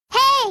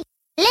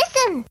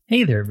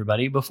Hey there,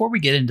 everybody. Before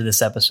we get into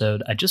this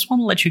episode, I just want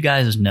to let you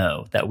guys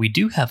know that we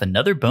do have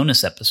another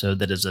bonus episode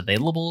that is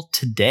available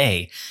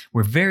today.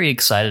 We're very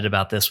excited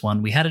about this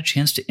one. We had a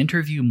chance to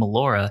interview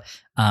Melora,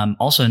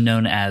 also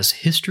known as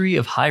History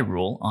of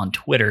Hyrule on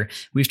Twitter.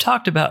 We've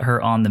talked about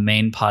her on the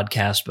main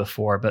podcast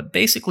before, but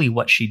basically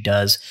what she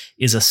does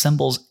is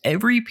assembles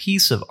every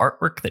piece of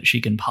artwork that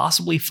she can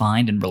possibly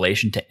find in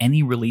relation to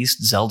any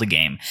released Zelda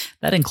game.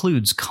 That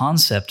includes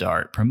concept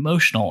art,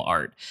 promotional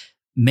art,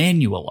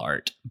 manual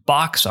art,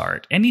 box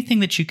art, anything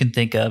that you can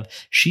think of.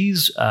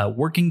 She's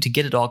working to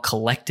get it all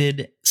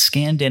collected,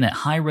 scanned in at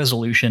high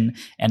resolution,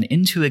 and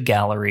into a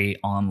gallery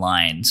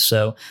online.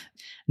 So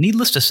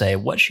needless to say,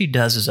 what she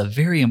does is a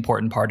very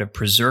important part of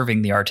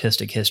preserving the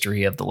artistic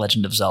history of The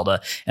Legend of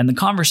Zelda, and the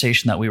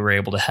conversation that we were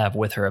able to have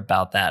with her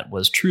about that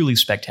was truly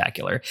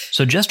spectacular.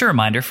 So just a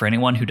reminder for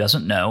anyone who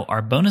doesn't know,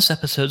 our bonus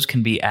episodes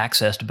can be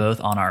accessed both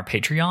on our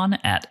Patreon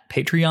at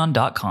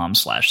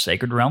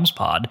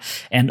patreon.com/sacredrealmspod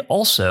and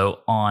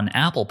also on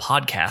Apple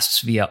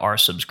Podcasts via our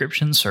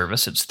subscription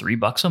service. It's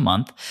 $3 a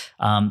month,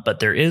 but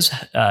there is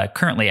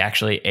currently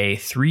actually a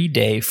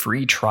 3-day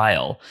free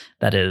trial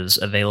that is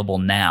available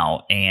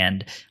now,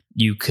 and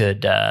you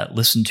could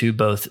listen to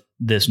both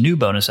this new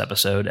bonus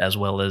episode as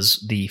well as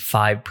the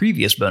 5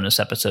 previous bonus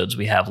episodes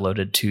we have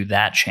loaded to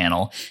that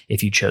channel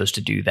if you chose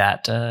to do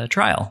that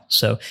trial.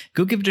 So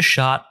go give it a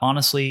shot.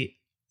 Honestly,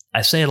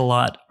 I say it a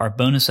lot. Our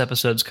bonus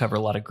episodes cover a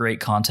lot of great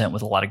content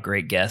with a lot of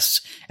great guests,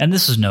 and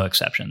this is no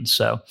exception.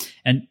 So,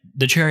 and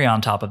the cherry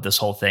on top of this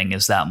whole thing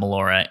is that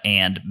Melora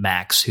and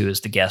Max, who is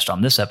the guest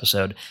on this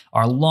episode,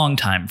 are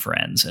longtime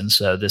friends. And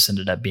so this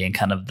ended up being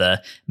kind of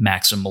the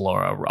Max and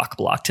Melora rock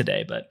block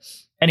today. But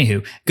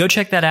anywho, go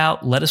check that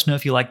out. Let us know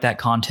if you like that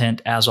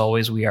content. As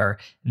always, we are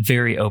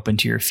very open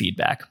to your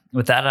feedback.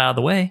 With that out of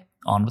the way,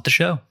 on with the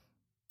show.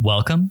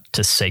 Welcome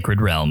to Sacred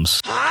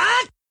Realms.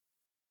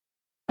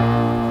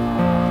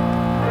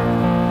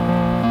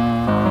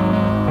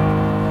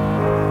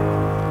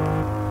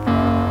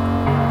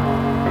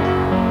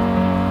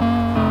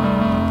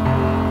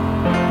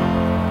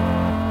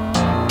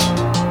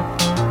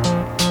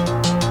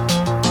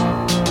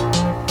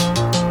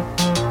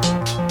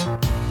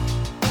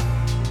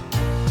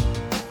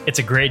 It's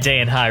a great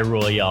day in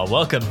Hyrule, y'all.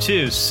 Welcome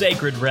to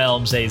Sacred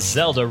Realms, a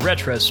Zelda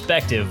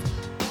retrospective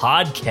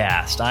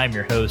podcast. I'm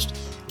your host,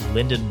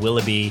 Lyndon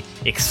Willoughby,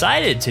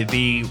 excited to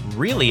be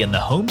really in the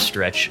home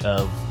stretch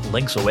of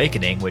Link's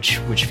Awakening, which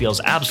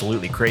feels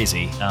absolutely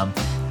crazy,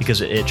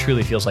 because it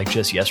truly feels like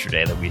just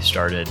yesterday that we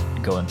started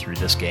going through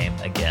this game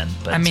again.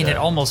 But I mean, it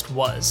almost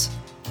was.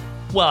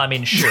 Well, I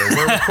mean, sure.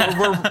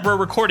 We're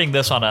recording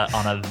this on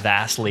a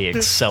vastly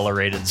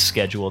accelerated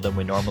schedule than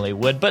we normally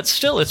would, but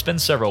still, it's been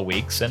several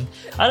weeks, and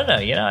I don't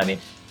know. I mean,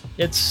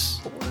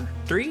 it's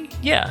 3,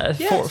 yeah,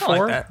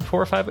 four, like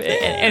 4 or 5.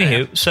 Yeah.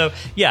 Anywho, so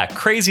yeah,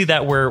 crazy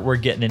that we're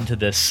getting into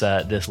this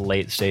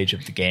late stage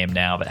of the game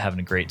now, but having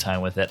a great time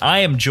with it.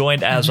 I am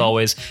joined, as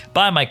always,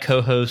 by my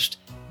co-host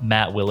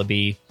Matt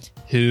Willoughby,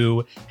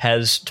 who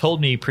has told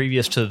me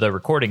previous to the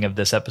recording of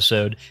this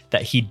episode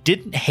that he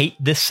didn't hate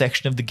this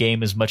section of the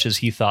game as much as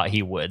he thought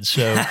he would.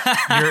 So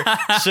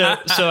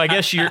so I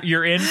guess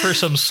you're in for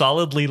some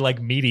solidly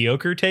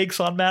mediocre takes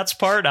on Matt's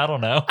part. I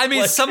don't know. I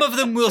mean, some of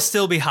them will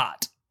still be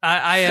hot.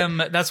 I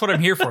am. That's what I'm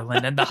here for,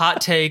 Lyndon. The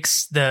hot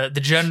takes,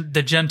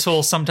 the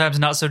gentle, sometimes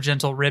not so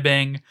gentle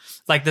ribbing.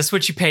 That's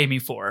what you pay me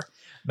for.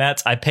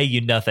 I pay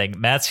you nothing.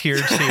 Matt's here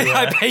to...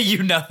 I pay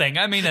you nothing.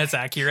 I mean, that's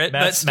accurate.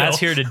 Matt's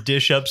here to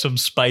dish up some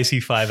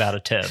spicy 5 out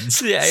of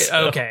 10s. Yeah,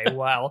 so. Okay,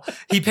 wow.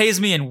 He pays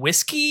me in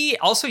whiskey.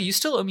 Also, you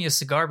still owe me a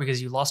cigar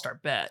because you lost our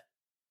bet.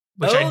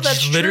 Which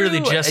that's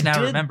literally true. just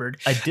now remembered.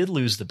 I did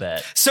lose the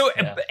bet. So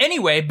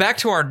anyway, back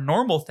to our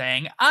normal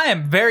thing. I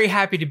am very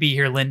happy to be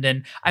here,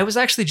 Lyndon. I was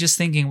actually just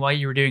thinking while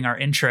you were doing our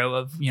intro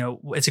of,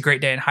 it's a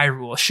great day in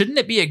Hyrule. Shouldn't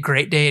it be a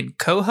great day in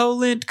Koho,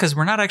 Lind? Because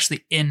we're not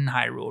actually in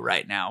Hyrule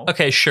right now.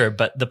 Okay, sure.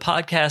 But the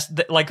podcast,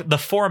 the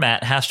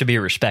format has to be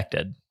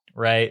respected,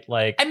 right?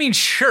 I mean,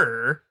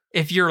 sure.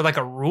 If you're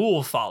a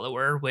rule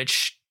follower,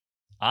 which...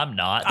 I'm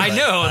not. I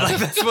know.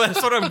 That's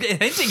what I'm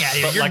hinting at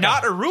here. You're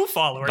not a rule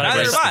follower.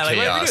 Neither am I. Why do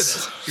we do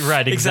this?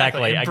 Right,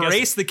 exactly.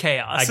 Embrace the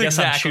chaos. I guess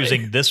I'm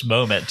choosing this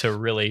moment to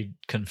really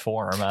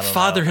conform. I don't know.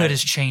 Fatherhood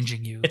is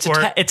changing you. It's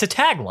a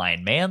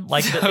tagline, man.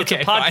 It's a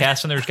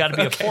podcast, and there's got to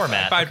be a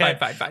format. Fine.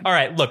 All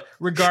right, look,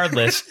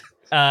 regardless,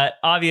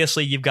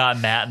 obviously you've got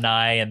Matt and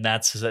I, and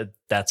that's a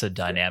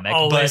dynamic.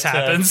 Always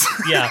happens.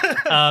 Yeah.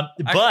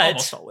 But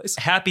almost always.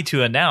 Happy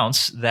to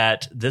announce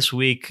that this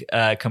week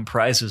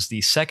comprises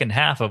the second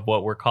half of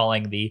what we're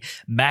calling the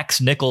Max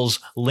Nichols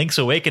Link's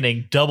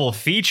Awakening double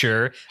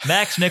feature.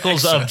 Max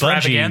Nichols of Bungie.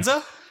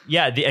 Extravaganza?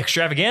 Yeah, the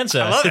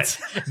extravaganza. I love it.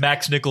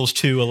 Max Nichols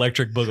 2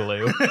 Electric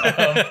Boogaloo.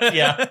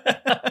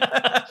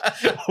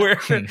 Where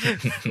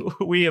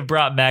we have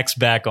brought Max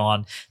back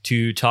on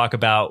to talk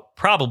about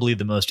probably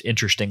the most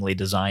interestingly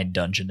designed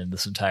dungeon in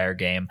this entire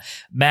game.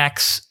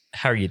 Max,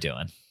 how are you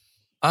doing?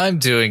 I'm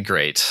doing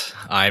great.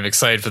 I'm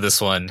excited for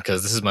this one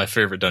because this is my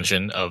favorite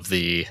dungeon of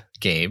the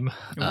game.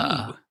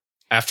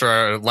 After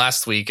our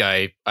last week,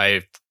 I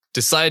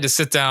decided to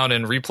sit down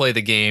and replay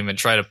the game and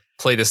try to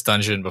play this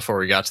dungeon before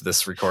we got to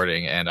this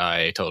recording, and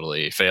I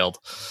totally failed.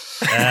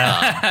 Fair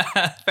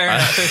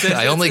enough.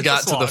 I only It's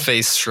got a to the slog.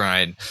 face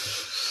shrine.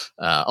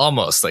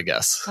 Almost, I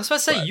guess. I was about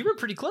to say, But- you were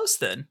pretty close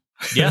then.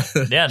 Yeah,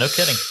 no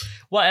kidding.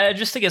 Well, I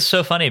just think it's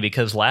so funny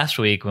because last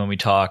week when we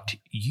talked,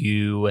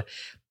 you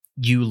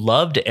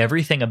loved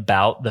everything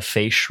about the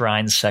face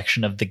shrine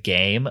section of the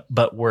game,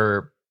 but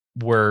were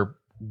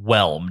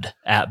whelmed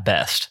at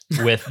best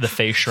with the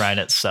face shrine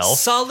itself.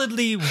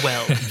 Solidly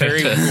well.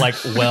 Very like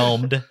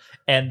whelmed.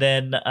 And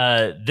then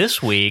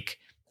this week,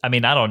 I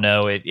mean, I don't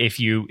know if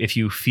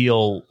you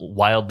feel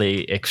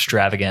wildly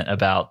extravagant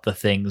about the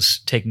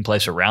things taking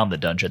place around the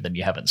dungeon, then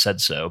you haven't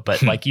said so.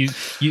 But like you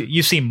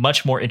seem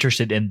much more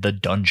interested in the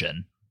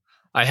dungeon.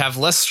 I have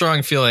less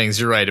strong feelings,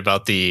 you're right,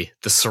 about the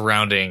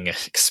surrounding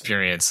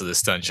experience of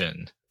this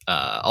dungeon.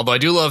 Although I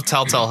do love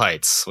Telltale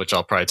Heights, which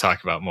I'll probably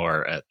talk about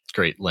more at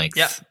great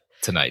length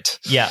tonight.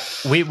 Yeah,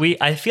 we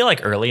I feel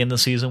like early in the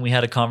season we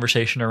had a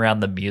conversation around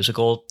the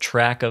musical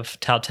track of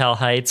Telltale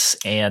Heights,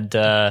 and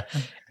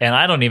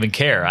I don't even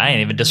care. I ain't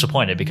even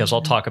disappointed because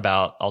I'll talk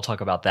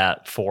about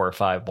that 4 or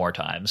 5 more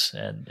times,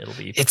 and it'll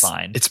be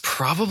fine. It's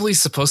probably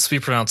supposed to be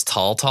pronounced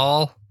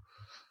Tall,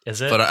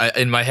 Is it? but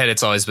in my head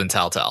it's always been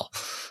Telltale.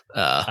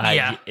 Totally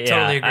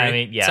agree. I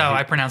mean, yeah. So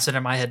I pronounce it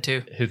in my head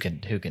too. Who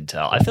can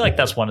tell? I feel like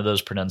that's one of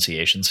those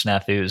pronunciation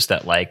snafus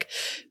that like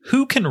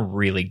who can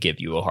really give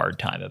you a hard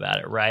time about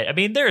it, right? I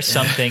mean, there are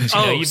some things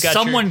you've got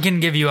someone can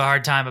give you a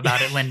hard time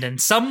about it, Lyndon.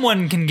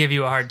 Someone can give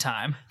you a hard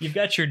time. you've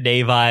got your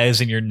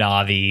Navis and your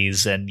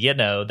Navis, and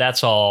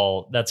that's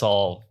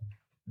all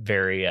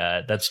very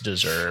that's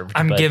deserved.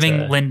 I'm but,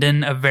 giving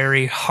Lyndon a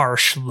very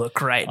harsh look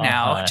right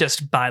now,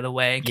 just by the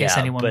way, in case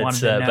anyone wanted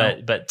to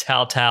know. But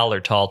Tal or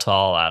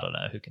Tall, I don't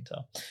know. Who can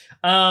tell?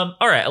 All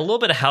right, a little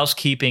bit of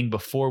housekeeping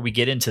before we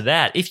get into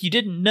that. If you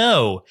didn't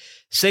know,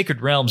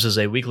 Sacred Realms is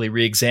a weekly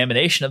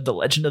re-examination of The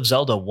Legend of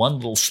Zelda, one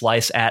little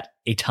slice at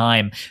a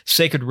time.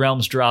 Sacred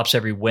Realms drops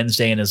every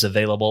Wednesday and is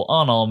available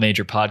on all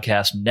major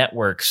podcast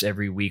networks.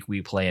 Every week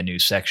we play a new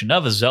section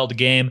of a Zelda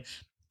game.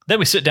 Then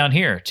we sit down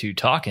here to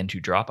talk and to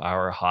drop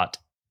our hot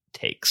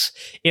takes.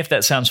 If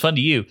that sounds fun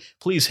to you,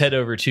 please head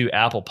over to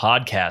Apple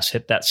Podcasts,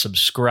 hit that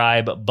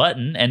subscribe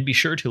button, and be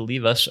sure to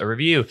leave us a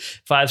review.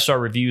 5-star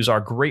reviews are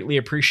greatly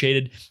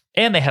appreciated,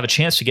 and they have a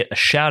chance to get a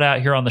shout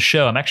out here on the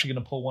show. I'm actually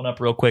going to pull one up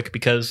real quick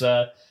because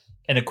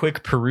in a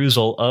quick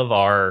perusal of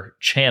our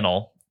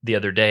channel the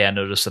other day, I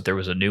noticed that there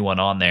was a new one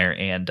on there,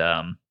 and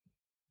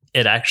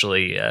it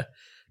actually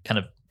kind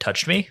of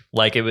touched me.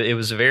 Like it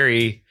was a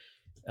very...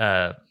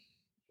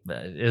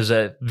 it was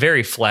a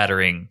very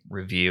flattering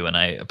review, and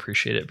I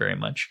appreciate it very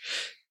much.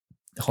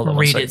 Hold on,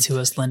 read it to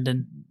us,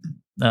 Lyndon,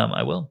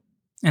 I will.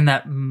 in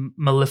that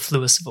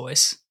mellifluous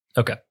voice.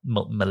 Okay,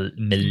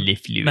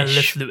 mellifluous.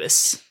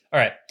 Mellifluous. All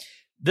right.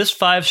 This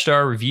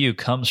 5-star review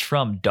comes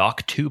from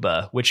Doc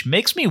Tuba, which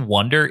makes me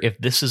wonder if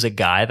this is a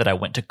guy that I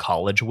went to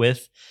college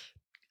with.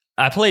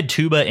 I played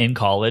tuba in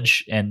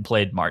college and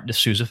played the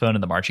sousaphone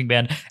in the marching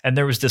band, and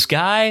there was this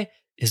guy.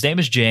 His name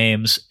is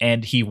James,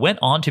 and he went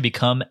on to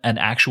become an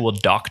actual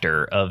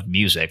doctor of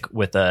music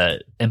with a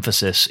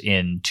emphasis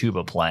in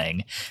tuba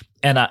playing.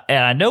 And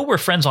I know we're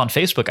friends on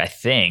Facebook, I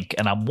think,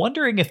 and I'm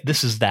wondering if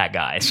this is that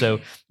guy. So,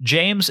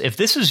 James, if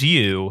this is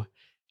you,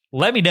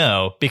 let me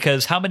know,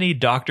 because how many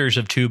doctors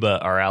of tuba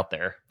are out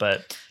there?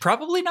 But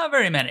Probably not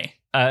very many.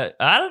 I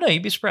don't know.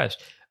 You'd be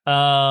surprised.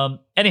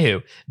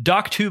 Anywho,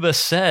 Doc Tuba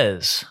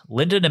says,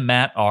 Lyndon and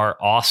Matt are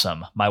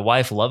awesome. My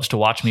wife loves to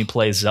watch me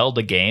play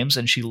Zelda games,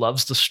 and she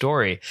loves the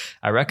story.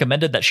 I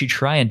recommended that she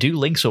try and do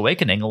Link's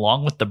Awakening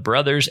along with the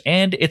brothers,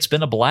 and it's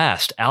been a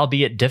blast,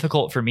 albeit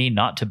difficult for me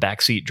not to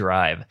backseat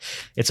drive.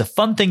 It's a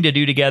fun thing to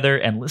do together,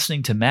 and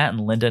listening to Matt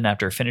and Lyndon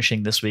after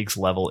finishing this week's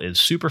level is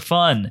super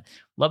fun.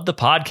 Love the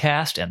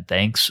podcast, and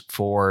thanks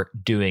for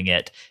doing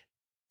it.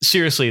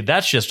 Seriously,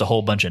 that's just a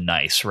whole bunch of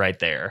nice right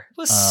there. It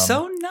was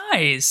so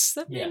nice.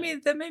 That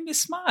made me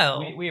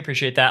smile. We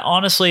appreciate that.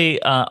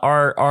 Honestly,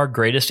 our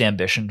greatest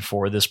ambition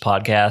for this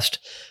podcast,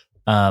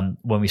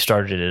 when we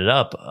started it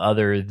up,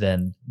 other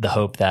than the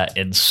hope that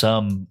in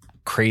some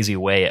crazy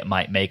way it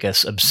might make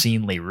us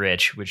obscenely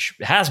rich, which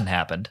hasn't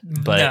happened.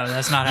 But no,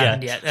 that's not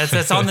happened yet.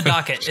 That's on the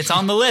docket. It's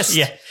on the list.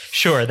 Yeah,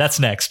 sure, that's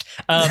next.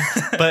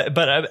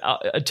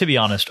 But to be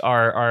honest,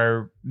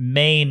 our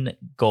main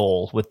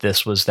goal with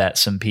this was that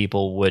some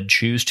people would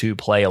choose to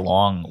play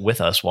along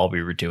with us while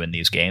we were doing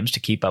these games to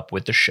keep up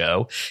with the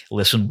show,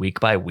 listen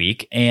week by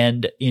week,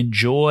 and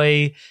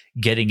enjoy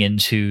getting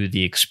into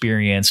the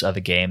experience of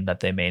a game that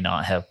they may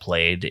not have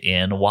played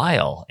in a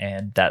while.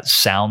 And that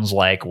sounds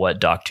like what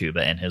Doc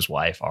Tuba and his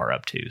wife are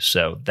up to.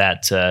 So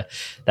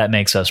that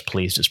makes us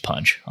pleased as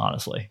punch,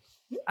 honestly.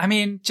 I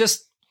mean,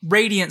 just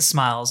radiant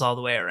smiles all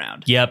the way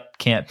around. Yep.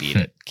 Can't beat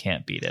it.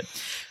 Can't beat it.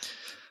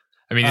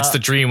 I mean, it's the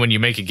dream when you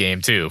make a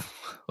game too.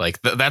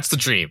 Like that's the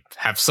dream.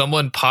 Have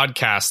someone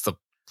podcast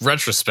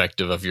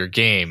retrospective of your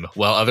game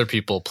while other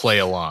people play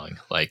along.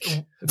 Like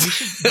we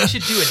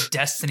should do a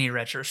Destiny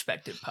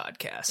retrospective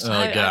podcast.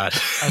 Oh God.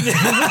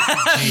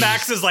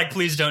 Max is like,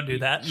 please don't do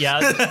that.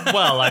 Yeah.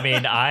 Well, I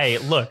mean,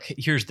 look,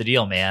 here's the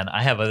deal, man.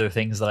 I have other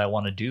things that I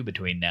want to do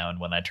between now and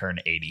when I turn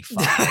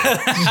 85.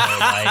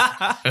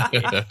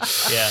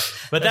 So, yeah.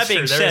 But that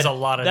being said, there's a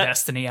lot of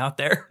Destiny out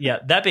there. Yeah.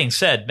 That being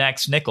said,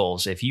 Max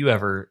Nichols, if you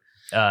ever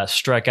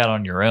strike out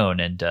on your own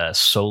and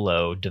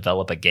solo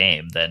develop a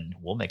game, then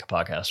we'll make a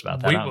podcast about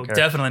that. We will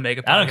definitely make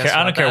a podcast.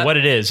 I don't care what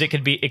it is. It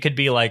could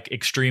be like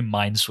Extreme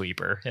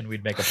Minesweeper, and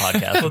we'd make a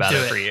podcast about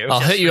it for you. I'll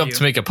hit you up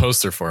to make a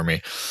poster for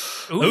me.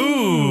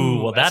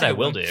 Ooh, well, that I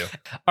will do.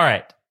 All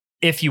right.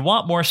 If you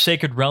want more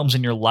Sacred Realms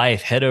in your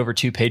life, head over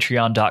to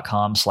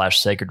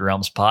patreon.com/Sacred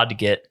Realms Pod to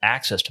get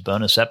access to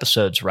bonus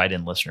episodes, write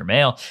in listener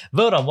mail,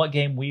 vote on what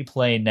game we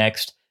play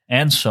next,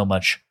 and so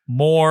much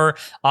more.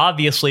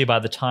 Obviously, by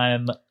the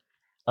time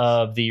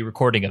of the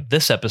recording of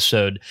this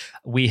episode,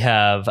 we've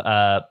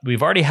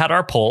already had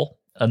our poll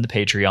on the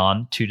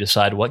Patreon to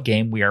decide what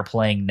game we are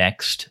playing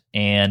next,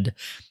 and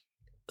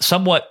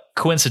somewhat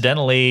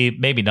coincidentally,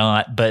 maybe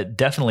not, but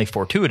definitely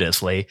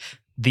fortuitously,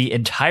 the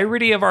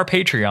entirety of our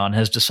Patreon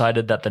has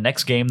decided that the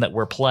next game that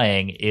we're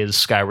playing is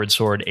Skyward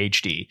Sword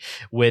HD,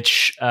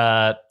 which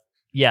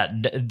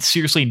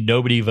seriously,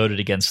 nobody voted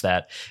against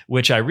that,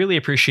 which I really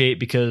appreciate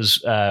because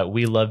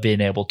we love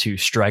being able to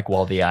strike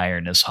while the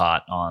iron is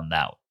hot on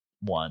that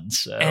one.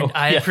 So, and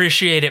I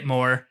appreciate it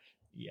more.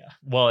 Yeah.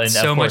 Well, and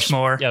so much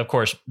more. Yeah, of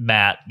course,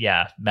 Matt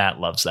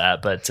loves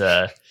that, but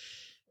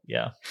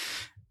yeah.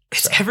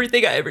 It's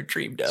everything I ever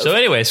dreamed of. So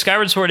anyway,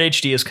 Skyward Sword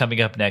HD is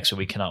coming up next, and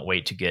we cannot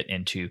wait to get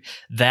into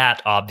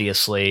that.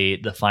 Obviously,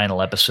 the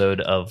final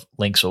episode of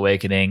Link's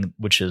Awakening,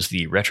 which is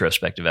the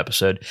retrospective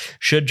episode,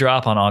 should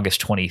drop on August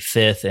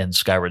 25th, and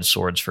Skyward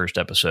Sword's first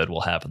episode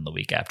will happen the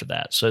week after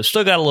that. So it's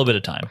still got a little bit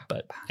of time,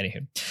 but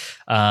anywho.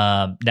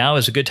 Now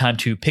is a good time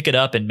to pick it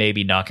up and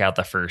maybe knock out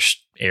the first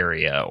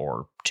area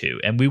or two,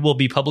 and we will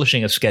be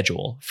publishing a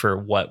schedule for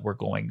what we're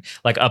going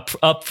like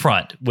up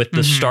front with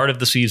the start of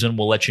the season.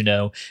 We'll let you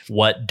know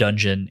what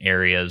dungeon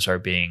areas are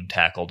being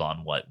tackled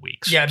on what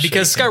weeks. Yeah,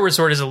 because Skyward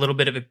Sword is a little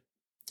bit of a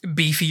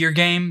beefier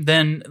game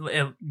than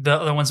the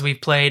other ones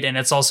we've played, and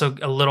it's also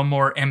a little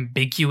more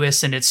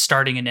ambiguous in its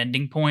starting and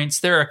ending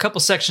points. There are a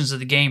couple sections of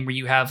the game where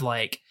you have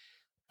like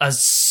a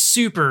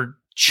super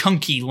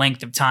chunky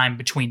length of time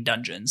between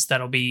dungeons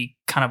that'll be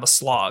kind of a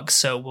slog,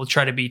 so we'll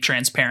try to be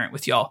transparent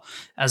with y'all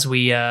as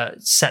we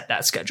set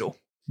that schedule.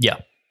 Yeah,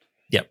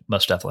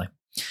 most definitely.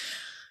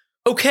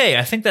 Okay,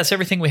 I think that's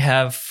everything we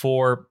have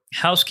for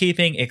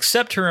housekeeping,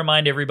 except to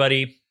remind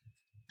everybody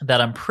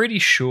that I'm pretty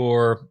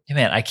sure,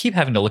 man, I keep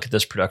having to look at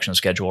this production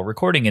schedule.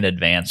 Recording in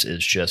advance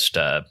is just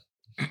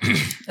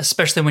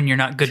especially when you're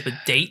not good with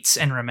dates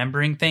and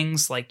remembering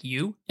things like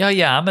you.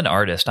 Yeah, I'm an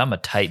artist. I'm a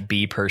type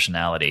B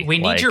personality. We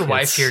need your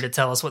wife here to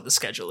tell us what the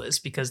schedule is,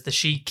 because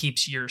she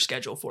keeps your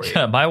schedule for you.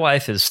 My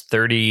wife is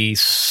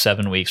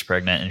 37 weeks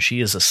pregnant, and she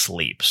is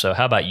asleep. So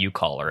how about you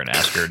call her and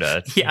ask her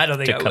to, I don't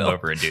think to come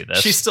over and do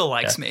this. She still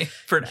likes me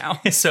for now,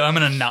 so I'm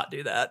going to not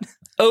do that.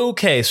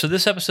 Okay, so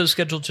this episode is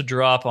scheduled to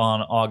drop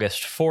on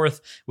August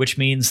 4th, which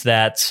means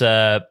that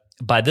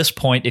by this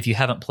point, if you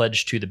haven't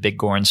pledged to the Big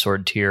Goron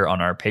Sword tier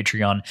on our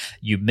Patreon,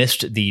 you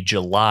missed the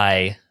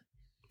July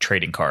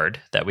trading card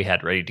that we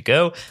had ready to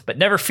go. But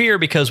never fear,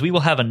 because we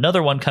will have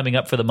another one coming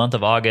up for the month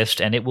of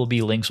August, and it will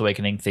be Link's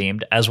Awakening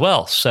themed as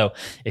well. So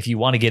if you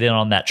want to get in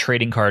on that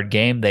trading card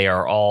game, they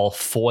are all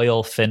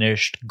foil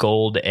finished,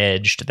 gold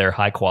edged. They're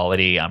high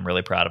quality. I'm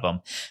really proud of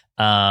them.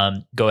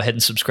 Go ahead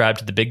and subscribe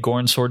to the Big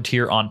Goron Sword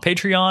tier on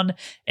Patreon,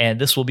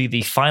 and this will be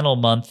the final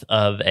month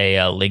of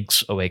a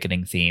Link's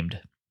Awakening themed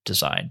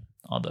design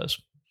on those.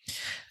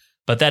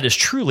 But that is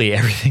truly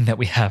everything that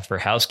we have for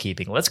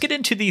housekeeping. Let's get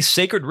into the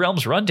Sacred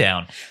Realms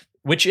rundown,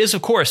 which is,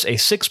 of course, a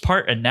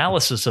 6-part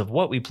analysis of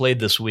what we played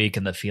this week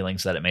and the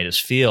feelings that it made us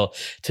feel.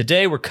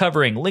 Today, we're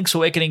covering Link's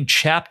Awakening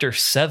Chapter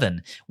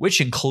 7, which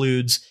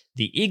includes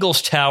the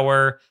Eagle's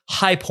Tower,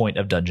 high point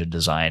of dungeon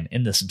design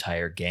in this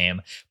entire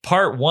game.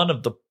 Part 1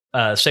 of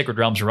the Sacred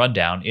Realms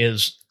rundown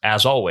is,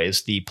 as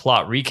always, the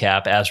plot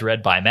recap as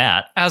read by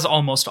Matt. As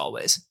almost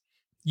always.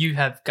 You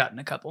have gotten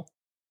a couple.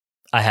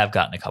 I have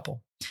gotten a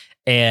couple.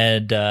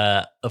 And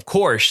of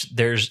course,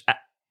 there's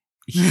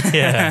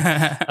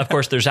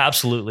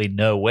absolutely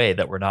no way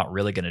that we're not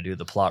really going to do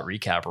the plot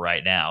recap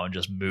right now and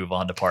just move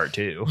on to part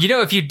 2. You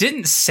know, if you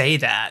didn't say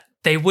that,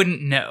 they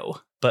wouldn't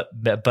know. But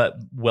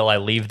will I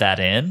leave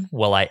that in?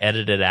 Will I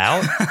edit it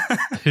out?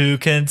 Who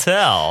can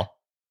tell?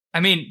 I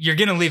mean, you're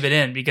going to leave it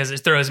in because it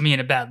throws me in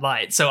a bad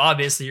light. So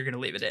obviously you're going to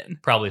leave it in.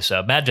 Probably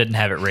so. Matt didn't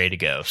have it ready to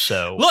go.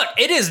 So look,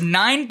 it is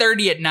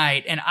 9:30 at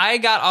night and I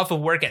got off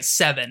of work at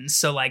 7.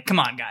 So like, come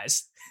on,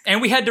 guys.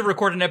 And we had to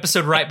record an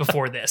episode right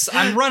before this.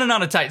 I'm running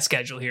on a tight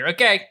schedule here.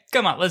 Okay,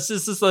 come on. Let's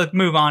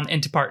move on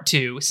into part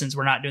 2 since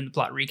we're not doing the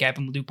plot recap,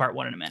 and we'll do part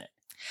 1 in a minute.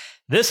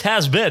 This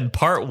has been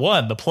part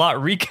 1, the plot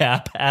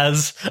recap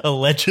as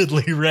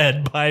allegedly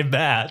read by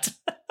Matt.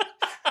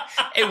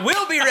 It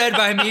will be read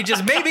by me,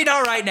 just maybe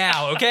not right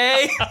now,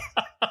 okay?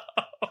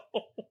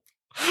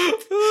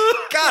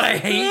 God, I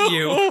hate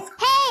you.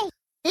 Hey,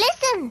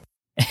 listen.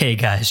 Hey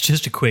guys,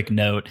 just a quick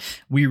note.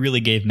 We really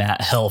gave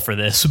Matt hell for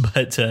this,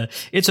 but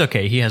it's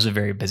okay. He has a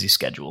very busy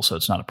schedule, so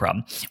it's not a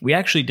problem. We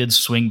actually did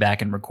swing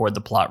back and record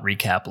the plot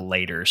recap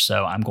later,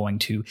 so I'm going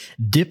to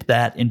dip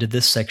that into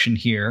this section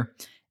here.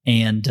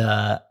 And,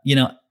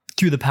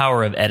 through the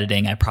power of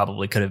editing, I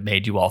probably could have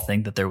made you all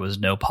think that there was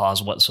no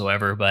pause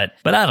whatsoever, but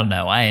I don't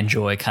know. I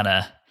enjoy kind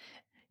of,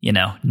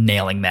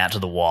 nailing Matt to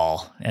the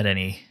wall at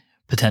any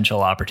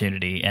potential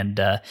opportunity, and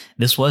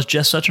this was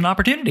just such an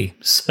opportunity.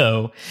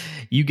 So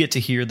you get to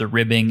hear the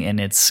ribbing in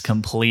its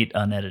complete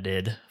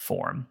unedited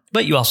form,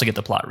 but you also get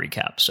the plot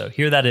recap. So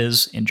here that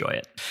is. Enjoy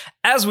it.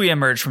 As we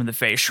emerge from the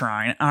Fae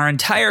Shrine, our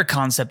entire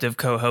concept of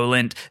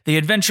Koholint, the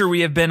adventure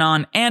we have been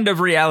on, and of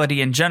reality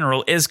in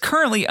general, is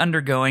currently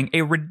undergoing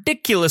a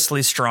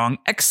ridiculously strong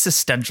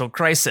existential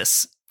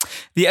crisis.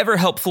 The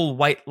ever-helpful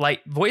white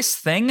light voice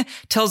thing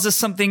tells us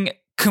something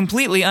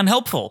completely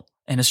unhelpful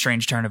in a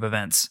strange turn of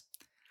events.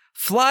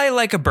 Fly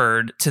like a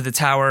bird to the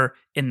tower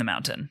in the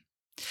mountain.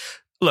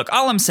 Look,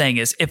 all I'm saying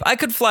is, if I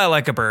could fly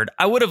like a bird,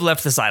 I would have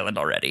left this island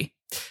already.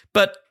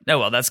 But, oh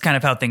well, that's kind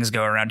of how things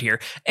go around here.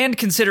 And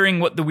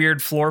considering what the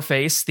weird floor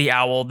face, the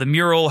owl, the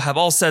mural have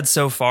all said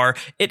so far,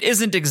 it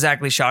isn't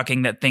exactly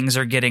shocking that things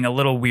are getting a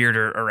little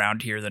weirder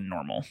around here than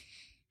normal.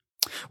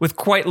 With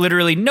quite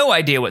literally no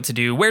idea what to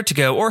do, where to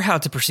go, or how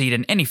to proceed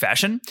in any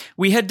fashion,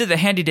 we head to the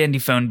handy-dandy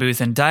phone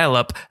booth and dial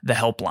up the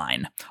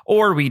helpline.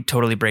 Or we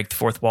totally break the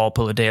fourth wall,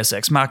 pull a Deus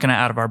Ex Machina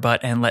out of our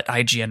butt, and let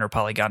IGN or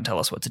Polygon tell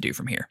us what to do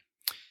from here.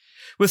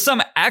 With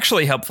some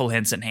actually helpful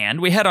hints in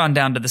hand, we head on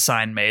down to the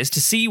sign maze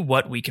to see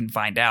what we can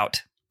find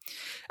out.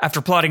 After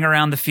plodding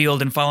around the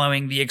field and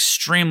following the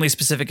extremely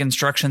specific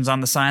instructions on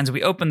the signs,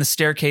 we open the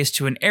staircase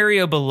to an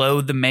area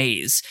below the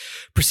maze.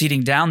 Proceeding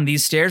down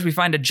these stairs, we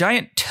find a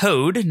giant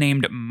toad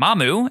named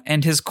Mamu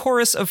and his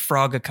chorus of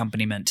frog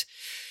accompaniment.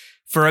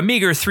 For a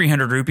meager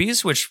 300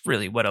 rupees, which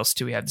really, what else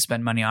do we have to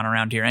spend money on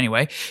around here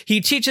anyway,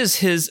 he teaches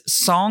his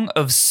Song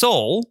of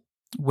Soul,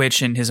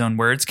 which in his own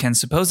words can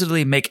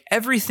supposedly make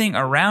everything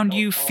around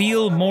you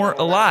feel more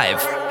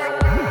alive.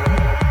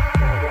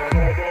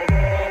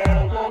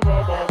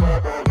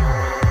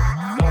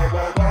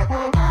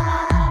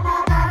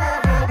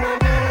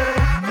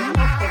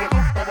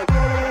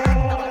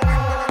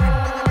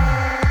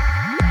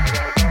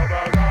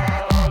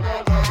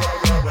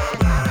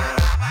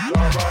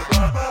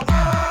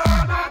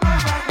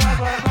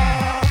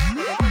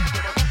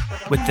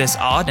 With this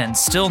odd and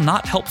still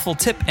not helpful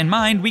tip in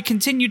mind, we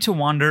continue to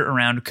wander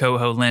around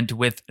Koholint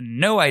with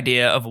no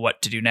idea of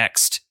what to do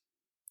next.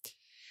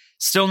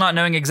 Still not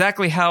knowing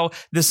exactly how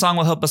this song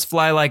will help us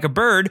fly like a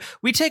bird,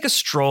 we take a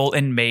stroll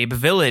in Mabe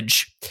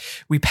Village.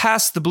 We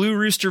pass the Blue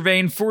Rooster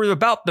Vein for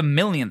about the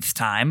millionth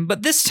time,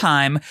 but this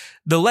time,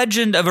 the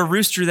legend of a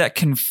rooster that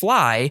can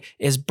fly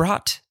is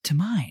brought to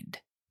mind.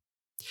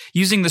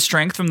 Using the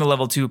strength from the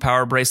level 2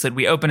 power bracelet,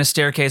 we open a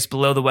staircase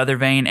below the weather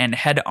vane and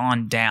head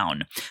on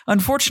down.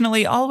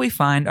 Unfortunately, all we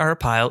find are a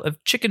pile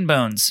of chicken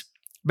bones.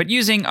 But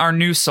using our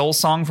new soul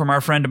song from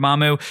our friend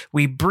Mamu,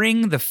 we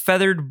bring the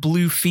feathered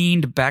blue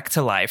fiend back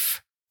to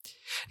life.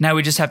 Now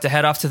we just have to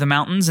head off to the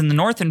mountains in the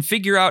north and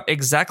figure out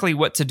exactly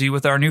what to do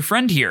with our new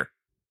friend here.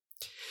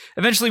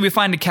 Eventually, we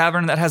find a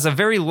cavern that has a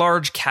very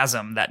large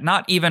chasm that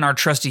not even our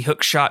trusty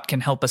hookshot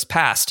can help us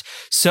past.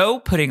 So,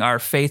 putting our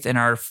faith in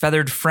our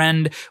feathered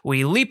friend,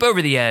 we leap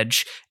over the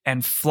edge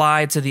and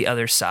fly to the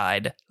other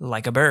side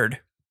like a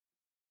bird.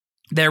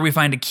 There we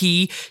find a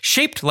key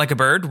shaped like a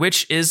bird,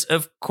 which is,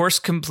 of course,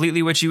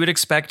 completely what you would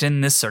expect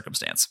in this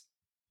circumstance.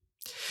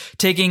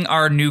 Taking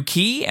our new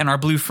key and our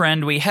blue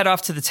friend, we head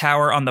off to the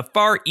tower on the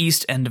far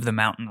east end of the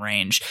mountain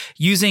range.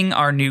 Using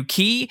our new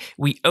key,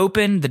 we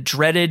open the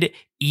dreaded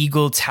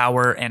Eagle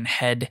Tower and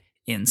head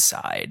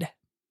inside.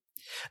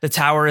 The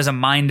tower is a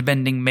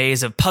mind-bending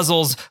maze of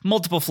puzzles,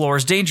 multiple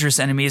floors, dangerous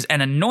enemies,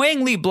 and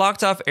annoyingly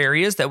blocked-off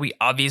areas that we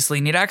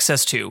obviously need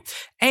access to.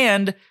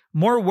 And,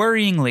 more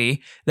worryingly,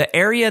 the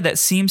area that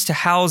seems to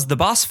house the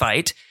boss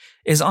fight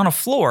is on a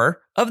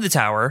floor of the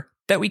tower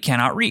that we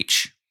cannot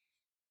reach.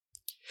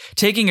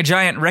 Taking a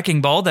giant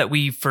wrecking ball that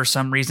we, for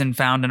some reason,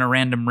 found in a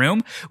random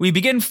room, we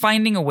begin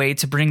finding a way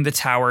to bring the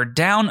tower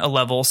down a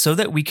level so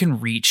that we can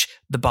reach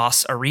the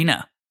boss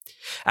arena.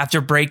 After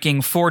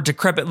breaking 4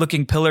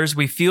 decrepit-looking pillars,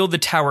 we feel the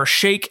tower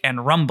shake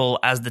and rumble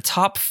as the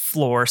top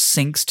floor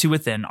sinks to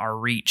within our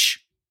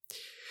reach.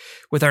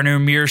 With our new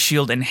mirror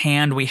shield in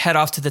hand, we head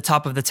off to the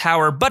top of the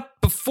tower, but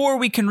before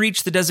we can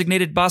reach the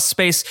designated boss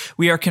space,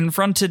 we are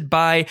confronted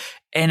by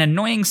an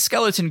annoying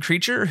skeleton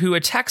creature who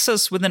attacks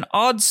us with an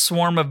odd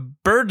swarm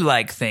of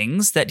bird-like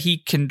things that he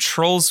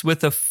controls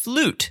with a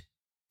flute,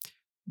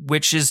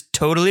 which is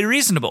totally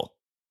reasonable.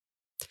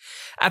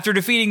 After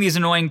defeating these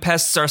annoying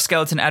pests, our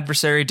skeleton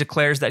adversary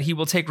declares that he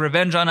will take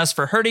revenge on us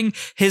for hurting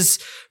his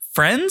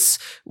friends,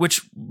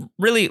 which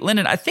really,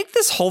 Lyndon, I think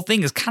this whole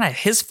thing is kind of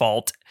his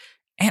fault.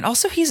 And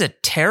also, he's a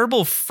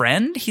terrible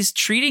friend. He's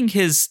treating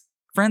his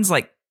friends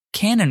like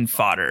cannon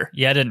fodder.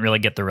 Yeah, I didn't really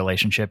get the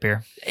relationship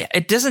here.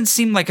 It doesn't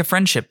seem like a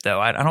friendship, though.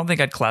 I don't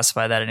think I'd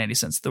classify that in any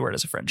sense of the word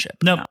as a friendship.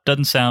 Nope, No.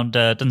 doesn't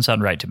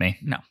sound right to me.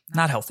 No,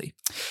 not healthy.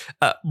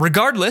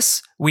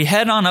 Regardless, we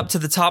head on up to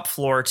the top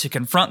floor to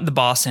confront the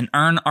boss and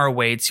earn our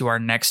way to our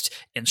next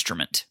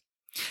instrument.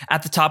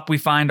 At the top, we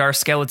find our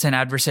skeleton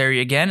adversary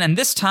again, and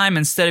this time,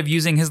 instead of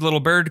using his little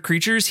bird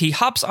creatures, he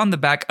hops on the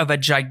back of a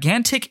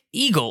gigantic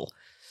eagle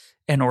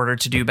in order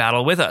to do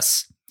battle with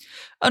us.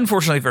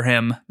 Unfortunately for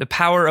him, the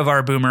power of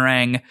our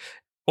boomerang,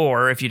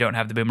 or if you don't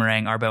have the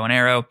boomerang, our bow and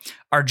arrow,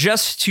 are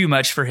just too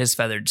much for his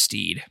feathered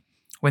steed.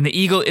 When the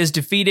eagle is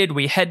defeated,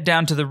 we head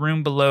down to the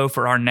room below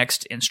for our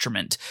next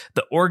instrument.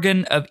 The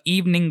organ of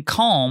evening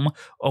calm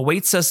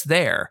awaits us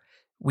there.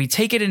 We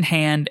take it in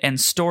hand and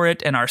store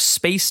it in our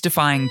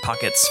space-defying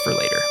pockets for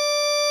later.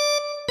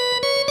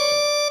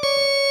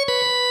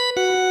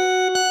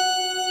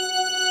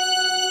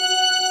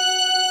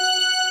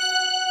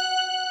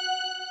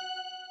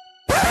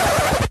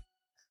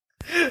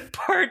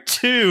 Part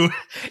 2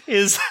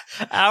 is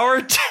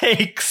our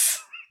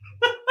takes.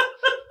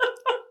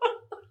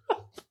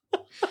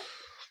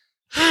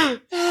 Oh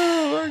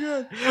my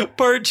god.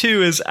 Part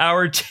 2 is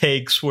our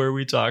takes, where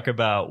we talk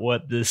about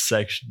what this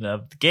section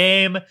of the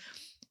game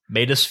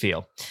made us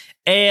feel.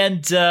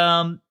 And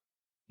gonna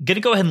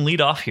go ahead and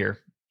lead off here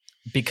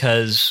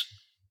because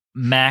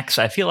Max,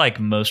 I feel like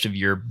most of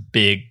your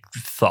big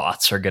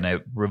thoughts are going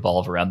to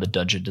revolve around the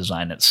dungeon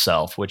design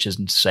itself, which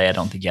isn't to say I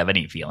don't think you have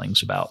any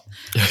feelings about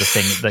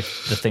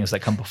the things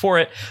that come before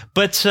it.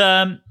 But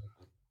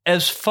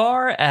as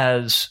far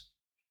as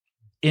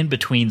in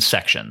between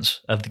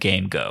sections of the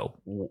game go,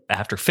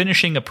 after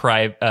finishing a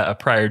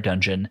prior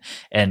dungeon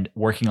and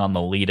working on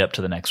the lead up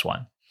to the next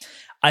one,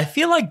 I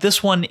feel like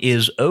this one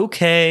is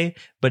okay,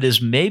 but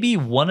is maybe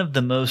one of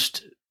the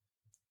most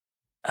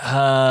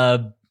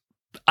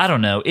I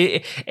don't know.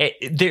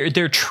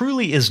 There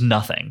truly is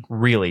nothing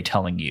really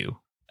telling you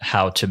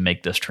how to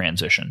make this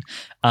transition.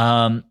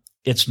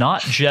 It's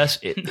not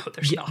just No,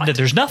 there's not.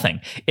 There's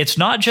nothing. It's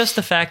not just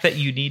the fact that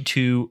you need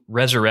to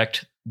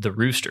resurrect the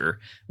rooster,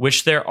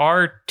 which there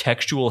are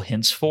textual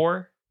hints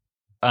for.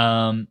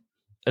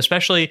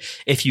 Especially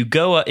if you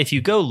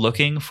go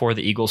looking for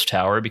the Eagle's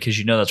Tower, because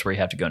you know that's where you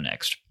have to go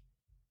next.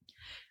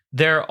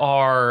 There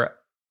are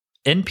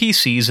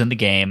NPCs in the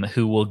game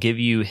who will give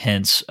you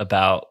hints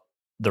about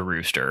the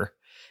rooster,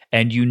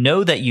 and you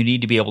know that you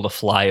need to be able to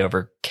fly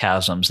over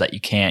chasms that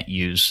you can't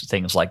use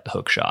things like the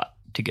hook shot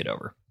to get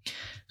over.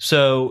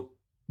 So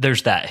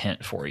there's that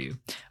hint for you.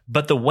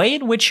 But the way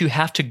in which you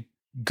have to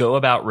go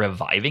about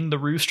reviving the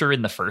rooster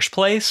in the first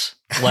place,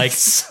 like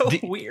so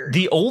weird.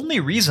 The only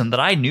reason that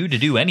I knew to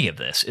do any of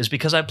this is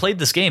because I played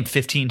this game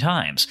 15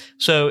 times.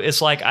 So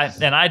it's like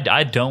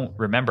I don't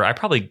remember. I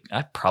probably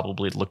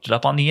looked it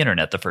up on the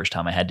internet the first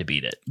time I had to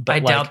beat it. But I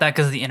doubt that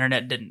because the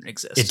internet didn't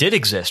exist. It did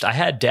exist. I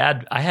had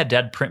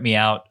dad print me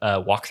out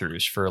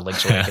walkthroughs for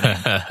Link's Awakening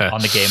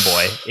on the Game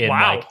Boy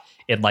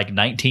in like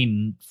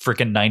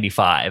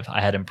 1995.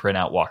 I had him print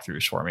out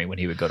walkthroughs for me when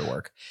he would go to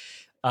work.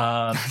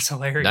 That's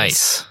hilarious.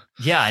 Nice.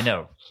 Yeah, I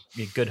know.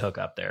 Good hook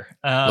up there.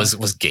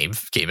 Was game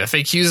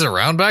FAQs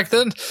around back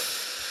then?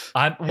 It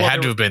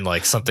had to have been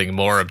like something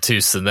more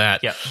obtuse than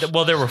that. Yeah.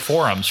 Well, there were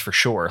forums for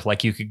sure.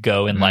 Like you could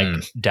go and like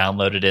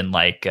download it in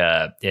like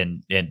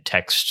in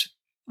text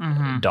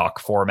doc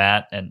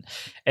format. And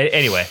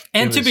anyway.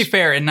 And to be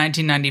fair, in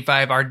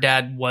 1995, our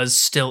dad was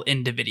still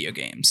into video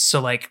games. So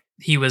like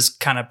he was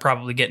kind of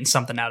probably getting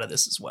something out of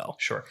this as well.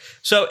 Sure.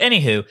 So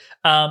anywho,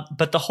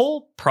 but the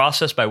whole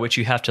process by which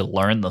you have to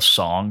learn the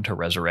song to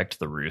resurrect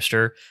the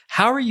rooster,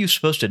 how are you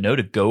supposed to know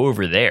to go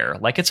over there?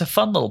 Like it's a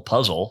fun little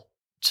puzzle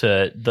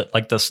to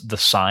the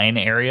sign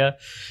area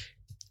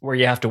where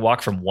you have to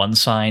walk from one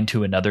sign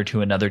to another,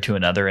 to another, to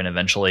another. And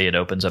eventually it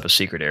opens up a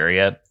secret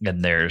area.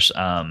 And there's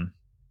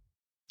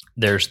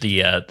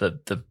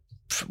the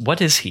what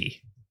is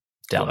he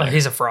down there?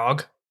 He's a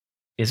frog.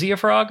 Is he a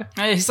frog?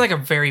 He's like a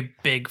very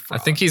big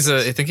frog. I think he's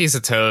a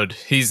toad.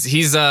 He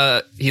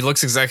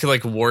looks exactly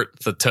like Wart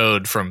the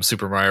Toad from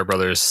Super Mario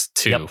Brothers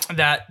 2. Yep.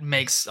 That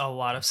makes a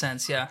lot of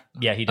sense, yeah.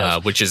 Yeah, he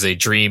does. Which is a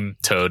dream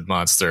toad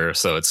monster,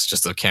 so it's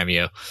just a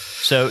cameo.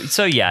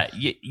 So yeah,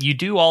 you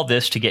do all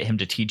this to get him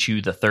to teach you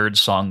the third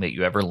song that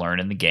you ever learn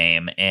in the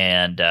game,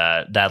 and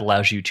that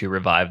allows you to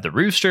revive the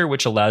rooster,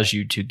 which allows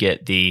you to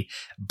get the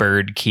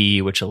bird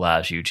key, which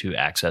allows you to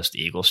access the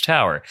Eagle's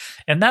Tower.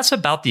 And that's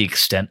about the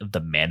extent of the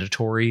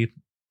mandatory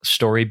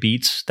story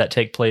beats that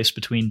take place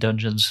between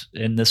dungeons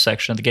in this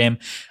section of the game.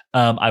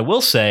 I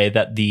will say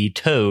that the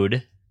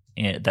toad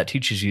that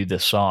teaches you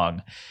this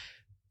song,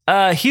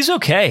 he's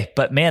okay,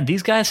 but man,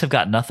 these guys have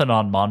got nothing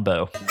on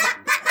Monbo.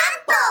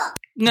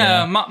 No,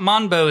 Yeah.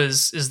 Monbo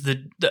is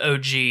the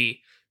OG.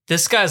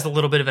 This guy's a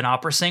little bit of an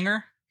opera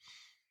singer.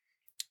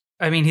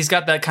 I mean, he's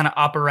got that kind of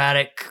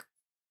operatic.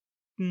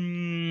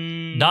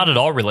 Not at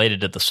all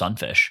related to the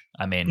sunfish.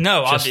 I mean,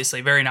 No,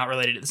 obviously, very not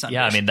related to the sunfish.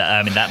 Yeah, I mean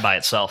that by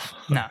itself.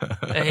 No,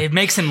 it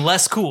makes him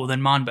less cool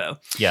than Monbo.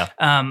 Yeah.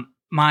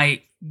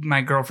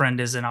 My girlfriend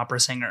is an opera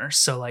singer,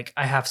 so like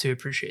I have to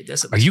appreciate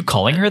this. Are you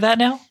calling her that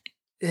now?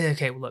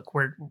 okay, look,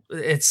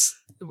 it's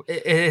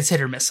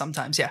hit or miss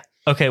sometimes. Yeah.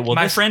 Okay, well,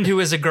 my friend who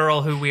is a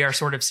girl who we are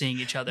sort of seeing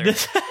each other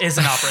is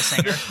an opera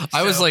singer.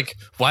 I was like,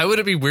 why would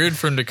it be weird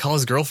for him to call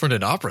his girlfriend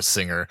an opera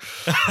singer?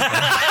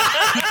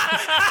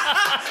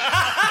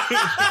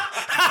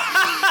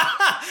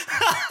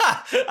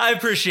 I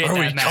appreciate that. Are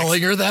we Max.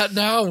 calling her that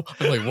now?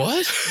 I'm like,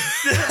 what?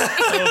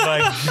 Oh my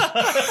God.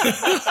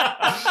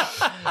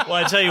 Well,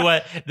 I tell you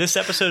what, this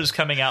episode is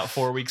coming out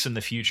 4 weeks in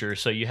the future,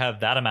 so you have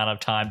that amount of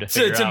time to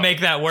figure to out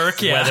make that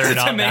work. Yeah, whether or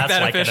not to make that's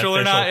that like official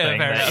an or not. thing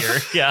that you're,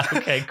 yeah.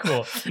 Okay.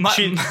 Cool.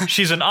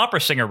 She's an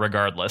opera singer,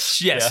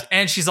 regardless. Yes,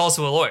 and she's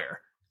also a lawyer.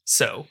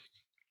 So,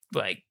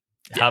 like,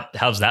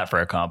 how's that for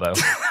a combo?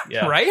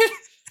 Yeah. Right?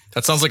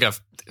 That sounds like a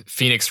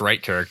Phoenix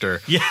Wright character.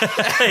 Yeah,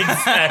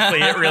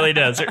 exactly. It really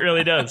does. It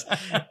really does.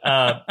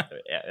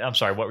 I'm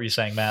sorry. What were you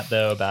saying, Matt?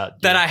 Though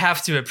about that, I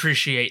have to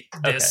appreciate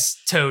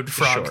this toad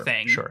frog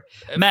thing. Sure,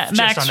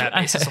 Max. On that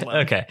basis alone.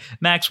 Okay,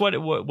 Max. What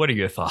are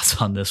your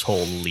thoughts on this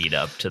whole lead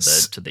up to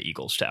the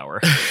Eagles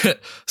Tower?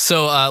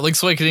 So,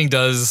 Link's Awakening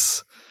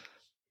does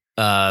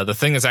the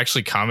thing that's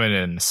actually common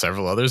in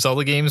several other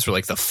Zelda games, where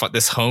like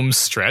this home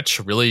stretch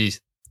really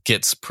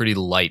gets pretty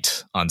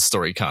light on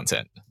story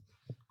content.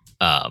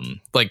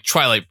 Like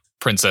Twilight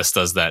Princess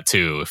does that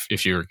too,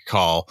 if you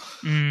recall.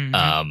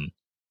 Mm-hmm.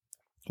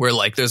 Where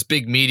like there's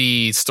big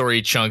meaty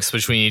story chunks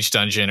between each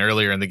dungeon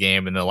earlier in the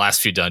game, and the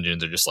last few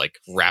dungeons are just like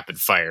rapid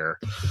fire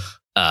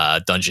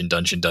dungeon.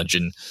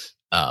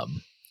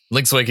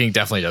 Link's Awakening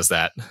definitely does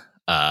that.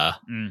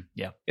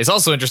 Yeah. It's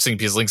also interesting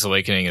because Link's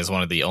Awakening is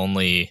one of the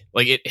only,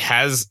 like, it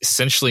has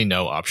essentially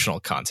no optional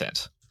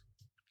content.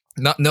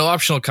 No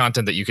optional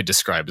content that you could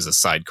describe as a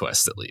side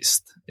quest, at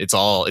least. It's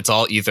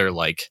all either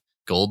like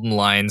Golden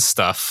Line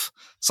stuff,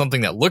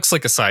 something that looks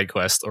like a side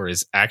quest or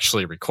is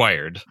actually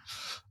required.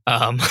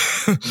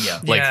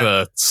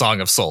 The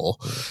Song of Soul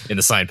in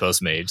the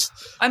Signpost Maze.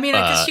 I mean,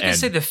 I guess you could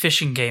say the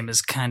fishing game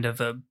is kind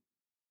of a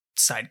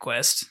side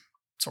quest,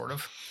 sort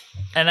of.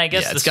 And I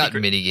guess it's got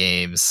mini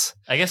games.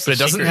 I guess, but it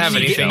doesn't have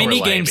anything.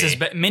 Mini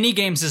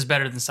games is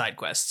better than side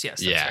quests.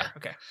 Yes. That's fair.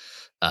 Okay.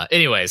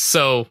 Anyways,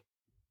 so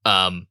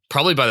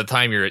probably by the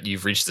time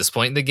you've reached this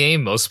point in the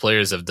game, most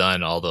players have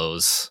done all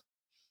those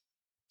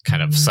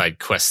kind of side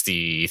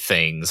questy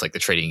things, like the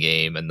trading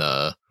game and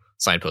the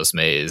Signpost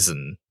Maze,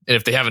 and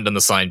if they haven't done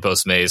the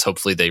Signpost Maze,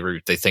 hopefully they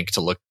think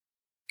to look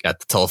at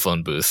the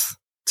telephone booth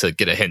to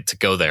get a hint to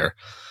go there.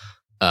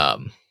 I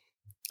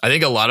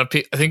think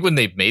I think when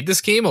they made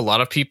this game, a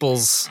lot of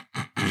people's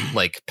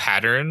like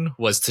pattern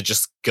was to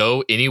just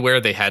go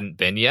anywhere they hadn't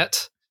been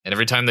yet, and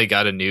every time they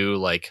got a new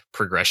like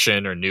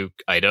progression or new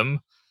item,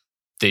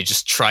 they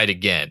just tried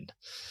again.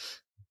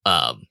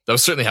 That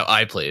was certainly how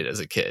I played it as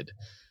a kid.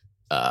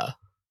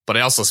 But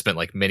I also spent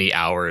like many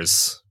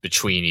hours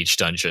between each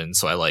dungeon,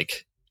 so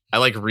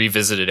I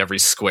revisited every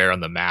square on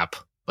the map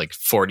like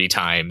 40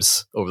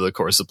 times over the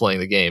course of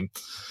playing the game.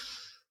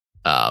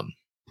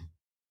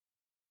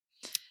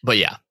 But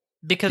yeah,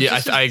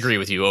 because I agree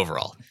with you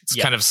overall. It's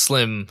kind of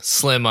slim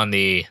on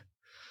the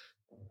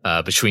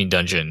between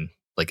dungeon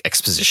like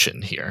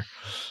exposition here.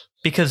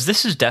 Because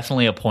this is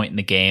definitely a point in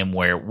the game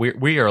where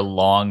we are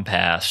long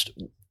past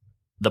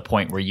the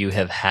point where you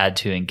have had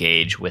to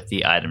engage with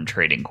the item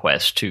trading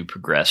quest to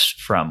progress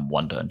from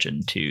one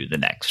dungeon to the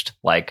next.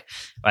 Like,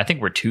 I think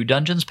we're 2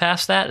 dungeons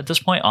past that at this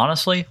point,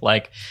 honestly.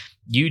 Like,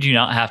 you do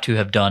not have to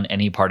have done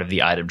any part of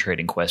the item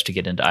trading quest to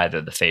get into either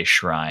the Face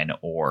Shrine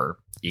or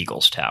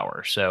Eagles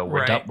Tower. So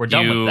we're done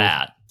with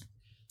that.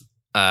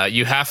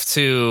 You have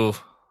to...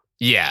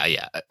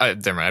 Yeah.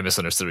 Never mind, I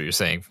misunderstood what you were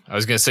saying. I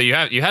was going to say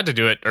you had to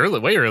do it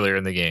way earlier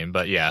in the game,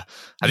 but yeah.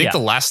 I think the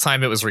last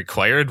time it was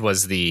required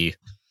was the...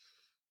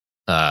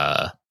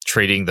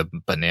 trading the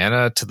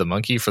banana to the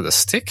monkey for the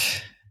stick.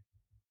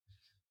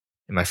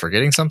 Am I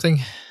forgetting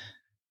something?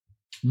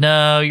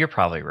 No, you're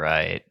probably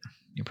right.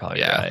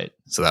 Right.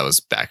 So that was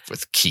back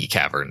with Key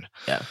Cavern.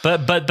 Yeah,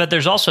 but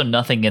there's also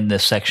nothing in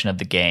this section of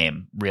the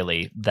game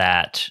really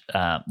that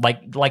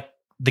like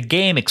the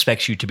game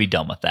expects you to be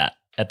done with that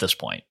at this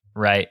point,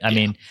 right? I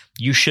mean,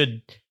 you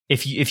should.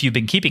 If you've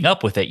been keeping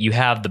up with it, you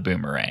have the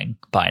boomerang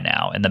by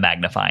now and the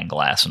magnifying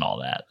glass and all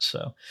that.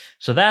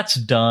 So that's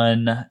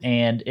done.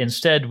 And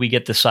instead, we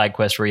get the side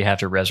quest where you have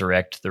to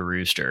resurrect the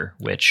rooster,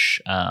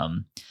 which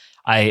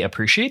I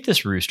appreciate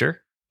this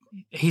rooster.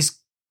 He's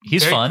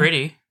very fun,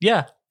 pretty.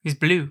 Yeah, he's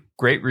blue.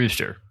 Great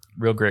rooster,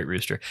 real great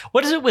rooster.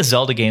 What is it with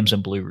Zelda games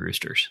and blue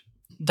roosters?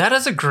 That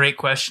is a great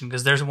question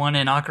because there's one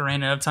in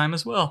Ocarina of Time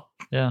as well.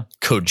 Yeah,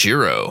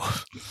 Kojiro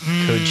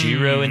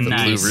in the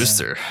blue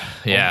rooster.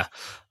 Yeah.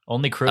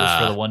 Only crows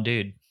for the one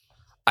dude.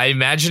 I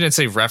imagine it's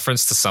a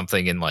reference to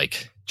something in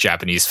like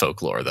Japanese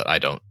folklore that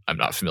I'm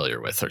not familiar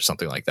with, or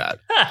something like that.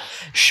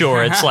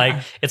 Sure,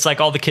 it's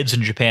like all the kids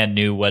in Japan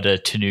knew what a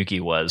tanuki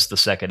was the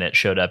second it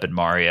showed up in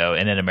Mario,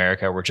 and in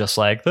America we're just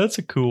like, that's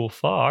a cool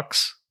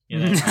fox. You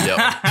know?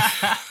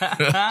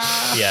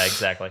 Yeah,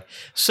 exactly.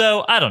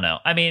 So I don't know.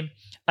 I mean,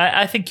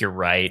 I think you're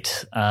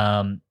right.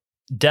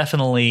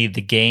 Definitely,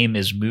 the game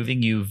is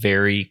moving you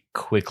very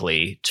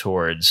quickly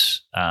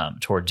towards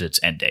its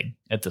ending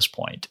at this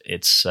point.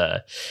 It's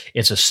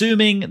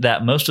assuming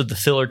that most of the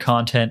filler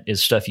content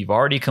is stuff you've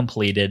already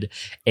completed,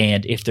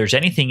 and if there's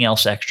anything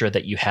else extra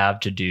that you have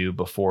to do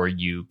before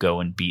you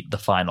go and beat the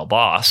final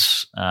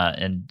boss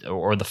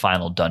or the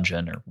final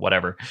dungeon or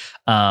whatever,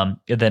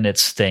 then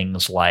it's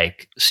things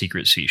like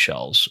secret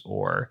seashells,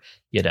 or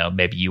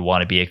maybe you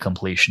want to be a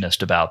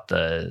completionist about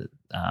the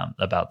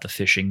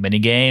fishing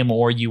minigame,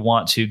 or you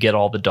want to get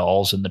all the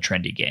dolls in the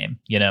trendy game.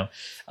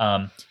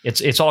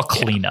 It's all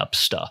cleanup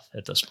stuff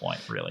at this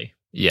point, really.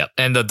 Yeah,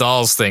 and the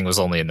dolls thing was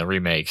only in the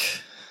remake.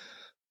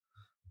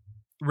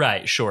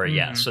 Right, sure, Mm-hmm.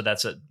 yeah. So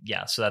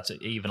that's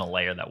even a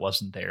layer that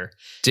wasn't there.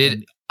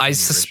 I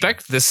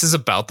suspect this is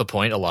about the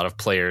point a lot of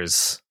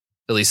players,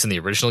 at least in the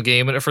original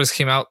game when it first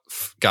came out,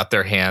 got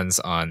their hands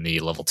on the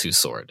level 2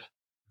 sword.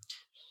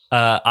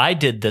 I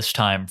did this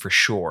time for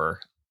sure.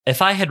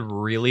 If I had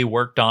really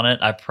worked on it,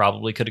 I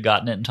probably could have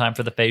gotten it in time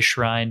for the face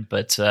shrine,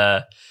 but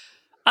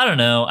I don't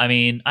know. I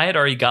mean, I had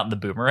already gotten the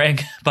boomerang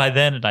by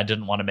then, and I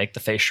didn't want to make the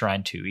face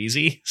shrine too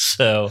easy.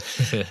 So,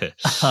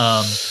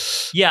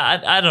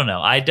 yeah, I don't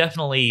know. I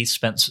definitely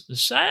spent a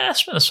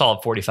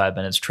solid 45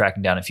 minutes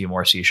tracking down a few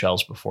more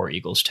seashells before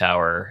Eagle's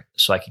Tower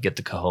so I could get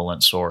the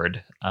Koholint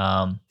sword.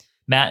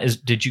 Matt,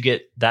 did you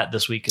get that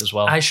this week as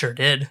well? I sure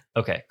did.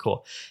 Okay,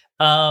 cool.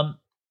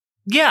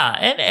 Yeah,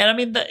 and I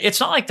mean, it's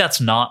not like that's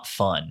not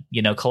fun.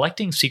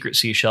 Collecting secret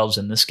seashells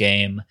in this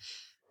game,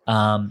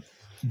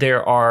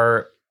 there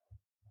are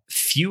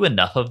few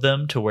enough of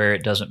them to where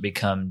it doesn't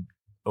become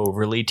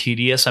overly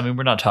tedious. I mean,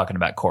 we're not talking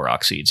about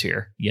Korok seeds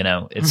here.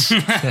 It's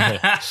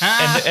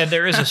and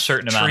there is a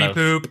certain amount Tree of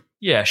poop.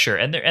 Yeah, sure,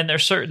 and there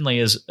certainly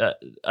is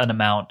an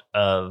amount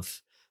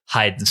of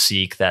hide and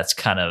seek that's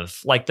kind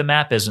of like the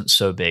map isn't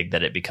so big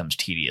that it becomes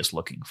tedious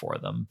looking for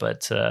them,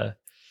 but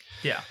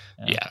Yeah,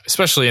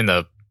 especially in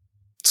the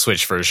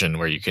Switch version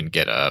where you can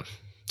get a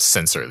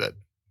sensor that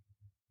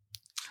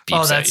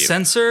beeps that at you.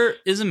 sensor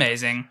is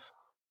amazing.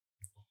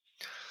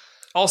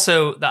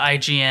 Also, the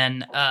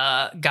IGN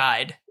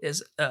guide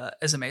is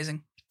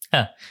amazing.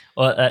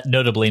 Well,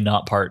 notably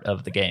not part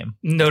of the game.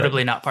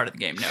 Notably not part of the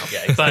game, no.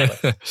 Yeah, exactly.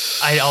 But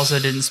I also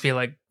didn't feel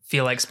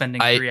like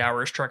spending 3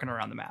 hours trucking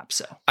around the map.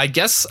 So I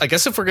guess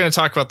if we're going to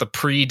talk about the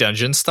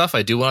pre-dungeon stuff,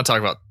 I do want to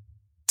talk about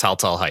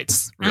Telltale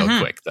Heights real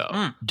quick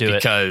though. Do it.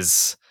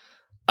 Because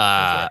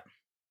I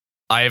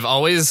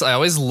always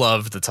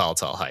loved the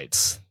Telltale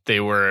Heights. They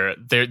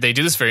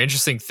do this very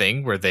interesting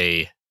thing where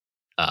they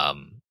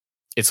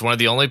it's one of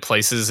the only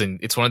places and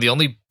it's one of the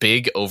only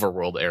big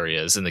overworld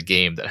areas in the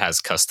game that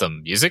has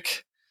custom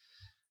music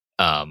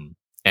and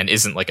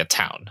isn't like a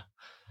town.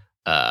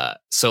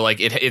 So like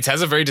it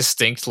has a very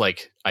distinct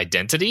like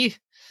identity,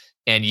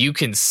 and you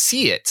can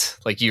see it.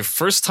 Like your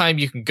first time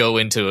you can go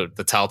into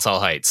the Telltale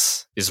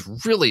Heights is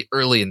really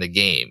early in the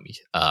game.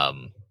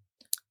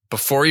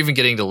 Before even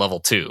getting to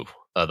level 2,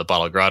 the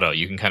Bottle Grotto,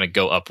 you can kind of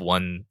go up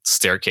one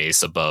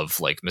staircase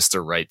above like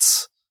Mr.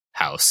 Wright's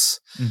house.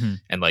 Mm-hmm.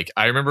 And like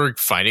I remember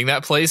finding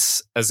that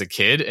place as a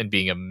kid and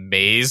being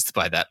amazed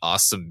by that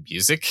awesome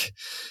music.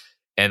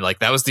 And like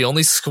that was the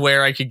only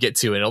square I could get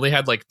to, and it only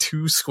had like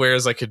 2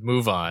 squares I could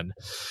move on.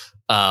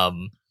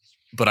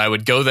 But I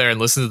would go there and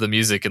listen to the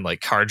music in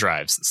like car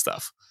drives and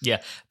stuff.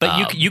 Yeah,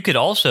 but you could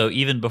also,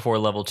 even before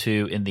level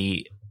 2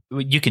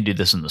 you can do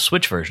this in the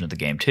Switch version of the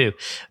game too,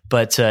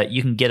 but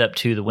you can get up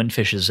to the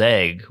Windfish's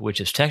Egg,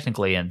 which is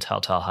technically in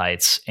Telltale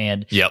Heights.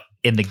 And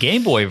in the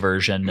Game Boy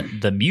version,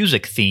 the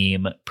music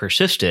theme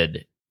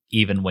persisted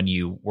even when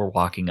you were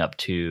walking up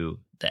to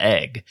the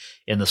egg.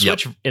 In the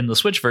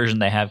Switch version,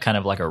 they have kind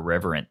of like a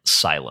reverent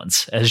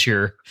silence as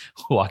you're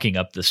walking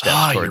up the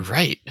steps. Oh, you're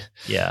right.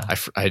 Yeah,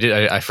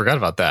 I forgot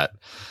about that.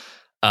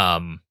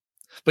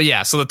 But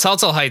yeah, so the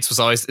Telltale Heights was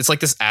always, it's like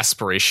this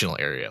aspirational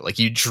area. Like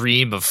you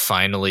dream of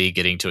finally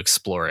getting to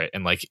explore it.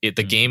 And like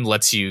the game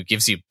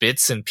gives you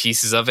bits and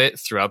pieces of it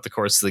throughout the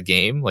course of the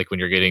game. Like when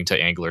you're getting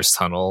to Angler's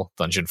Tunnel,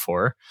 Dungeon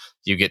 4,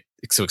 you get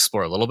to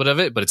explore a little bit of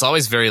it, but it's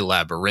always very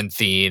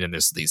labyrinthine. And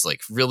there's these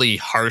like really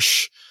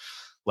harsh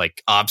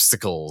like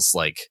obstacles,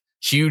 like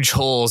huge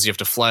holes you have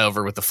to fly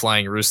over with the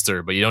flying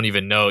rooster, but you don't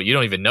even know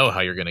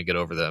how you're going to get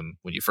over them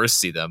when you first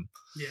see them.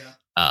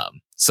 yeah.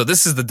 So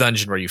this is the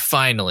dungeon where you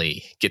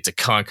finally get to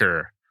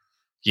conquer,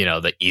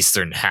 the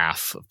eastern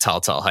half of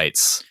Telltale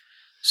Heights.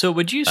 So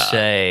would you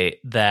say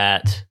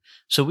that?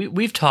 So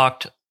we've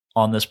talked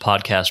on this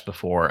podcast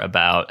before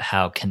about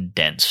how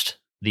condensed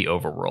the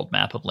overworld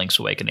map of Link's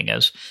Awakening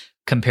is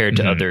compared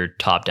to other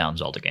top-down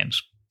Zelda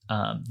games.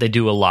 They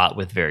do a lot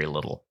with very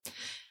little.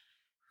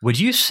 Would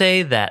you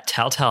say that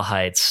Telltale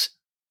Heights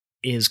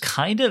is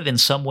kind of, in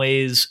some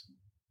ways,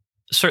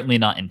 certainly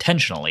not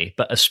intentionally,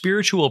 but a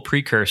spiritual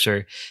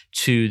precursor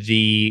to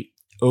the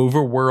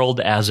overworld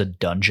as a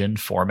dungeon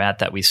format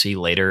that we see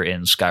later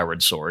in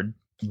Skyward Sword,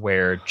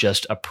 where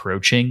just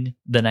approaching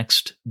the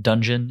next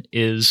dungeon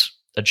is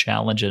a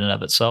challenge in and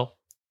of itself?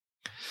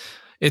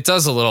 It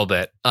does a little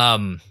bit.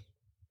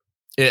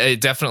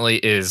 It definitely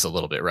is a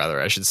little bit,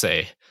 rather, I should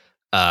say.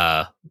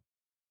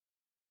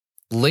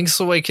 Link's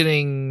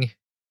Awakening.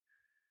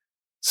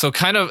 So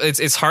kind of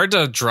it's hard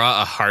to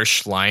draw a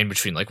harsh line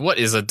between like what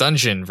is a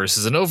dungeon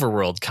versus an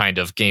overworld kind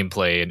of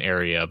gameplay and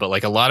area, but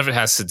like a lot of it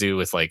has to do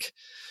with like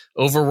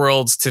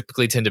overworlds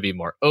typically tend to be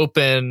more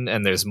open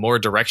and there's more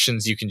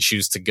directions you can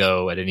choose to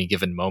go at any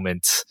given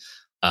moment.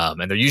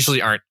 And there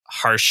usually aren't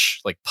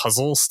harsh like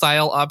puzzle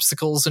style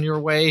obstacles in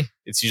your way.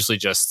 It's usually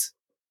just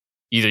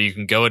either you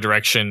can go a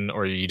direction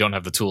or you don't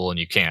have the tool and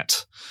you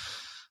can't.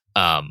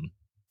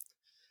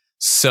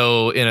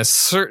 So in a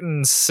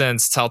certain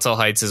sense, Telltale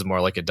Heights is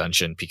more like a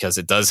dungeon because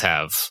it does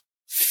have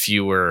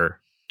fewer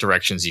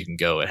directions you can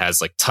go. It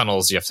has like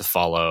tunnels you have to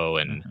follow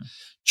and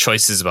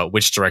choices about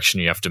which direction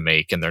you have to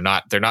make, and they're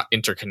not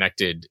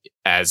interconnected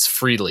as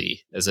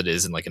freely as it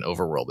is in like an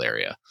overworld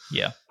area.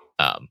 Yeah.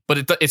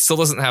 But it still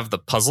doesn't have the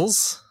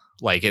puzzles.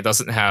 Like it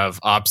doesn't have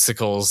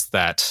obstacles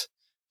that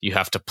you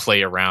have to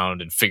play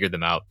around and figure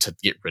them out to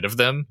get rid of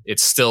them.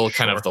 It's still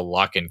kind of the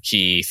lock and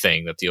key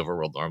thing that the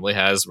overworld normally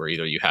has, where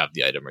either you have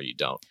the item or you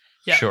don't.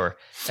 Yeah. Sure.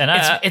 And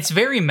it's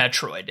very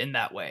Metroid in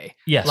that way.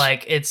 Yes.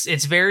 Like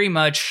it's very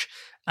much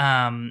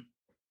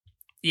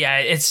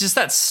it's just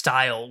that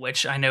style,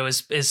 which I know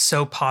is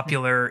so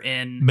popular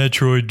in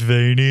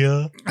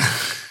Metroidvania.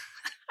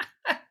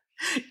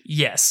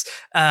 Yes.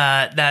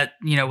 That,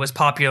 was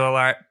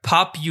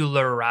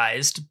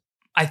popularized,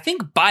 I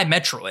think, by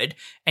Metroid,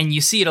 and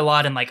you see it a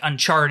lot in like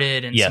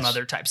Uncharted and some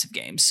other types of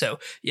games. So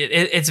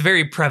it's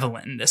very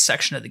prevalent in this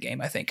section of the game,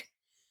 I think.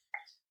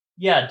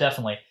 Yeah,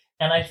 definitely.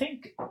 And I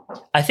think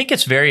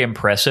it's very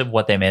impressive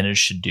what they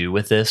managed to do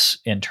with this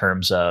in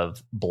terms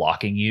of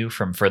blocking you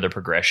from further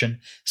progression,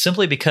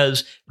 simply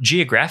because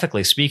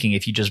geographically speaking,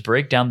 if you just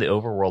break down the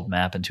overworld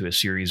map into a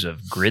series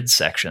of grid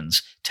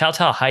sections,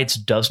 Telltale Heights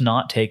does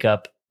not take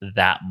up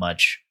that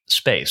much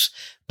space.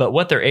 But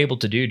what they're able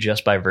to do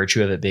just by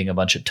virtue of it being a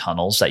bunch of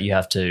tunnels that you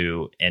have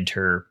to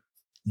enter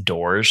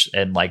doors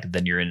and like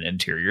then you're in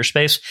interior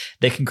space,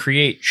 they can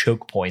create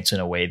choke points in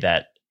a way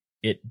that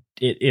it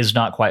is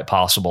not quite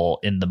possible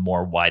in the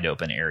more wide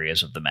open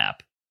areas of the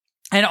map.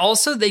 And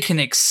also they can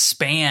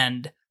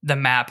expand the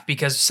map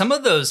because some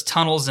of those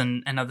tunnels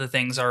and other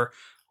things are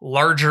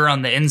larger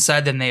on the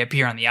inside than they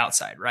appear on the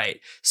outside, right?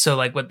 So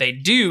like what they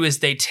do is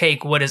they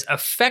take what is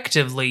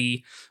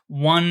effectively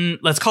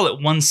let's call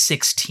it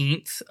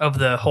 1/16 of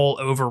the whole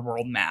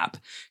overworld map.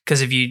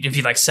 Because if you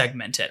like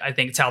segment it, I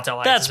think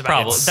Telltale Heights is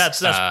about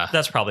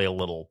that's probably a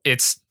little.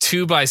 It's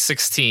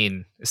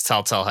 2x16 is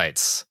Telltale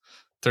Heights.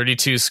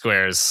 32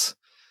 squares.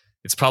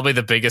 It's probably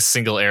the biggest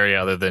single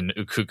area other than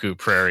Ukuku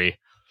Prairie.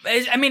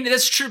 I mean,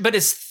 that's true, but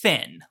it's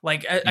thin.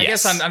 Like, I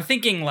guess I'm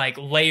thinking like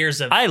layers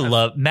of. I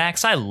love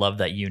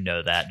that you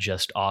know that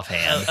just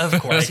offhand.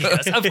 Of course he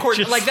does. Of course,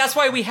 like that's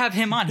why we have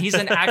him on. He's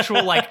an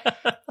actual like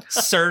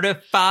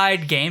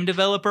certified game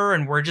developer,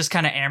 and we're just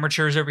kind of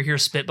amateurs over here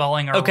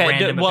spitballing our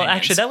random opinions.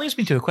 Actually, that leads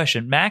me to a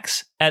question,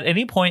 Max. At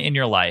any point in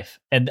your life,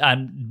 and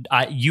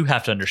you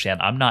have to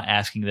understand, I'm not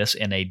asking this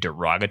in a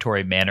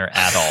derogatory manner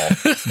at all.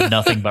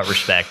 Nothing but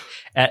respect.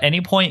 At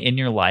any point in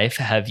your life,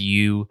 have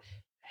you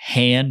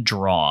hand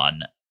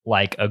drawn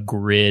like a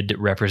grid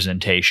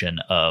representation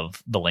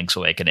of the Link's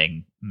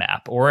Awakening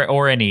map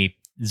or any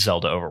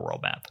Zelda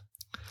overworld map?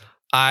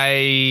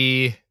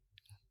 I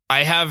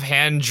have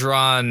hand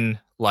drawn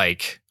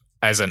like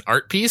as an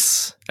art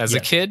piece as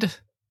a kid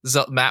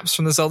maps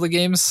from the Zelda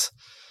games,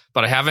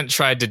 but I haven't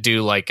tried to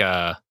do like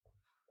a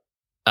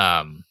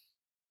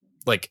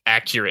like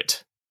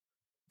accurate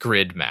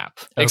grid map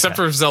except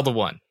for Zelda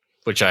 1,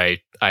 which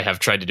I have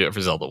tried to do it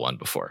for Zelda 1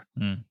 before.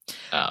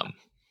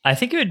 I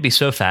think it would be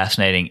so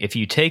fascinating if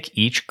you take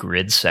each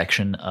grid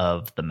section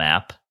of the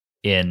map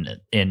in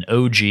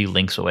OG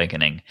Link's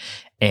Awakening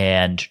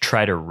and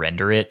try to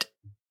render it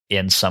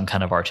in some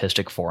kind of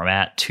artistic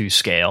format to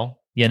scale,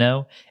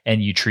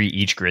 and you treat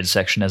each grid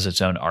section as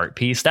its own art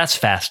piece. That's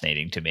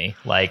fascinating to me.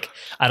 Like,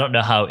 I don't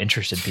know how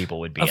interested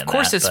people would be in that. Of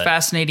course it's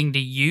fascinating to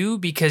you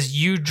because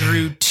you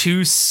drew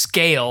to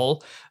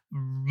scale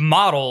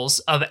models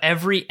of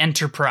every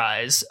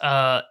Enterprise,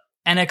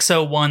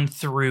 NX-01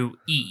 through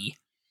E.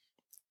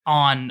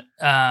 On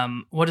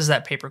what is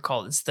that paper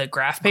called? It's the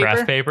graph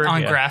paper.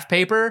 Graph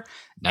paper.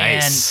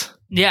 Nice.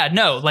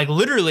 And like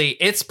literally,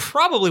 it's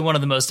probably one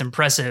of the most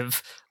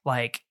impressive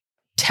like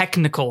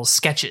technical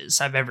sketches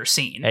I've ever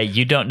seen. Hey,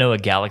 you don't know a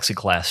Galaxy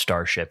class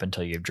starship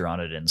until you've drawn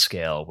it in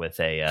scale with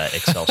a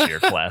Excelsior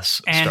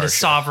class and starship. A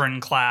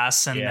Sovereign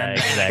class, and then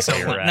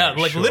exactly right. No,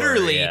 like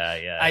literally,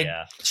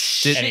 yeah.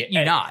 Shit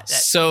you not.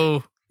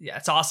 So yeah,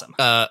 it's awesome.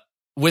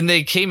 When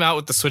they came out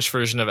with the Switch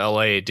version of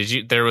LA,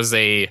 there was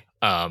a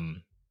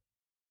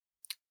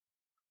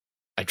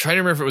I'm trying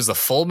to remember if it was the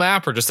full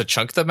map or just a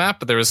chunk of the map,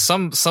 but there was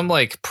some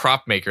like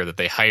prop maker that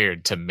they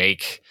hired to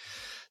make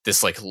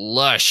this like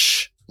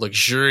lush,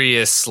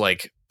 luxurious,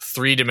 like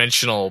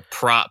 3-dimensional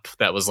prop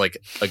that was like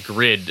a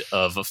grid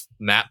of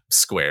map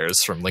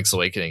squares from Link's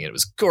Awakening. And it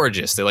was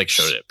gorgeous. They like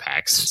showed it at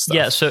PAX and stuff.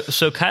 Yeah.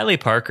 So Kylie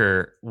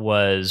Parker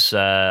was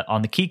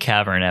on the Key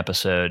Cavern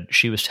episode.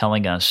 She was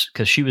telling us,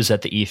 because she was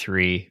at the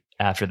E3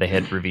 after they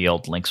had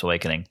revealed Link's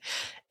Awakening.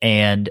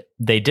 And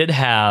they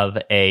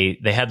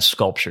had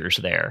sculptures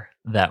there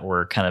that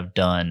were kind of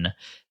done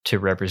to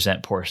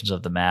represent portions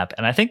of the map.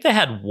 And I think they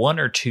had one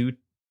or two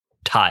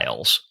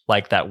tiles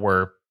like that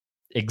were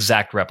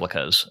exact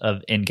replicas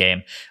of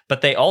in-game,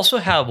 but they also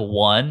have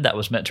one that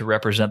was meant to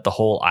represent the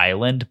whole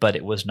island, but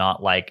it was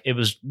not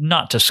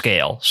to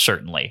scale.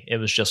 Certainly it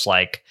was just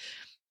like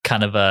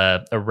kind of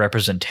a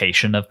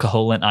representation of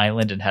Koholint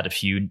Island and had a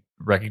few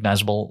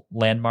recognizable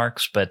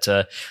landmarks, but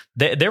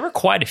there were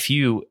quite a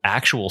few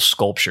actual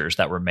sculptures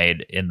that were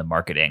made in the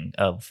marketing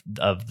of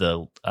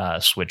the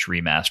Switch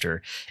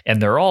remaster,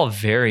 and they're all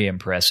very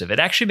impressive.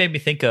 It actually made me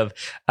think of,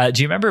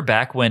 do you remember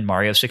back when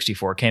Mario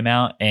 64 came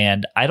out?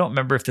 And I don't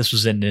remember if this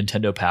was in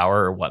Nintendo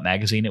Power or what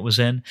magazine it was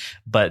in,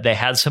 but they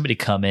had somebody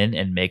come in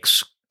and make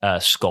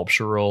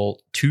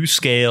sculptural,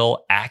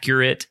 to-scale,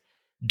 accurate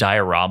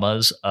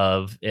dioramas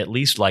of at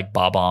least like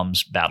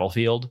Bob-omb's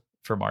Battlefield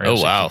for Mario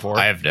 64. Wow,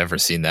 I have never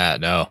seen that.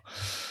 No,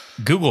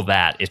 Google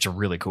that. It's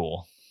really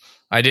cool.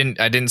 I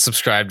didn't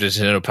subscribe to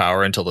Nintendo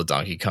Power until the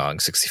Donkey Kong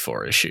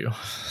 64 issue.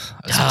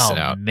 I was missing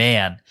out.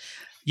 Man,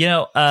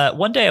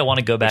 one day I want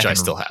to go back. Which I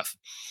still have.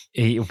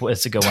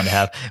 It's a good one to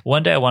have.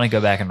 One day I want to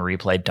go back and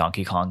replay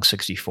Donkey Kong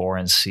 64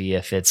 and see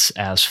if it's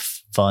as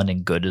fun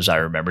and good as I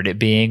remembered it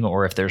being,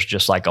 or if there's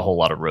just like a whole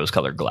lot of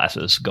rose-colored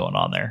glasses going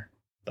on there.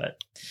 But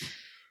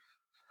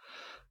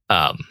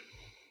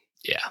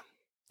yeah,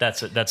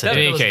 that's it. In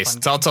any case,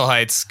 Telltale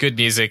Heights, good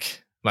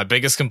music. My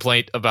biggest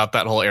complaint about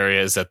that whole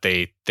area is that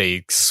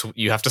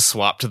you have to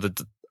swap to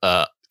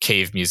the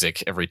cave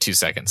music every 2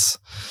 seconds.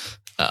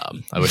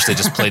 I wish they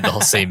just played the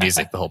whole same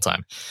music the whole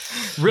time.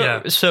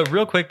 So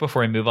real quick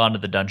before we move on to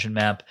the dungeon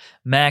map,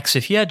 Max,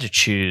 if you had to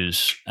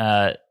choose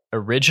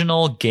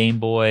original Game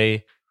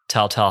Boy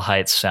Telltale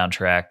Heights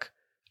soundtrack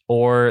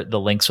or the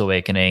Link's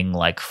Awakening,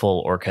 like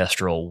full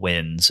orchestral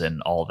winds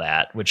and all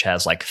that, which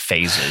has like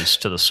phases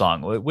to the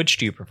song, which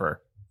do you prefer?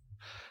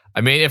 I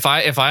mean, if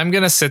I'm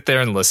gonna sit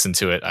there and listen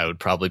to it, I would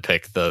probably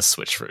pick the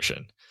Switch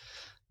version.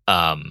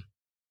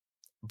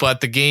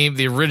 But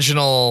the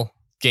original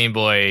Game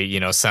Boy,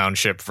 sound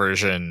chip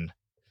version,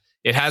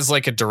 it has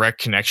like a direct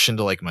connection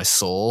to like my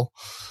soul.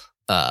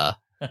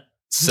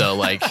 So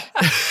like,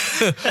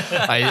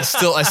 I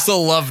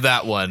still love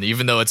that one,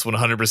 even though it's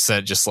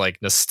 100% just like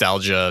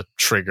nostalgia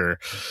trigger.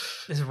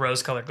 These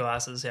rose-colored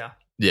glasses, yeah.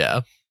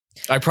 Yeah,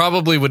 I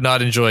probably would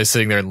not enjoy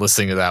sitting there and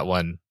listening to that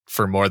one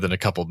for more than a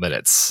couple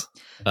minutes.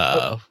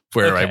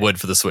 Where I would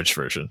for the Switch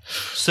version.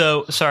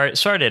 So sorry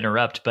to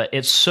interrupt, but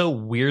it's so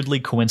weirdly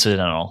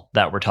coincidental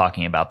that we're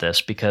talking about this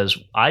because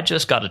I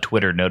just got a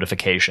Twitter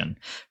notification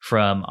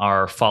from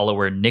our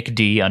follower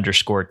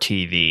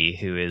NickD_TV,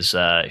 who is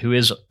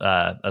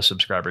a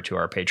subscriber to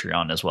our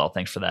Patreon as well.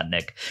 Thanks for that,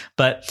 Nick.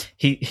 But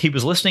he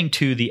was listening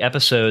to the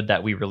episode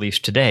that we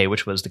released today,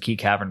 which was the Key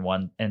Cavern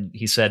one, and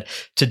he said,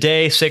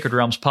 "Today, Sacred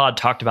Realms Pod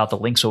talked about the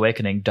Link's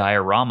Awakening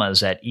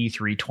dioramas at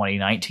E3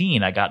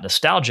 2019. I got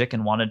nostalgic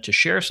and wanted to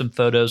share some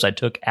photos I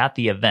took at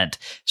the event."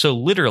 So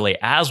literally,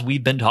 as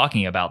we've been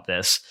talking about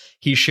this,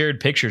 he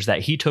shared pictures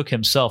that he took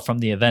himself from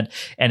the event,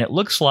 and it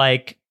looks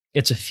like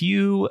it's a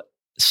few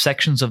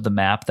sections of the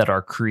map that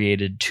are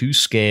created to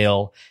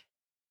scale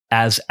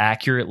as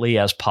accurately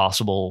as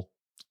possible,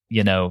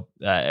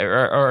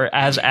 or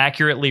as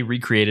accurately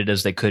recreated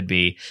as they could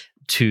be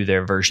to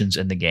their versions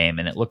in the game.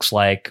 And it looks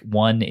like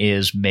one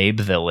is Mabe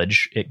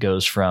Village. It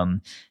goes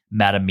from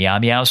Madame Meow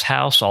Meow's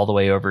house all the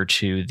way over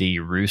to the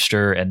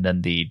Rooster, and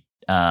then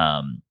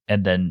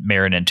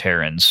Marin and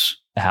Terran's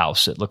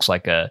house. It looks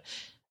like a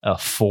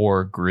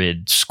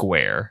 4-grid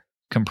square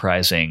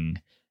comprising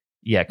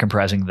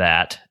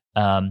that.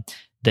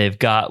 They've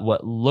got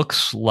what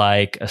looks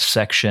like a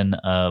section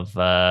of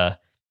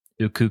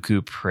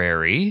Ukuku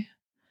Prairie,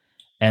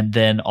 and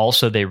then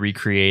also they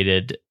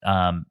recreated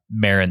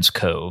Marin's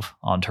Cove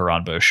on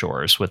Taranbo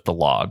Shores with the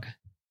log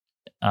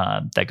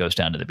that goes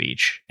down to the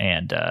beach.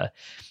 And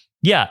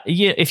yeah,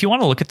 if you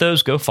want to look at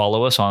those, go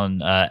follow us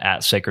on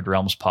at Sacred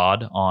Realms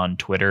Pod on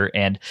Twitter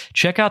and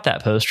check out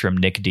that post from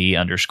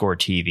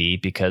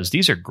NickD_TV, because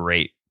these are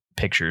great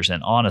pictures.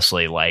 And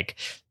honestly, like,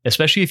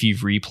 especially if you've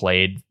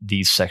replayed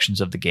these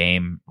sections of the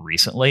game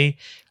recently,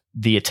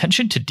 the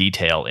attention to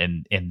detail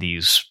in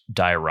these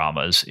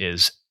dioramas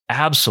is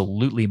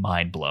absolutely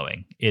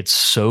mind-blowing. It's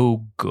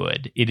so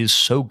good. It is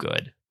so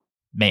good.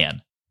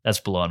 Man, that's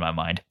blowing my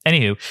mind.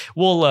 Anywho,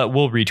 we'll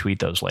retweet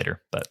those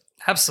later, but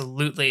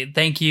absolutely.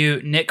 Thank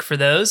you, Nick, for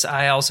those.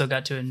 I also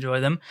got to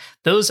enjoy them.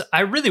 Those, I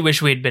really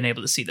wish we had been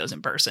able to see those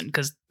in person,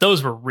 because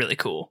those were really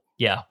cool.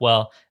 Yeah,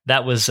 well,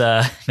 that was,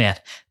 man,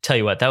 tell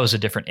you what, that was a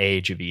different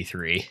age of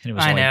E3. It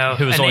was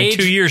It was only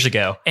 2 years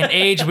ago. An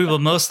age we will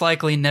most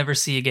likely never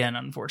see again,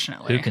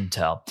 unfortunately. Who can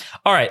tell?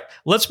 All right,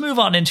 let's move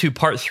on into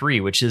part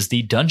 3, which is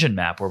the dungeon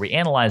map, where we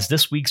analyze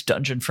this week's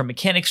dungeon from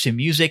mechanics to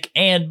music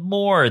and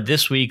more.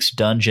 This week's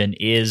dungeon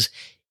is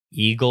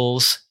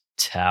Eagle's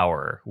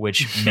Tower,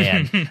 which,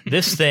 man,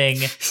 this thing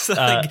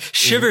like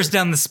shivers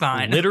down the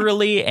spine.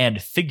 Literally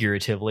and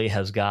figuratively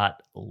has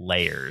got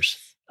layers.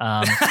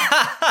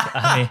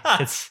 I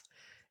mean,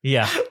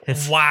 Yeah,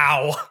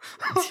 Wow.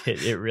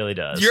 it really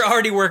does. You're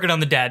already working on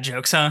the dad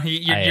jokes, huh?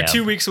 You're am.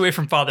 2 weeks away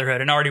from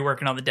fatherhood and already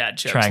working on the dad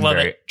jokes.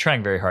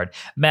 trying very hard.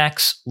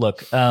 Max,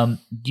 look,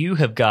 you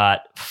have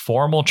got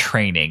formal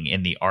training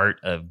in the art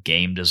of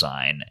game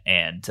design,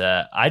 and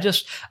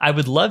I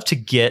would love to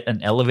get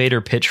an elevator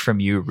pitch from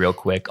you real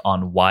quick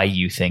on why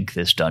you think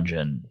this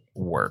dungeon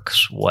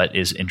works. What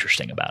is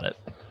interesting about it?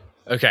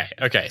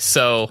 Okay.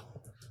 So,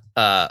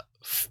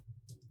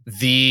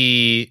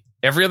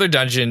 every other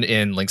dungeon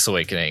in Link's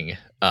Awakening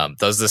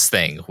does this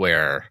thing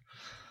where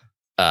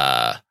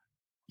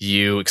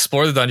you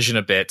explore the dungeon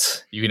a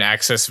bit. You can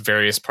access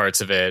various parts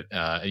of it.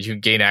 You can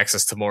gain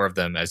access to more of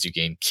them as you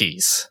gain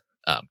keys.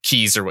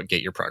 Keys are what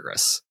get your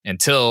progress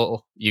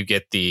until you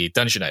get the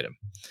dungeon item.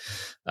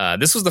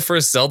 This was the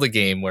first Zelda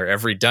game where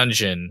every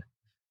dungeon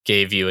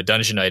gave you a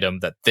dungeon item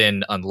that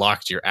then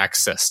unlocked your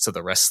access to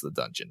the rest of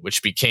the dungeon,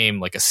 which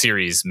became like a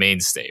series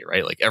mainstay,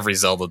 right? Like every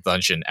Zelda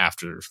dungeon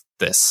after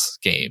this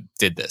game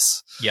did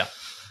this. Yeah.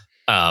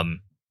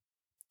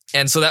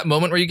 And so that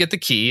moment where you get the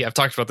key, I've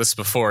talked about this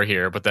before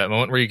here, but that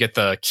moment where you get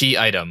the key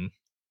item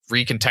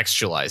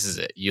recontextualizes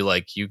it.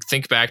 You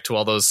think back to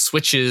all those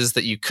switches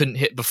that you couldn't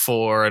hit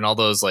before and all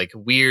those like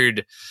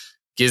weird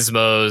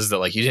gizmos that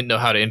like you didn't know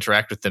how to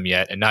interact with them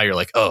yet. And now you're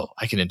like, oh,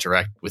 I can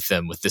interact with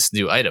them with this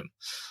new item.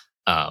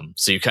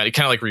 So it kind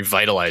of like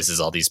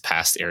revitalizes all these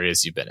past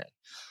areas you've been in.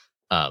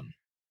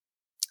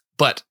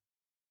 But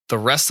the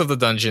rest of the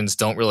dungeons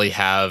don't really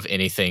have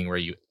anything where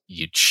you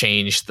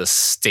change the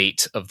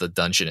state of the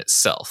dungeon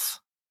itself.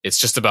 It's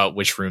just about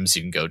which rooms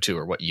you can go to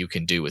or what you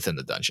can do within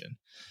the dungeon.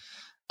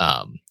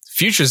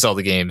 Future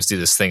Zelda games do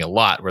this thing a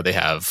lot where they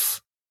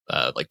have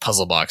like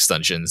puzzle box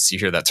dungeons. You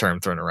hear that term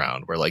thrown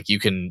around where like you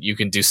can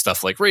do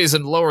stuff like raise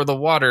and lower the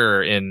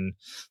water in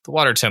the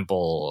water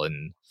temple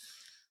and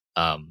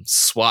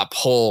swap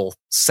whole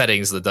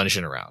settings of the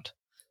dungeon around.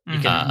 You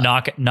can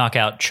knock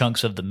out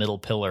chunks of the middle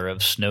pillar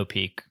of Snow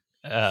Peak,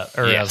 in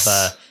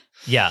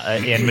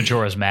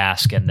Majora's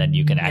Mask, and then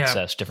you can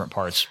access different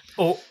parts.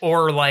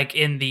 Or like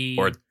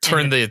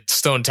turn the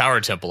Stone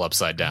Tower Temple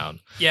upside down.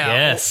 Yeah.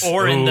 Yes.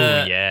 Or in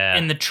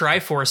the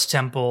Triforce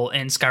Temple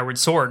in Skyward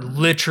Sword,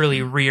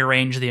 literally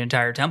rearrange the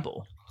entire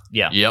temple.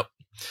 Yeah. Yep.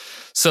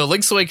 So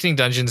Link's Awakening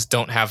dungeons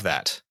don't have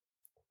that,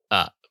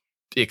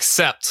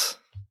 except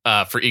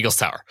for Eagle's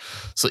Tower.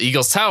 So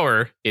Eagle's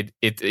Tower,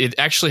 it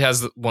actually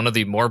has one of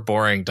the more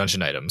boring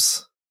dungeon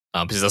items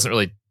because it doesn't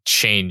really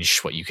change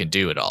what you can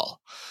do at all.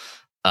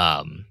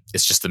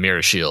 It's just the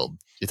mirror shield.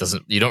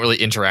 You don't really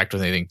interact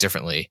with anything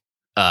differently.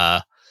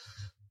 And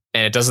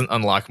it doesn't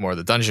unlock more of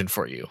the dungeon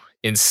for you.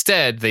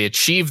 Instead, they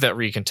achieve that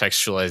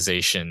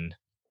recontextualization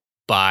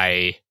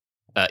by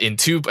at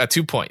 2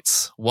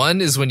 points.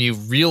 One is when you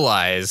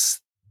realize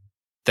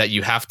that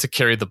you have to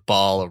carry the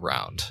ball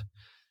around.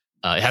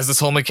 It has this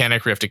whole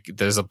mechanic where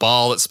there's a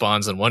ball that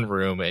spawns in one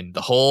room, and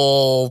the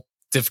whole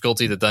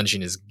difficulty of the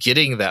dungeon is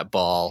getting that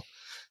ball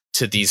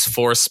to these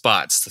 4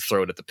 spots to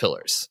throw it at the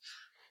pillars.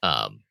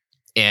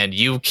 And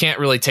you can't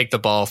really take the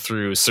ball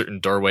through certain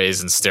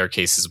doorways and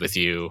staircases with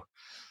you.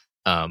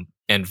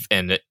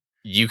 And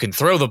you can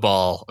throw the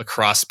ball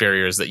across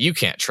barriers that you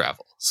can't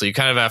travel. So you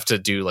kind of have to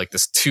do like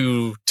this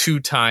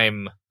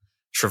two-time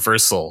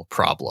traversal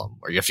problem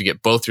where you have to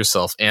get both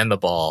yourself and the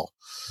ball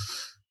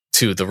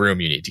to the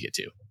room you need to get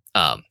to.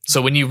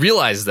 So when you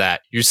realize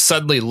that, you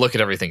suddenly look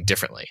at everything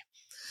differently.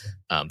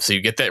 So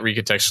you get that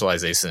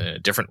recontextualization in a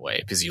different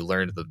way because you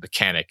learned the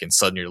mechanic, and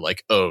suddenly you're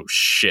like, oh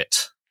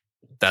shit,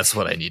 that's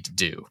what I need to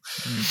do.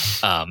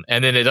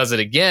 And then it does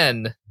it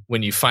again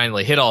when you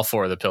finally hit all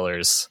 4 of the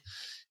pillars,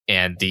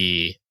 and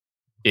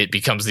it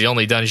becomes the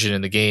only dungeon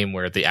in the game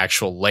where the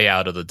actual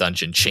layout of the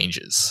dungeon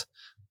changes.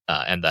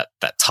 And that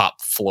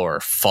top floor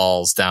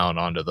falls down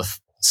onto the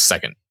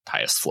second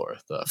highest floor,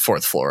 the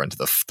 4th floor into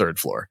the 3rd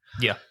floor.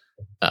 Yeah.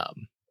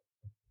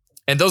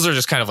 And those are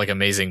just kind of like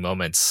amazing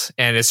moments,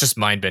 and it's just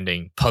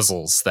mind-bending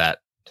puzzles that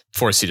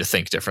force you to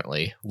think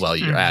differently while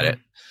you're at it.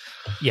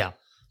 Yeah.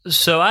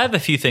 So I have a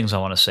few things I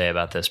want to say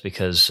about this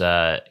because,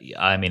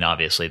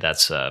 obviously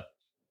that's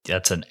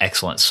an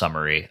excellent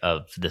summary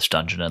of this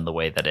dungeon and the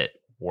way that it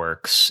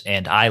works.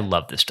 And I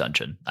love this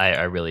dungeon.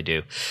 I really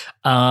do.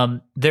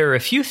 There are a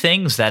few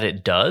things that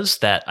it does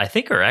that I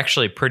think are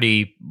actually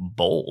pretty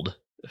bold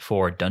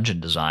for dungeon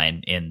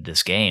design in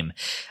this game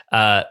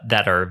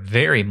that are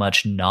very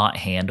much not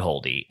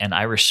handholdy. And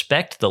I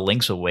respect the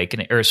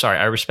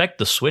I respect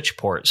the Switch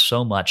port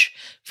so much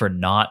for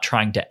not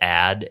trying to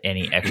add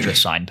any extra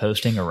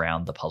signposting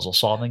around the puzzle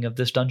solving of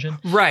this dungeon.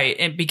 Right.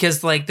 And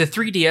because like the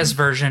 3DS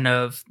version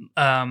of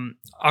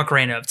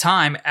Ocarina of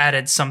Time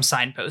added some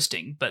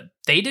signposting, but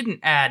they didn't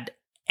add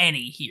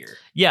any here.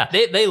 Yeah.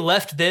 They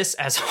left this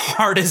as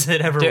hard as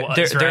it ever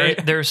was, right?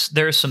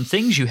 There's some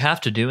things you have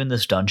to do in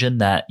this dungeon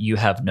that you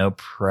have no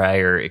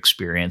prior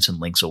experience in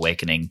Link's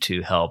Awakening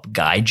to help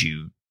guide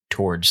you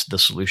towards the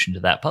solution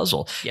to that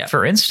puzzle. Yeah.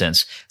 For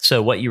instance,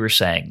 so what you were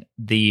saying,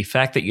 the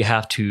fact that you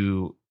have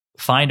to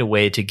find a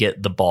way to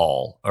get the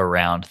ball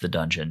around the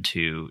dungeon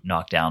to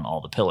knock down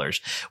all the pillars.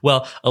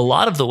 Well, a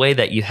lot of the way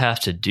that you have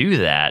to do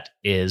that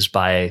is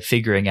by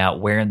figuring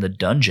out where in the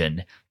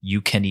dungeon you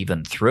can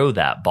even throw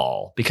that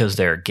ball, because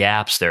there are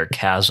gaps, there are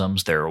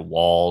chasms, there are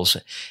walls.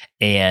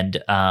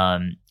 And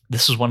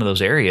this is one of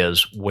those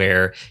areas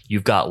where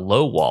you've got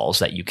low walls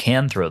that you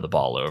can throw the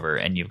ball over,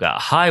 and you've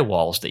got high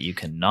walls that you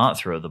cannot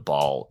throw the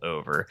ball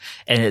over.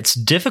 And it's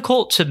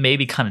difficult to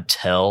maybe kind of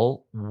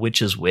tell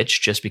which is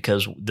which, just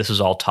because this is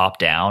all top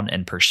down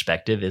and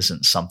perspective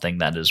isn't something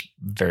that is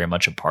very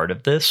much a part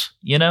of this,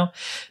 you know?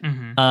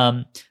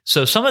 Mm-hmm.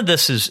 So some of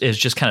this is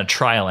just kind of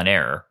trial and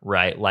error,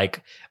 right?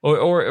 Like,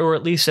 or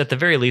at least at the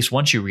very least,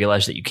 once you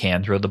realize that you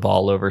can throw the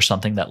ball over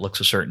something that looks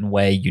a certain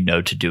way, you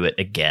know to do it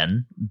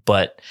again.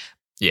 But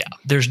yeah,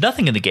 there's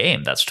nothing in the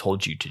game that's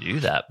told you to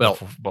do that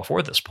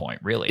before this point,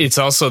 really. It's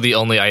also the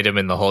only item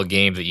in the whole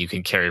game that you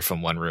can carry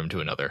from one room to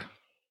another.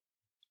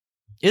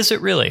 Is it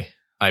really?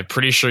 I'm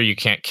pretty sure you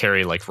can't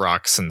carry like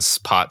rocks and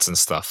pots and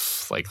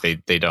stuff. Like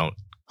they don't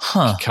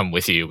come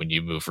with you when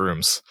you move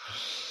rooms.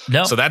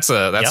 No. So that's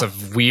a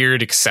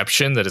weird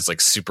exception that is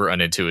like super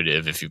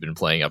unintuitive if you've been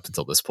playing up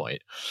until this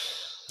point.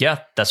 Yeah,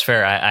 that's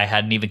fair. I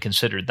hadn't even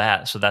considered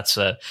that. So that's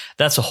a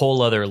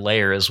whole other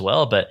layer as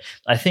well. But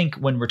I think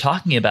when we're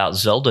talking about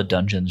Zelda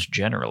dungeons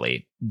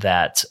generally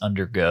that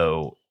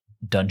undergo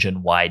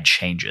dungeon-wide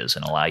changes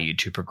and allow you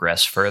to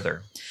progress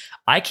further,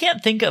 I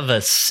can't think of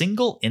a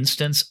single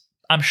instance.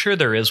 I'm sure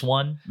there is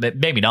one,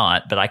 maybe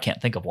not, but I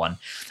can't think of one,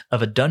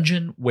 of a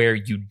dungeon where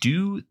you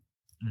do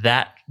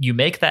that, you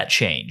make that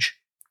change,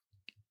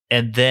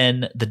 and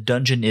then the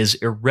dungeon is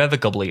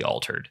irrevocably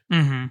altered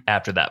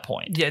after that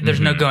point. Yeah, there's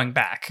no going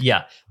back.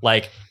 Yeah,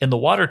 like in the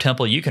water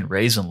temple, you can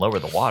raise and lower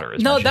the water.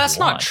 No, that's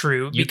not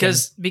true,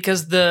 because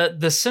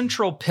the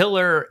central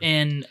pillar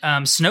in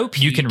Snow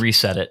Peak, you can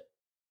reset it.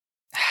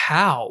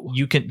 How?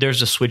 You can.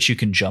 There's a switch you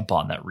can jump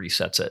on that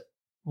resets it.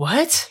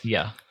 What?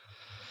 Yeah.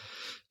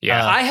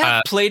 Yeah, I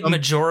have played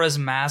Majora's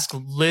Mask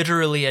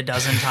literally a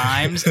dozen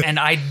times, and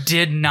I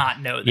did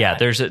not know that. Yeah,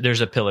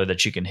 there's a pillar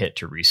that you can hit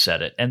to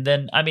reset it, and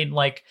then I mean,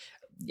 like,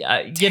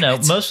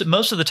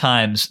 most of the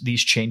times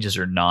these changes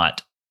are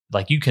not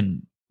like you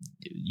can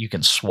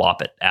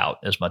swap it out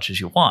as much as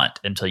you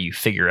want until you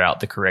figure out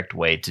the correct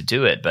way to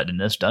do it. But in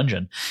this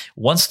dungeon,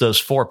 once those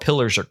 4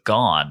 pillars are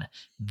gone,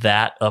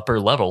 that upper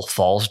level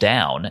falls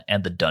down,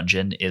 and the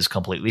dungeon is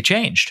completely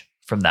changed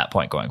from that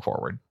point going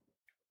forward.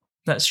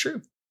 That's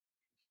true.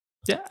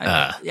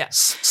 Yeah.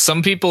 Yes.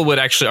 Some people would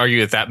actually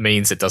argue that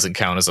means it doesn't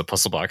count as a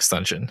puzzle box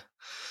dungeon.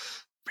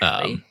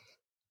 Really?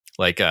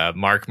 Like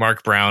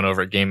Mark Brown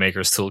over at Game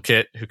Maker's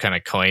Toolkit, who kind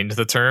of coined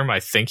the term. I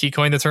think he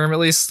coined the term at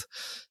least.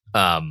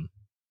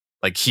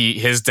 Like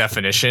his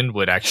definition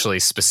would actually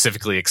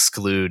specifically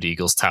exclude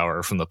Eagle's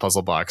Tower from the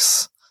puzzle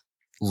box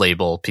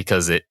label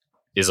because it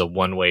is a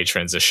one-way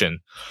transition.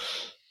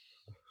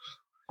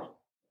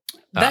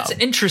 That's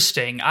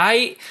interesting.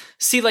 I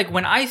see, like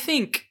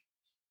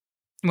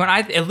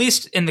at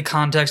least in the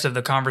context of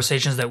the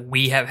conversations that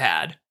we have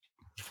had,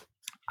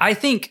 I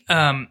think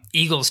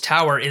Eagle's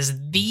Tower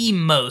is the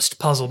most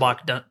puzzle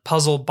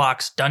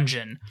box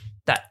dungeon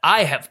that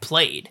I have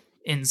played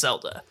in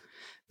Zelda,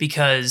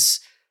 because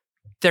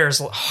there's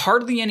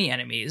hardly any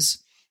enemies.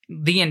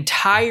 The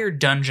entire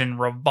dungeon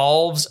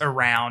revolves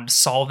around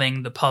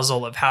solving the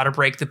puzzle of how to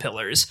break the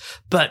pillars.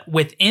 But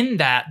within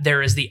that,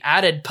 there is the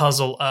added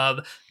puzzle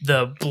of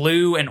the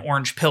blue and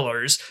orange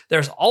pillars.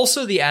 There's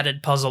also the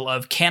added puzzle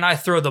of, can I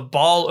throw the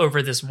ball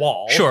over this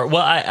wall? Sure.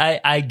 Well,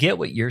 I get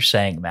what you're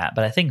saying, Matt,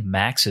 but I think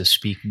Max is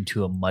speaking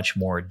to a much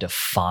more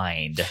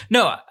defined.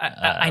 No,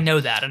 I know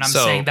that. And I'm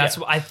saying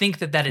I think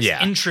that is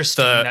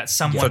interesting that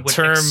someone would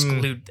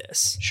exclude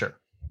this. Sure.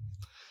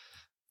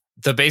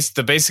 The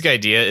basic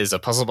idea is a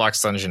puzzle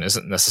box dungeon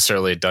isn't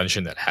necessarily a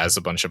dungeon that has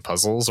a bunch of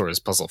puzzles or is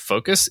puzzle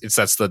focused.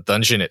 That's the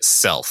dungeon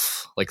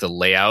itself, like the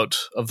layout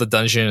of the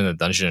dungeon and the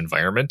dungeon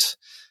environment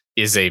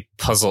is a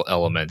puzzle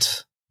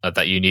element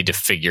that you need to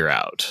figure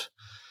out.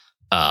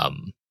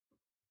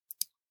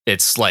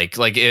 It's like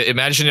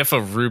imagine if a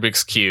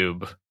Rubik's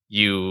Cube,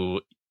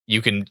 you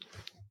can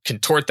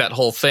contort that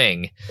whole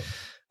thing.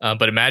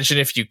 But imagine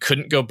if you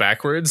couldn't go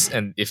backwards,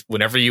 and if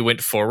whenever you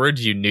went forward,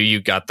 you knew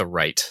you got the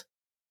right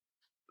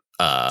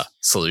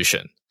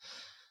solution,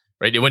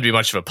 right? It wouldn't be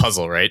much of a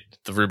puzzle, right?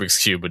 The Rubik's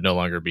Cube would no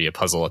longer be a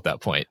puzzle at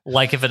that point.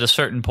 Like if at a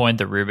certain point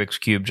the Rubik's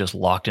Cube just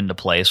locked into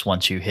place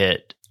once you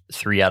hit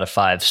 3 out of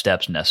 5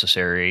 steps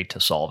necessary to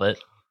solve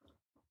it.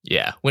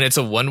 Yeah. When it's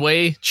a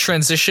one-way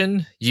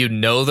transition, you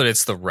know that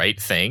it's the right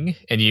thing,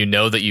 and you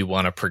know that you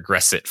want to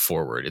progress it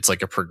forward. It's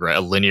like a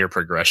linear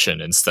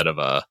progression instead of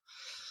a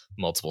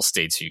multiple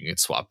states you can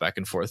swap back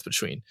and forth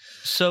between.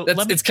 So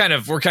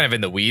we're kind of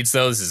in the weeds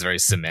though. This is very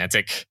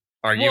semantic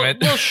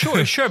argument. Well,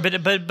 sure, but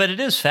it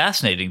is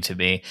fascinating to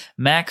me.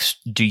 Max,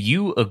 do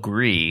you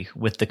agree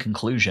with the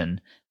conclusion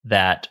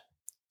that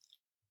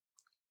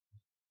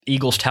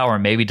Eagle's Tower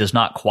maybe does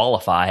not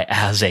qualify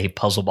as a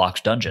puzzle box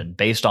dungeon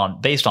based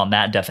on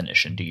that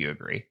definition? Do you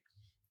agree?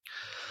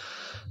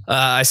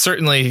 I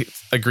certainly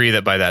agree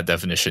that by that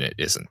definition it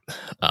isn't.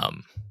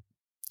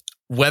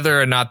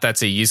 Whether or not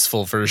that's a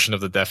useful version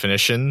of the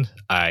definition,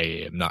 I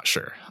am not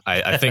sure.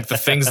 I think the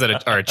things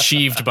that are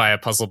achieved by a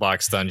puzzle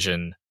box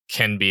dungeon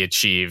can be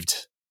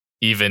achieved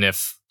even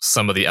if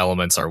some of the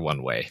elements are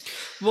one way.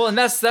 Well, and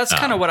that's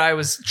kind of what I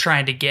was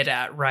trying to get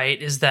at,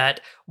 right? Is that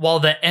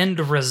while the end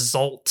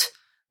result,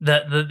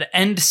 the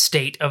end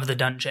state of the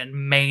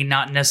dungeon may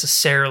not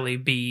necessarily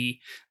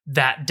be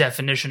that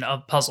definition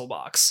of puzzle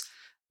box,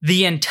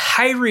 the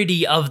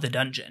entirety of the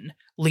dungeon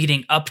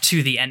leading up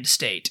to the end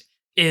state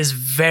is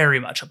very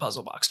much a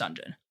puzzle box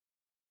dungeon,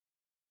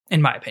 in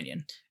my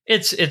opinion.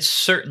 It's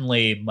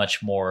certainly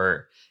much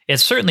more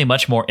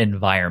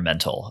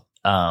environmental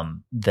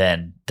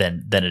than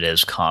it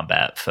is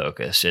combat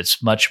focused.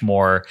 It's much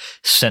more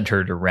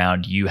centered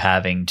around you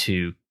having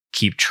to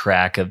keep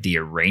track of the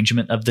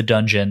arrangement of the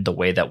dungeon, the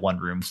way that one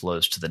room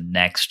flows to the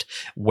next,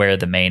 where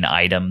the main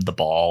item, the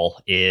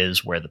ball,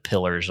 is, where the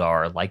pillars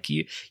are. Like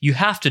you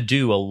have to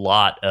do a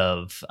lot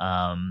of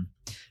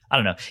I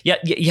don't know. Yeah,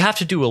 you have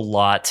to do a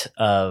lot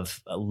of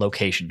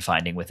location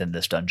finding within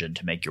this dungeon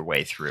to make your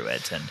way through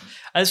it,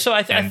 and so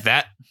I think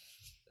that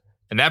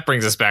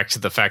brings us back to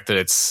the fact that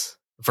it's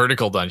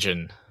vertical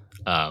dungeon.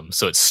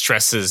 So it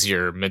stresses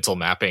your mental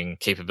mapping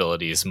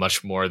capabilities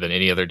much more than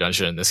any other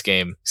dungeon in this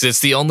game. So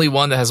it's the only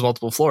one that has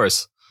multiple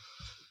floors.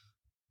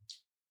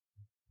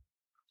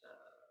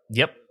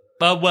 Yep.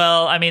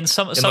 Well, I mean,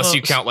 unless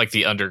you count like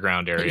the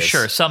underground areas.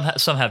 Sure, some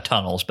have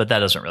tunnels, but that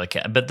doesn't really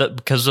count. But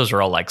because those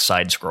are all like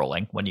side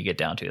scrolling when you get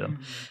down to them.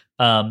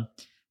 Mm-hmm.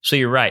 So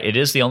you're right. It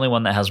is the only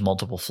one that has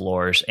multiple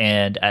floors,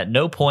 and at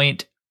no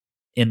point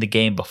in the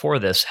game before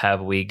this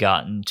have we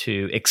gotten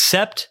to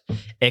except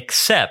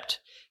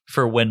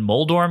for when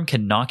Moldorm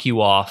can knock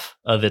you off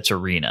of its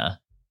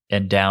arena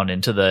and down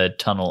into the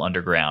tunnel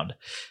underground.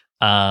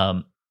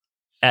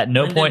 At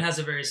no Lyndon point has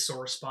a very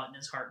sore spot in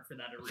his heart for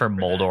that. For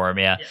Moldorm,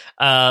 yeah.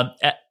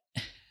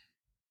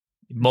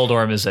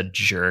 Moldorm is a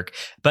jerk.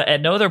 But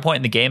at no other point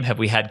in the game have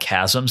we had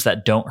chasms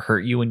that don't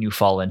hurt you when you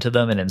fall into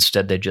them, and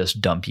instead they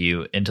just dump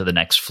you into the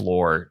next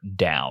floor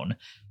down.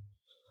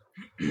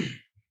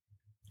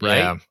 Right?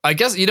 Yeah. I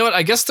guess, you know what?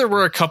 I guess there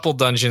were a couple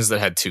dungeons that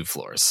had 2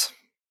 floors.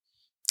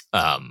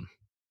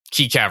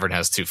 Key Cavern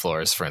has 2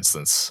 floors, for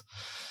instance.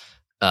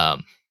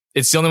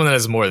 It's the only one that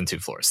has more than 2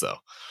 floors, though.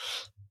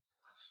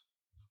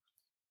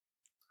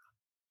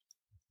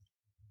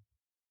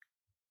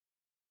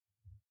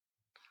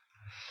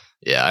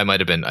 Yeah, I might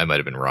have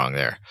been wrong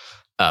there.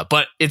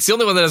 But it's the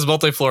only one that has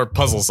multi-floor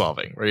puzzle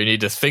solving, where you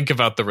need to think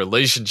about the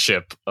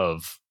relationship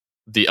of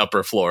the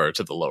upper floor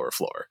to the lower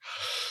floor.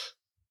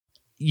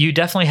 You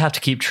definitely have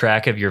to keep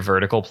track of your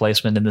vertical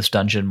placement in this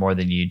dungeon more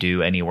than you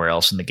do anywhere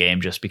else in the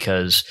game, just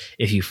because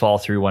if you fall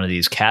through one of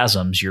these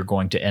chasms, you're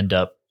going to end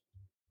up,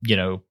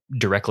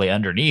 directly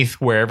underneath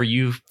wherever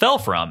you fell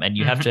from. And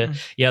you have to,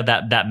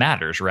 that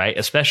matters, right?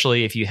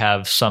 Especially if you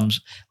have some,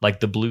 like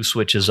the blue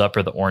switch is up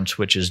or the orange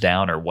switch is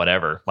down or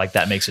whatever, like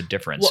that makes a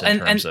difference in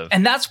terms of.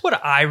 And that's what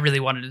I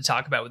really wanted to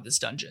talk about with this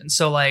dungeon.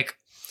 So like,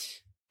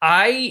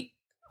 I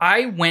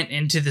went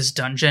into this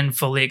dungeon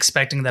fully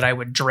expecting that I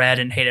would dread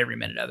and hate every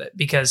minute of it,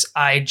 because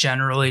I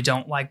generally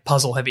don't like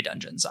puzzle heavy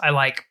dungeons. I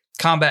like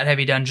combat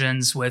heavy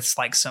dungeons with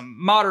like some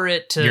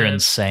moderate to. You're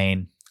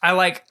insane. I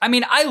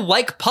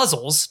like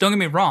puzzles, don't get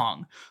me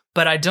wrong,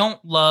 but I don't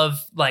love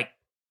like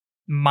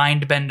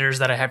mind benders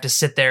that I have to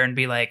sit there and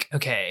be like,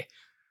 okay,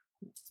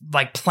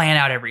 like plan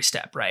out every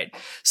step, right?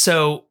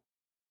 So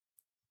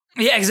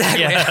yeah,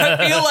 exactly. Yeah.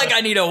 I feel like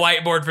I need a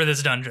whiteboard for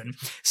this dungeon.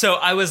 So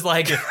I was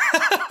like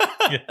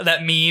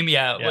that meme,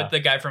 with the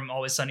guy from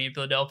Always Sunny in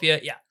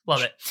Philadelphia. Yeah,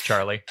 love it.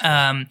 Charlie.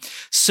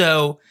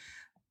 So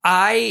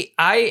I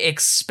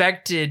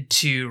expected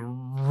to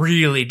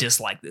really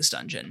dislike this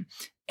dungeon.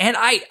 And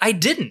I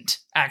didn't,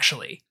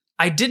 actually.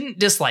 I didn't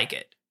dislike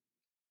it.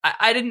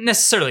 I didn't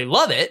necessarily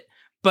love it,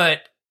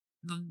 but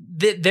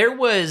the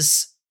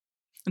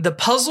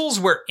puzzles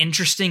were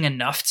interesting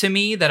enough to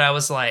me that I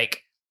was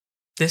like,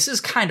 this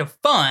is kind of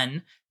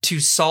fun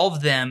to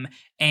solve them,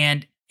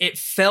 and it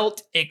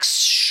felt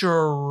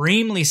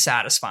extremely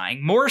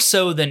satisfying, more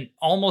so than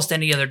almost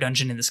any other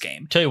dungeon in this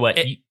game. Tell you what,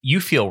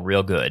 you feel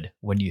real good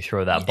when you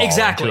throw that ball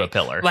into a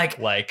pillar. Like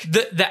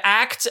the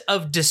act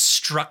of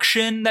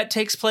destruction that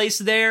takes place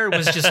there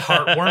was just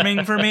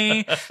heartwarming for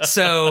me.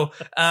 So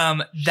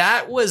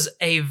that was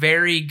a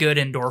very good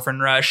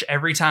endorphin rush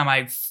every time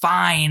I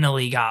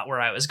finally got where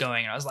I was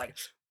going. I was like,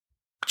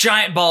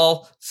 giant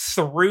ball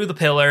through the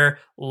pillar,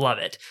 love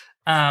it.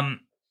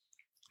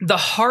 The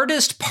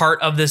hardest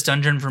part of this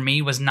dungeon for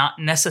me was not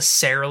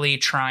necessarily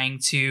trying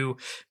to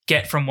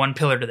get from one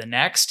pillar to the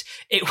next.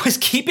 It was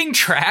keeping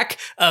track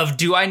of,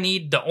 do I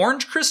need the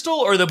orange crystal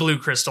or the blue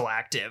crystal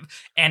active?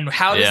 And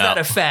how does that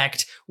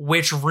affect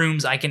which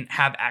rooms I can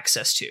have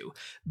access to?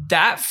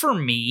 That for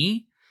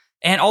me,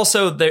 and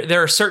also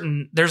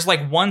there's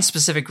like one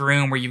specific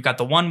room where you've got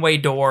the one-way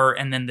door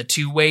and then the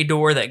two-way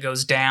door that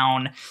goes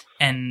down.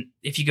 And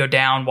if you go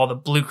down while the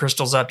blue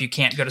crystal's up, you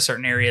can't go to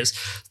certain areas.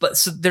 But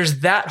so there's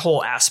that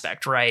whole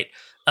aspect, right,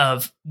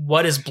 of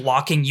what is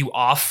blocking you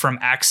off from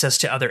access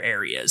to other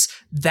areas.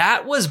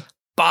 That was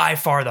by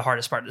far the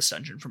hardest part of this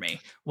dungeon for me.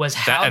 Was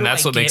how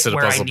that's what makes it a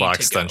puzzle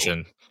box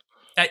dungeon.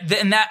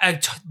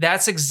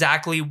 That's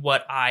exactly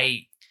what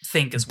I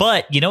think as well.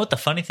 But you know what the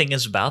funny thing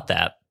is about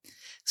that?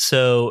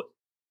 So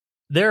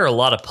there are a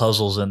lot of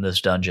puzzles in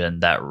this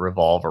dungeon that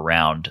revolve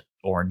around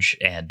orange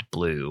and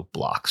blue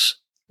blocks.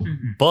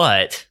 Mhm.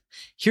 But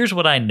here's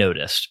what I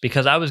noticed,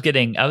 because I was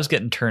getting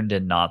turned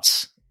in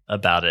knots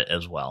about it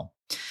as well.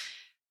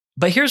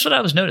 But here's what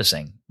I was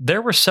noticing.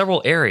 There were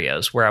several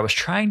areas where I was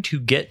trying to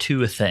get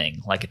to a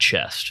thing like a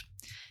chest,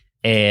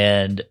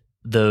 and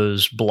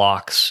those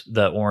blocks,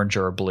 the orange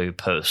or blue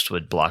post,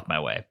 would block my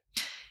way.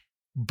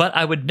 But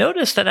I would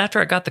notice that after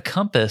I got the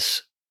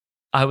compass,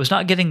 I was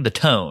not getting the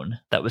tone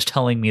that was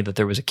telling me that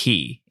there was a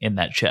key in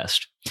that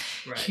chest.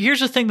 Right. Here's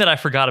the thing that I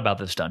forgot about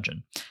this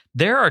dungeon.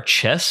 There are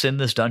chests in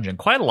this dungeon,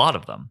 quite a lot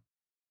of them,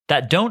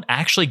 that don't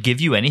actually give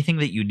you anything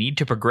that you need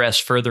to progress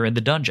further in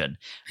the dungeon.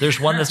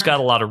 There's one that's got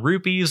a lot of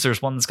rupees.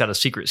 There's one that's got a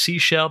secret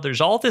seashell.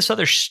 There's all this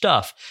other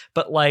stuff,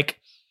 but like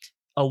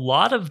a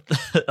lot of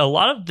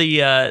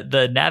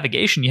the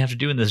navigation you have to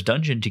do in this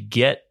dungeon to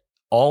get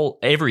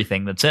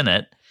everything that's in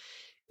it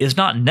is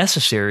not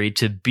necessary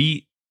to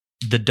beat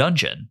the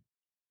dungeon.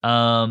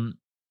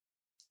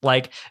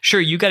 Like,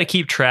 sure, you got to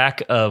keep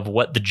track of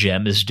what the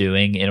gem is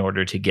doing in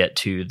order to get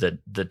to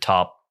the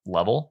top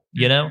level,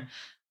 you know?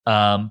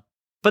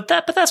 But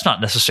that's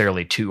not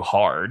necessarily too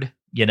hard,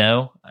 you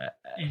know?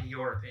 In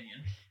your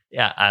opinion.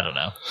 Yeah, I don't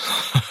know.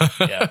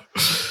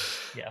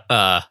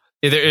 Yeah.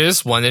 There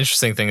is one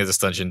interesting thing that this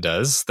dungeon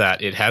does,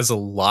 that it has a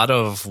lot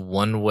of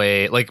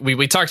one-way, like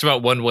we talked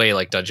about one-way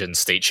like dungeon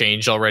state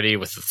change already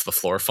with the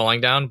floor falling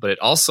down, but it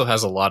also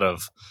has a lot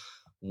of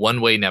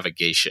one-way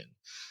navigation.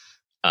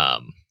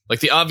 Like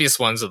the obvious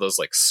ones are those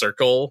like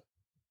circle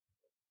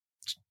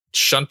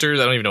shunters.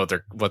 I don't even know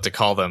what to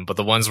call them, but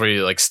the ones where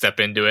you like step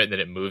into it and then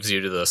it moves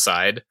you to the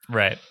side.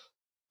 Right.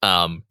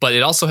 But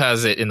it also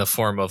has it in the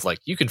form of like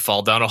you can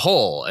fall down a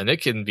hole, and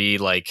it can be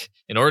like,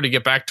 in order to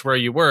get back to where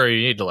you were,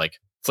 you need to like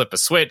flip a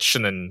switch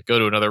and then go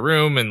to another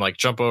room and like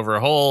jump over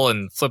a hole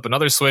and flip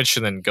another switch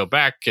and then go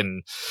back,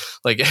 and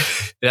like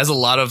it has a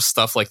lot of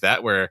stuff like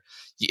that where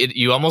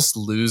you almost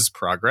lose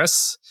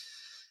progress.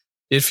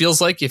 It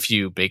feels like if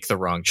you make the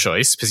wrong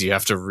choice, because you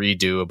have to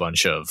redo a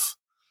bunch of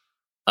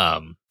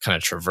kind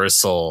of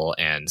traversal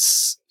and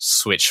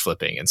switch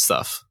flipping and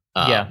stuff.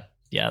 Yeah,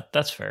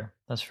 that's fair.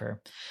 That's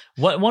fair.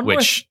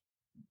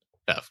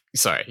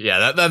 Sorry.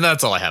 Yeah,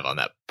 that's all I have on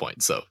that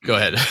point. So go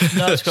ahead.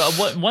 No, that's cool.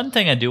 One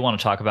thing I do want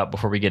to talk about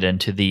before we get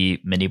into the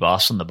mini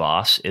boss and the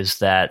boss is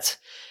that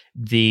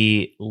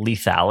the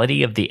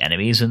lethality of the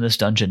enemies in this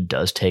dungeon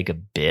does take a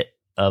bit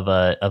of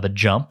a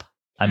jump.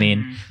 I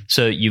mean,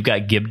 so you've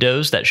got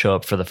Gibdos that show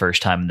up for the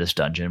first time in this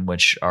dungeon,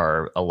 which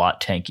are a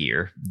lot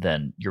tankier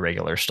than your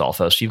regular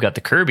Stalfos. You've got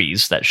the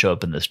Kirby's that show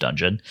up in this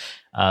dungeon,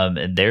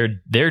 and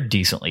they're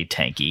decently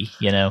tanky,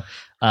 you know.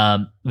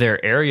 There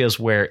are areas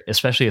where,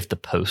 especially if the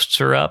posts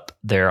are up,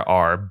 there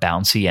are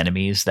bouncy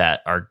enemies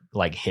that are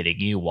like hitting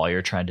you while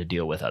you're trying to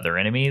deal with other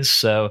enemies.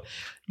 So,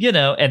 you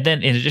know, and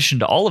then in addition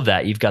to all of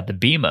that, you've got the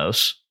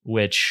Beamos,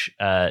 which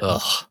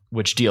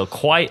deal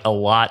quite a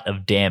lot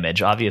of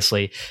damage.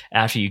 Obviously,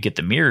 after you get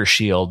the mirror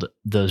shield,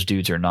 those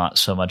dudes are not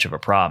so much of a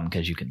problem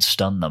because you can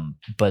stun them.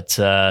 But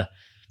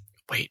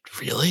wait,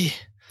 really?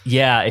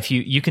 Yeah, if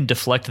you can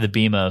deflect the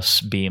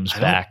beams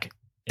back.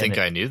 I think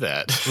I knew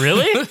that.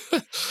 Really?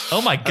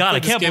 Oh my god! I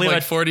can't believe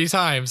like 40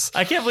 times.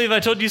 I can't believe I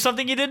told you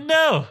something you didn't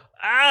know.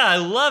 I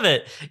love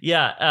it.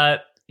 Yeah,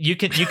 you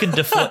can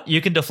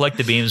deflect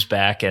the beams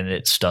back and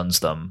it stuns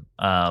them.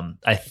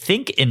 I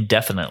think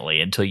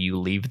indefinitely until you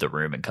leave the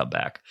room and come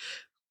back.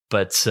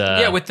 But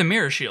yeah, with the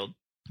mirror shield.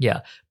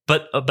 Yeah,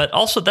 but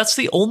also that's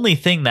the only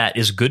thing that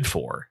is good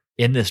for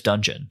in this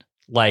dungeon.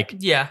 Like,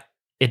 yeah,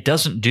 it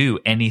doesn't do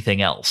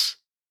anything else.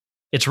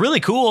 It's really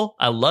cool.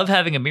 I love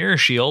having a mirror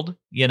shield,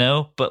 you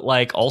know, but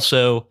like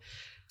also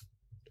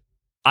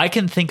I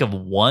can think of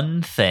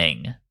one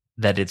thing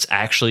that it's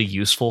actually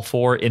useful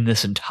for in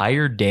this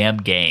entire damn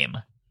game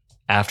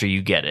after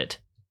you get it.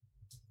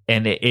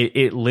 And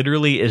it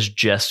literally is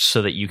just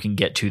so that you can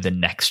get to the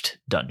next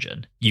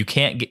dungeon. You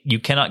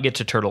cannot get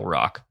to Turtle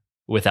Rock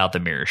without the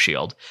mirror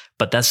shield,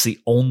 but that's the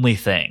only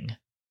thing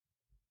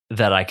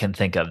that I can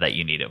think of that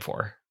you need it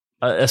for.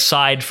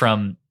 Aside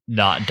from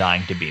not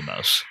dying to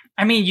Beamos.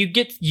 I mean,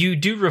 you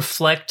do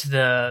reflect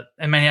the.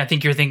 I mean, I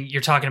think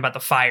you're talking about the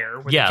fire.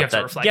 Where yeah, you have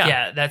to reflect.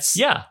 Yeah, that's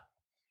yeah.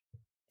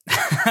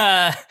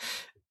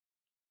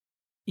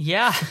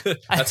 Yeah,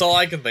 that's all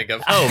I can think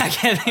of. Oh, I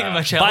can't think of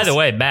much else. By the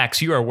way,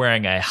 Max, you are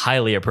wearing a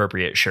highly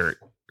appropriate shirt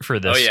for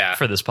this.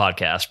 For this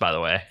podcast. By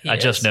the way, I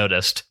just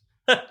noticed.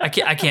 I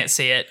can't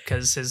see it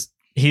because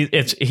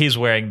he's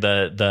wearing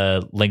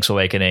the Link's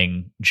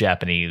Awakening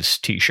Japanese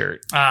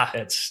T-shirt.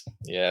 It's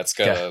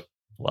got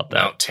love that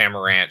Mount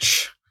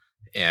Tamaranch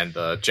and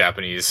the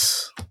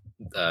Japanese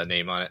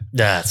name on it.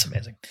 That's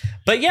amazing.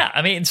 But yeah,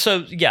 I mean,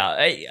 so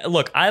yeah,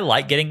 look, I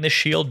like getting this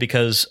shield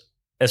because,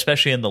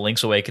 especially in the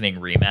Link's Awakening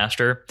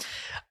remaster,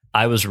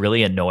 I was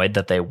really annoyed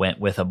that they went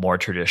with a more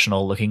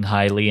traditional looking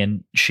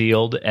Hylian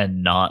shield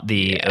and not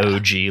the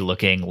OG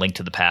looking Link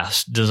to the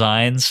Past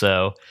design.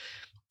 So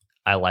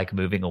I like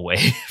moving away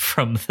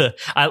from the.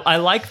 I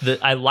like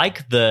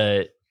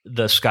the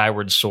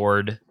Skyward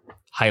Sword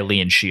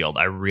Hylian shield.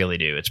 I really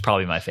do. It's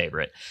probably my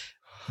favorite,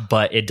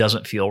 but it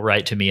doesn't feel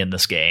right to me in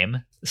this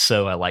game.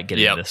 So I like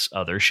getting this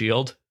other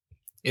shield.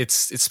 It's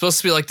supposed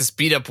to be like this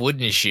beat up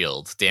wooden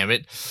shield. Damn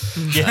it.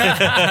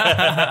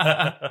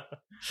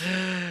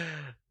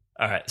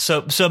 All right,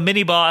 so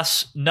mini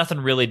boss, nothing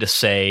really to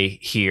say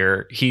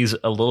here. He's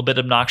a little bit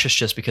obnoxious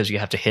just because you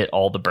have to hit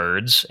all the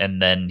birds and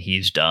then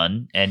he's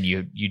done, and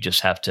you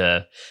just have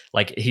to,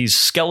 like, he's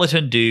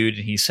skeleton dude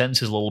and he sends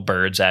his little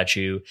birds at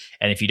you,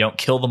 and if you don't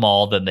kill them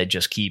all, then they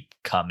just keep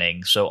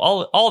coming. So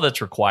all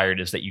that's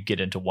required is that you get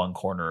into one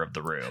corner of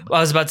the room. Well,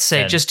 I was about to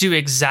say, just do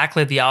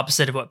exactly the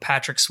opposite of what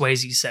Patrick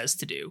Swayze says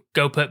to do.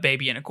 Go put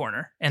baby in a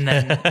corner and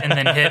then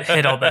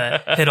hit all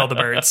the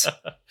birds.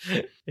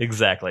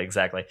 Exactly.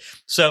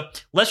 So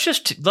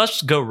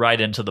let's go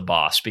right into the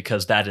boss,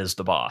 because that is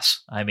the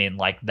boss. I mean,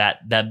 like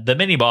that the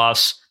mini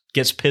boss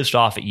gets pissed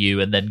off at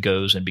you and then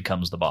goes and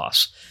becomes the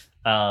boss.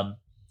 I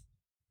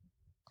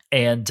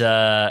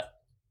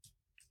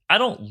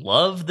don't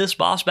love this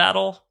boss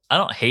battle. I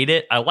don't hate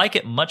it. I like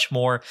it much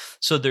more.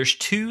 So there's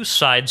 2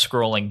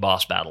 side-scrolling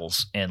boss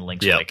battles in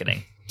Link's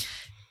Awakening.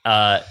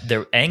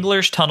 The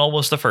Angler's Tunnel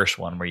was the first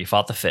one where you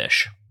fought the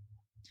fish.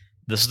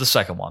 This is the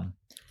second one.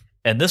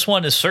 And this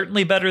one is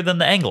certainly better than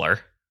the Angler.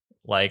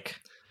 Like,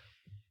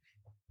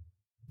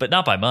 but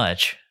not by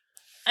much.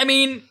 I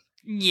mean,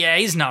 yeah,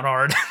 he's not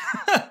hard.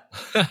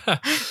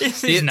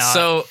 He's not.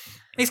 So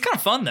he's kind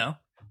of fun, though.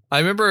 I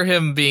remember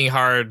him being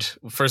hard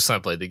first time I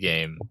played the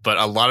game, but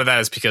a lot of that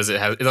is because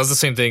it does the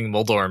same thing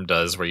Moldorm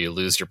does, where you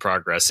lose your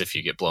progress if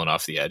you get blown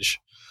off the edge.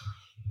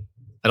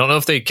 I don't know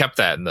if they kept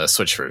that in the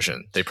Switch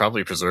version. They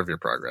probably preserve your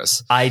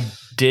progress. I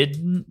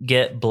didn't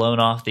get blown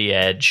off the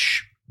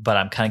edge, but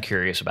I'm kind of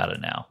curious about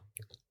it now.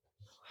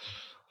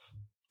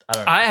 I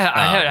don't know.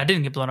 I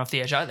didn't get blown off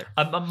the edge either.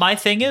 My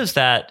thing is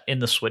that in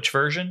the Switch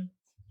version,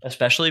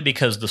 especially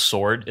because the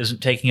sword isn't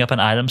taking up an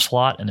item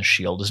slot and the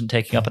shield isn't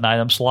taking up an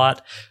item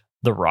slot,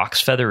 the Rock's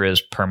Feather is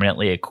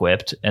permanently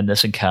equipped, and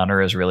this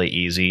encounter is really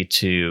easy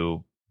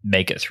to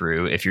make it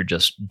through if you're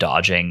just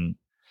dodging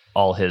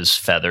all his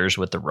feathers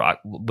with the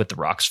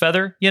Rock's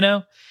Feather, you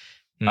know?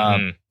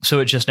 So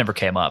it just never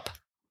came up.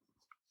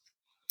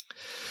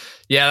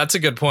 Yeah, that's a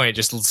good point.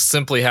 Just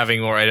simply having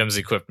more items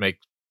equipped makes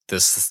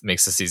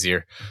this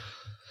easier.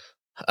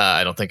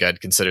 I don't think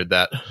I'd considered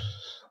that.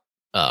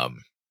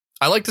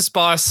 I like this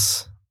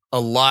boss a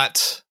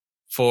lot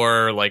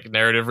for like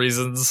narrative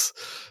reasons.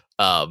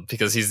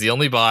 Because he's the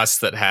only boss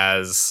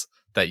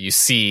that you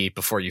see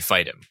before you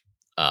fight him.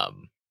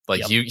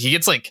 He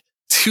gets like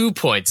 2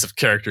 points of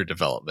character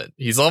development.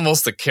 He's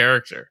almost a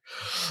character,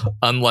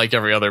 unlike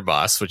every other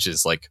boss, which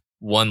is like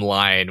 1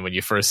 line when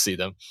you first see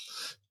them.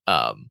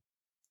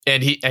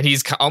 And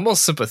he's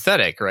almost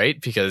sympathetic,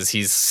 right? Because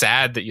he's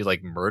sad that you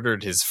like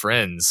murdered his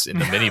friends in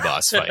the mini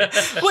boss fight.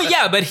 Well,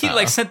 yeah, but he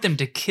like sent them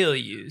to kill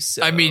you.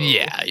 So. I mean,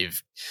 yeah,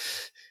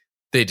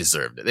 they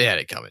deserved it. They had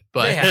it coming,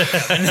 but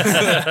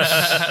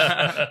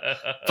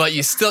but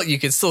you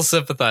can still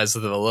sympathize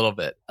with him a little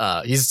bit.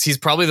 He's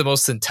probably the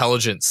most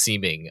intelligent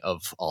seeming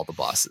of all the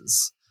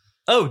bosses.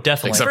 Oh,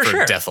 definitely, except for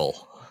sure.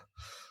 Dethel.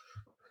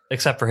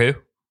 Except for who?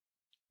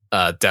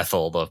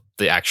 Dethel,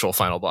 the actual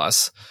final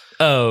boss.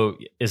 Oh,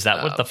 is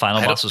that what the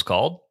final boss was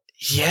called?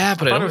 Yeah,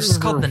 but I thought it was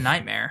just called the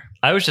Nightmare.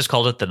 I was just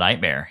called it the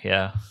Nightmare.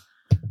 Yeah.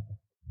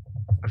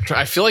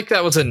 I feel like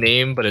that was a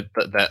name, but it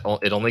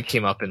only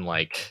came up in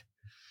like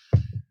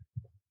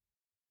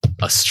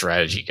a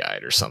strategy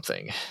guide or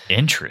something.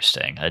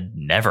 Interesting. I'd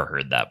never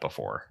heard that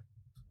before.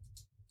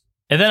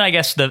 And then I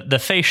guess the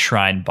Face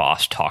Shrine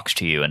boss talks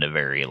to you in a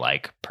very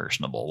like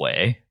personable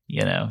way,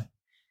 you know.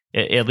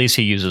 At least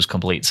he uses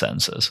complete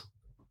sentences.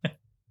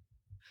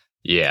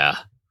 Yeah.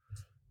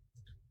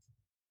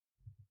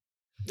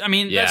 I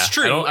mean, that's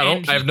true.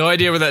 I have no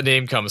idea where that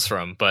name comes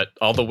from, but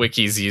all the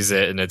wikis use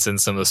it, and it's in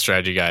some of the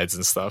strategy guides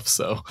and stuff.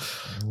 So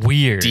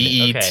weird.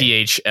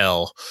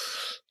 DETHL.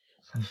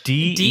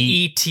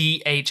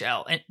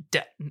 DETHL.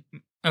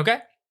 Okay.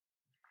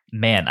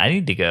 Man, I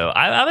need to go.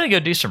 I'm going to go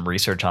do some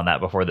research on that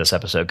before this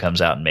episode comes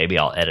out, and maybe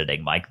I'll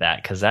editing mic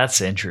that, because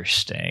that's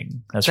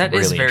interesting. That really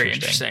is very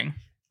interesting.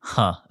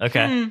 Huh.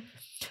 Okay.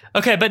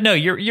 Okay, but no,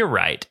 you're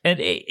right, and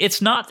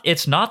it's not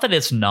that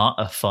it's not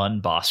a fun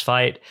boss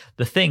fight.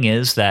 The thing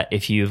is that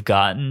if you've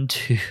gotten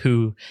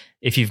to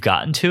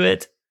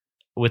it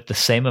with the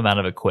same amount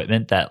of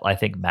equipment that I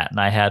think Matt and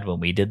I had when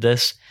we did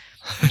this,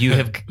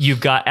 you've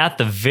got at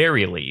the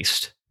very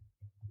least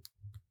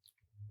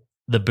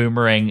the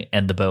boomerang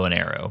and the bow and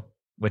arrow,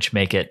 which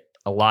make it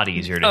a lot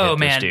easier to hit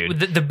this dude.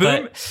 The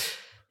boom,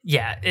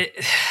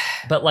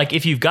 but like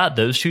if you've got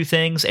those 2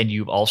 things and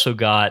you've also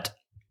got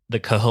the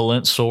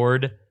Koholint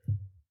sword,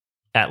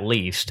 at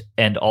least.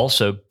 And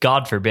also,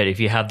 God forbid, if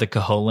you have the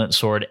Koholint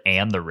sword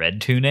and the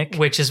red tunic.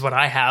 Which is what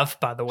I have,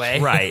 by the way.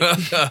 Right.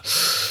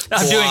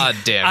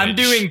 I'm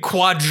doing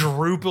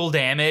quadruple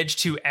damage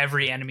to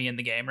every enemy in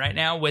the game right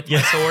now with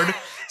my sword.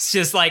 It's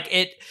just like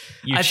it.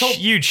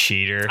 You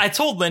cheater. I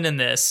told Lyndon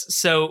this.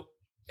 So,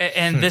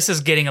 and this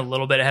is getting a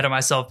little bit ahead of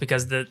myself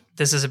because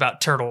this is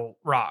about Turtle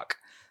Rock.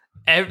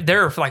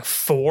 There are like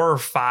 4 or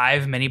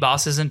 5 mini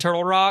bosses in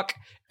Turtle Rock.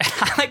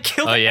 I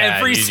killed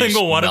every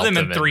single one of them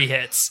in 3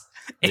 hits.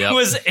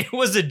 It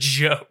was a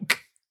joke.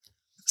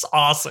 It's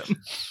awesome.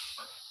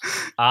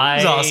 It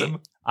was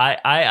awesome.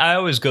 I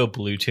always go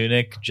blue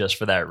tunic just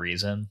for that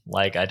reason.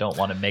 Like, I don't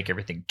want to make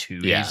everything too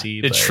easy.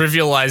 It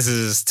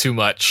trivializes too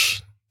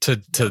much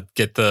to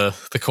get the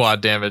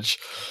quad damage.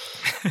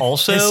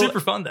 Also, it's super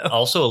fun though.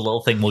 Also, a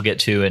little thing we'll get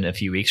to in a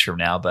few weeks from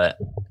now, but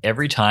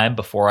every time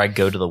before I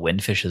go to the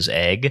Windfish's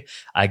egg,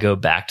 I go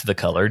back to the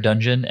color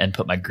dungeon and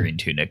put my green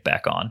tunic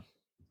back on.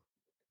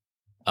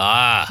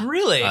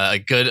 Really?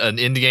 An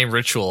in-game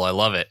ritual. I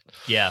love it.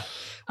 Yeah.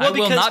 Well, I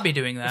will not be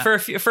doing that for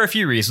a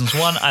few reasons.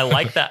 One, I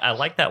like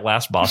that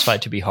last boss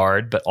fight to be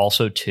hard, but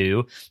also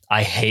 2,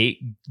 I hate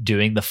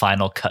doing the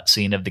final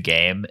cutscene of the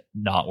game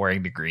not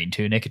wearing the green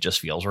tunic. It just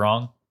feels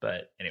wrong.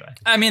 But anyway,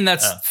 I mean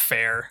that's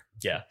fair.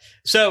 Yeah.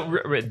 So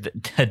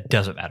it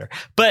doesn't matter.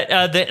 But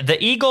the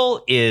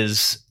eagle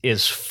is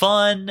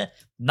fun.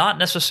 Not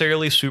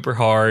necessarily super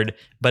hard,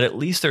 but at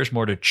least there's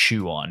more to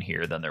chew on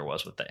here than there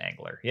was with the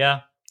angler.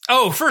 Yeah.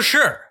 Oh, for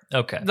sure.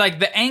 Okay. Like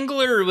the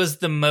angler was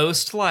the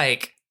most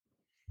like,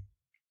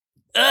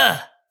 Yeah.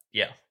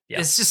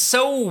 It's just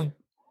so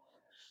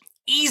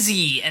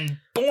easy and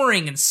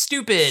boring and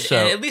stupid. So,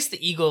 and at least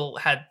the eagle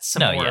had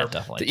some more. Yeah,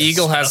 definitely. The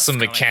eagle has some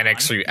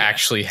mechanics where you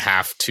actually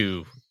have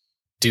to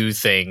do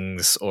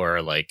things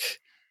or like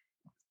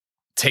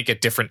take a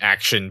different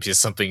action because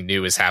something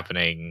new is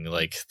happening.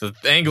 Like the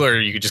angler,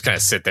 you could just kind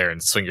of sit there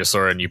and swing your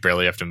sword and you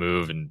barely have to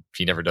move and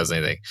he never does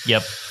anything.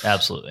 Yep,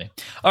 absolutely.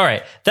 All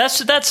right,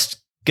 that's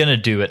gonna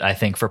do it, I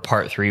think, for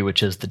part 3,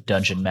 which is the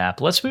dungeon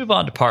map. Let's move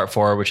on to part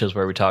 4, which is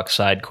where we talk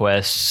side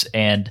quests,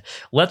 and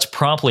let's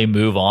promptly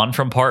move on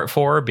from part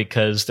 4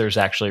 because there's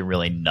actually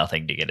really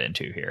nothing to get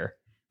into here.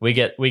 We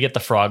get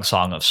the Frog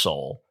Song of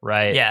Soul,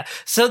 right? Yeah.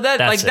 So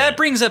that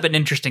brings up an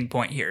interesting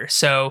point here.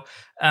 So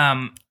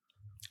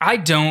I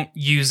don't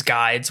use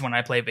guides when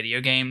I play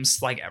video games,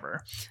 like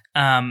ever.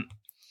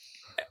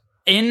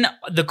 In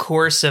the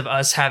course of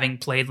us having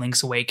played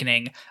Link's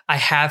Awakening, I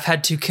have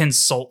had to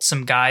consult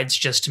some guides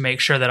just to make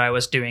sure that I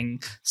was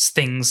doing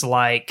things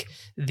like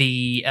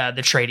the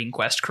trading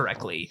quest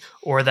correctly,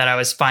 or that I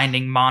was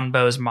finding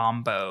Monbo's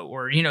Mambo,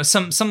 or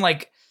some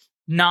like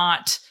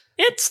not.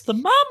 It's the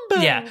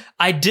Mambo. Yeah,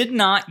 I did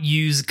not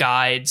use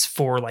guides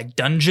for like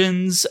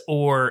dungeons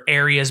or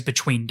areas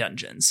between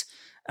dungeons,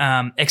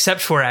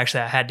 except for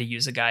actually I had to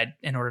use a guide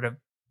in order to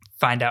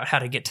find out how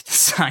to get to the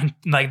sign,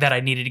 like that I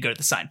needed to go to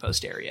the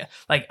signpost area.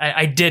 Like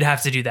I did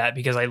have to do that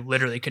because I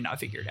literally could not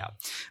figure it out.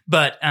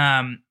 But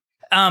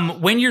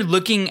when you're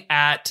looking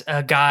at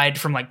a guide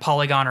from like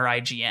Polygon or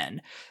IGN,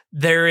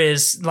 there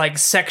is like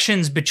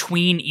sections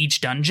between each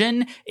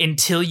dungeon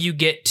until you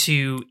get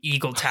to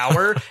Eagle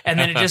Tower. And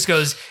then it just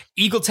goes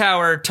Eagle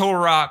Tower, Turtle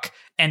Rock,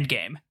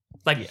 Endgame.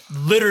 Like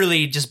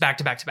literally just back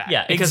to back to back.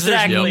 Yeah, because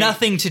there's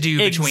nothing to do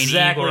between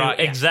Eagle Rock.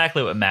 Yeah.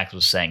 Exactly what Max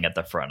was saying at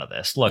the front of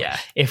this. Look,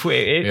 if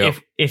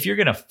you're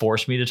gonna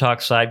force me to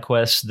talk side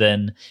quests,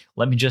 then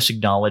let me just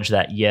acknowledge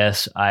that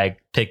yes, I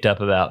picked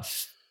up about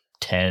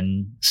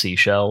 10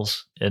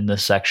 seashells in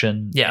this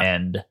section. Yeah.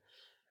 And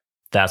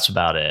that's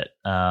about it.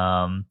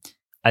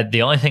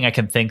 The only thing I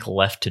can think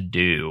left to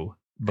do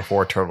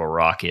before Turtle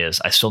Rock is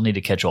I still need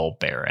to catch Old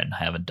Baron.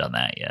 I haven't done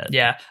that yet.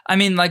 Yeah. I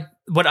mean, like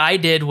what I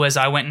did was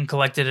I went and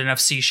collected enough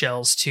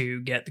seashells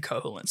to get the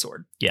Koholint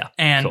sword. Yeah.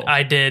 And cool.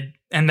 I did,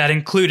 and that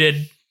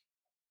included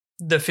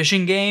the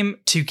fishing game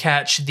to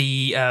catch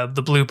the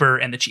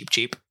blooper and the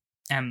cheap.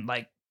 And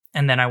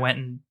then I went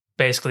and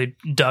basically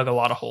dug a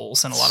lot of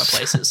holes in a lot of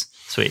places.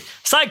 Sweet.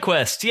 Side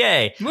quest,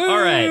 yay. Woo!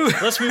 All right,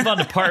 let's move on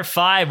to part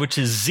 5, which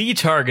is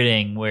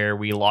Z-targeting, where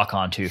we lock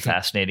onto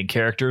fascinating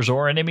characters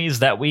or enemies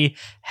that we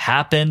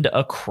happened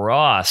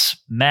across.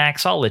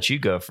 Max, I'll let you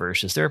go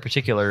first. Is there a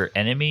particular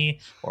enemy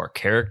or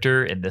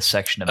character in this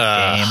section of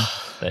the game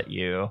that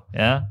you...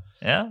 Yeah?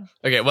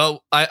 Okay,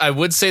 well, I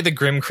would say the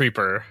Grim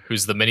Creeper,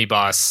 who's the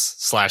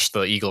mini-boss /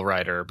 the Eagle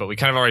Rider, but we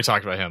kind of already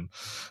talked about him.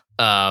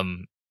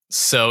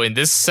 So in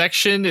this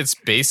section, it's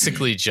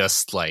basically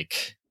just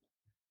like...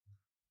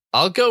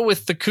 I'll go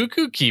with the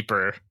Cuckoo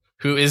Keeper,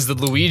 who is the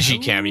Luigi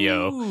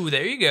cameo. Ooh,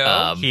 there you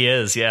go. He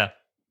is, yeah.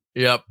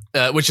 Yep,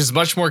 which is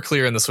much more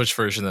clear in the Switch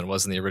version than it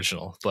was in the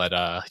original. But,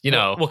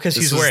 well, because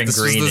he's wearing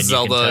green and the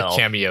Zelda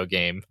cameo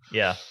game.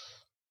 Yeah.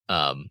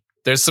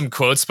 There's some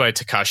quotes by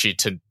Takashi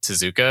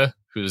Tezuka,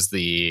 who's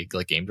the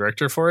game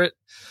director for it,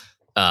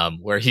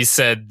 where he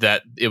said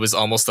that it was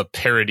almost a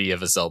parody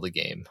of a Zelda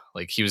game.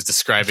 Like he was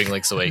describing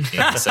Link's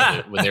Awakening and said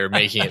that when they were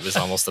making it, it was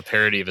almost a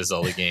parody of a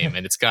Zelda game.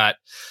 And it's got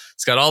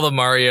all the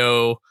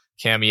Mario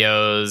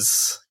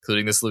cameos,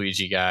 including this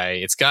Luigi guy.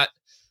 It's got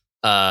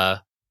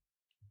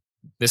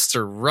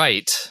Mr.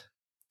 Wright,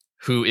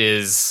 who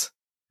is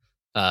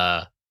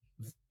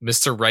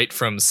Mr. Wright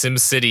from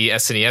SimCity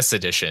SNES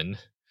Edition,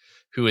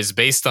 who is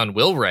based on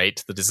Will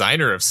Wright, the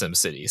designer of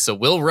SimCity. So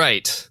Will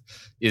Wright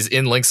is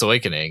in Link's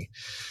Awakening,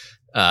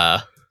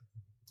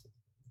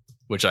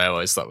 which I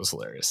always thought was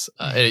hilarious.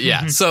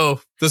 Yeah,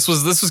 so this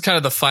was kind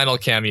of the final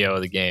cameo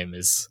of the game.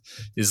 Is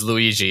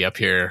Luigi up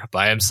here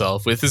by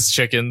himself with his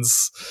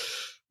chickens,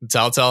 in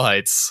Telltale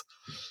Heights.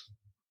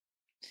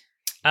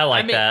 I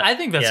like that. I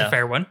think that's a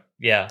fair one.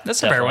 Yeah,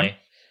 That's definitely.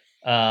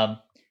 a fair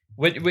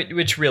one.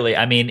 Which really,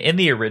 I mean, in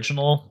the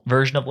original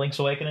version of Link's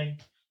Awakening,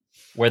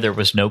 where there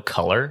was no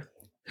color,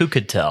 who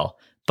could tell?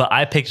 But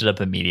I picked it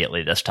up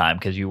immediately this time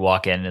because you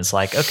walk in and it's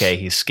like, okay,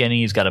 he's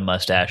skinny, he's got a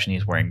mustache, and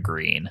he's wearing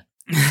green.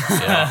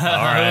 Yeah,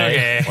 all right.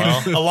 Okay.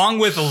 Well. Along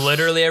with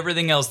literally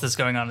everything else that's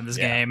going on in this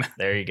game.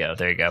 There you go.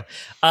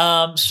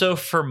 So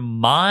for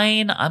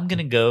mine, I'm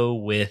gonna go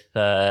with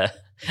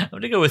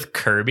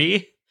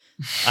Kirby.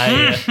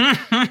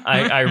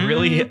 I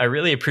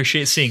really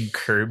appreciate seeing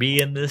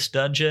Kirby in this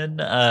dungeon.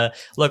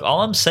 Look,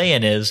 all I'm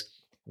saying is,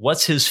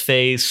 what's his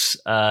face?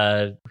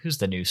 Who's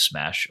the new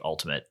Smash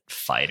Ultimate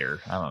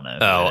fighter? I don't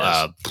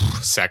know.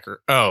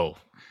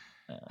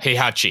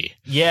 Heihachi.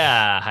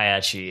 Yeah,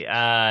 Hayachi.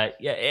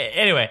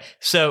 Anyway,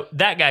 so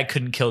that guy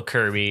couldn't kill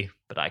Kirby,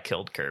 but I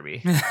killed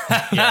Kirby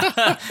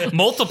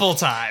Multiple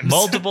times.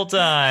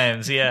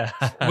 Yeah,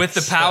 with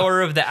the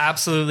power of the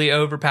absolutely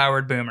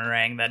overpowered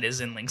boomerang that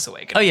is in Link's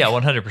Awakening. Oh yeah,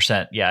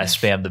 100%. Yeah, I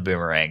spammed the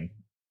boomerang.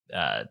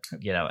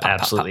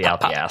 Absolutely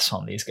out the ass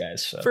on these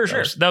guys. So for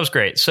sure, that was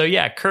great. So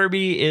yeah,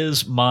 Kirby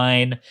is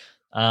mine.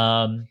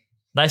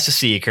 Nice to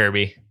see you,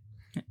 Kirby.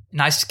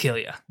 Nice to kill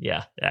you.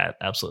 Yeah,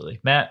 absolutely.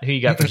 Matt, who you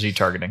got for Z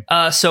targeting?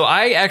 So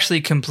I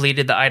actually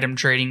completed the item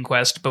trading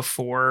quest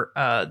before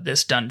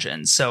this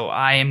dungeon. So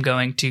I am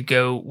going to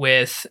go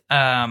with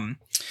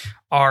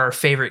our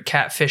favorite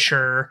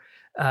catfisher,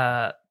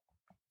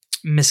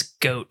 Miss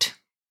Goat.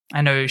 I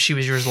know she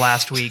was yours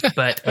last week,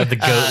 but the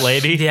goat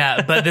lady.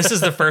 Yeah, but this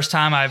is the first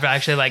time I've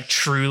actually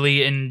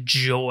truly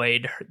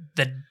enjoyed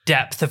the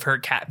depth of her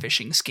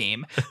catfishing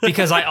scheme,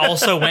 because I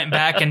also went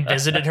back and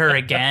visited her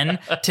again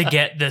to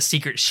get the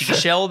secret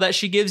seashell that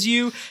she gives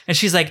you, and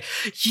she's like,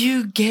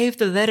 "You gave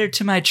the letter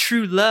to my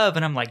true love,"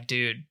 and I'm like,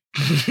 "Dude,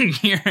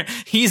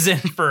 he's in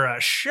for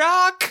a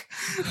shock."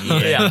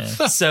 Yeah.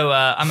 So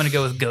I'm gonna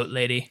go with Goat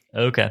Lady.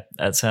 Okay,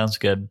 that sounds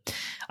good.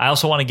 I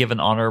also want to give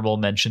an honorable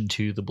mention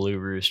to the Blue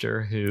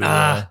Rooster, who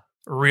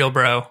real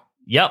bro.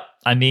 Yep.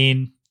 I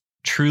mean,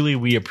 truly,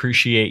 we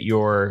appreciate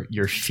your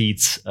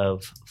feats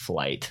of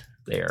flight.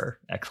 They are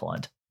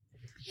excellent.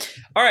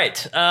 All right.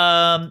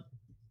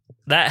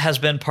 That has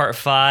been part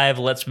 5.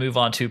 Let's move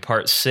on to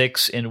part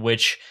 6, in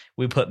which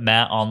we put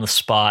Matt on the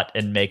spot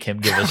and make him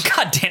give us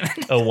God damn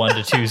it. a 1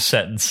 to 2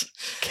 sentence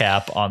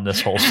cap on this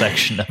whole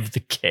section of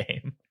the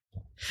game.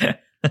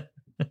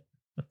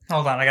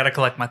 Hold on, I gotta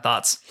collect my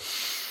thoughts.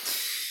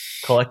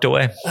 Collect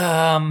away.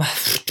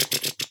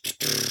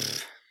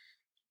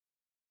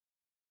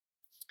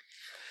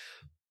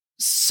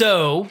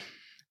 So,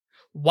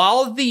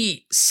 while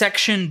the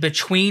section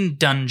between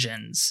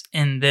dungeons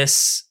in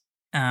this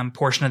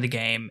portion of the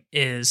game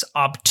is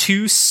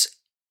obtuse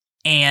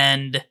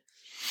and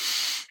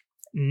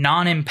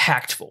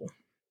non-impactful,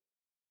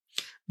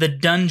 the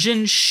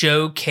dungeon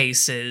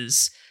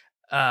showcases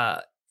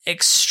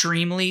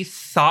extremely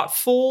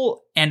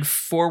thoughtful and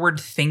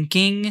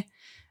forward-thinking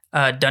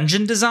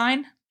dungeon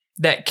design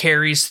that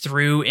carries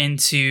through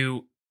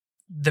into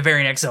the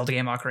very next Zelda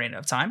game, Ocarina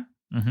of Time.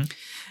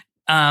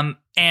 Mm-hmm.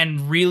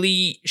 And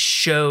really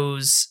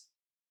shows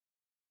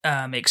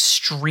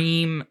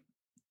extreme,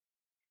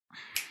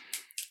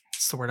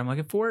 what's the word I'm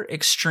looking for?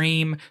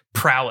 Extreme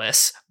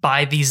prowess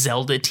by the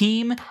Zelda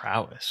team.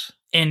 Prowess.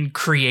 In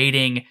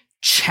creating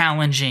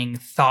challenging,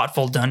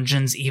 thoughtful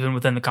dungeons, even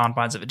within the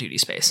confines of a 2D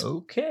space.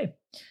 Okay.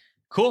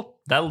 Cool.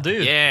 That'll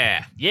do.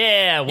 Yeah.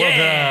 Well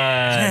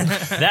done.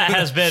 That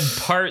has been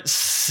part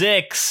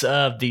 6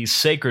 of the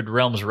Sacred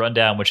Realms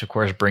Rundown, which of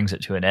course brings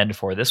it to an end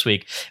for this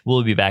week.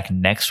 We'll be back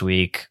next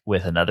week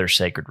with another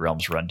Sacred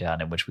Realms Rundown,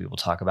 in which we will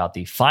talk about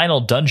the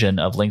final dungeon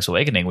of Link's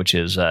Awakening, which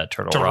is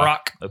Turtle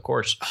Rock. Of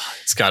course.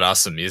 It's got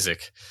awesome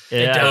music.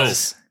 It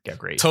does. Yeah,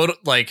 great. Total,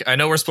 I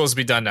know we're supposed to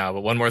be done now,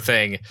 but one more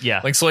thing.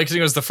 Yeah. Link's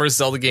Awakening was the first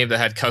Zelda game that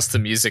had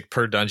custom music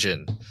per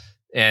dungeon.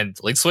 And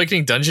Link's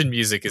Awakening dungeon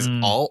music is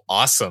all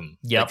awesome.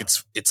 Yep.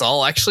 It's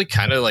all actually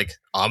kind of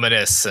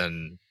ominous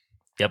and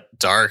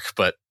dark,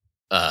 but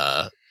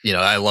I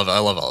love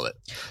all of it.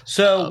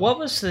 So what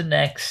was the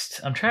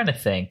next? I'm trying to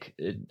think.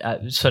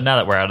 So now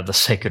that we're out of the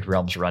Sacred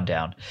Realms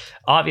Rundown,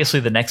 obviously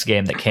the next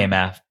game that came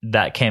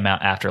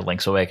out after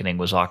Link's Awakening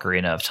was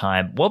Ocarina of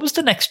Time. What was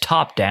the next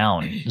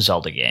top-down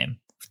Zelda game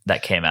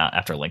that came out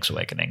after Link's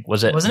Awakening?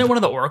 Wasn't it one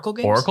of the Oracle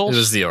games? Oracles? It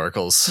was the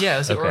Oracles. Yeah, it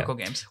was the Oracle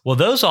games. Well,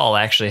 those all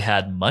actually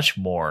had much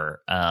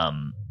more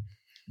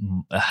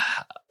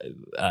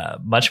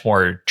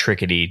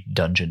trickety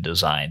dungeon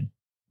design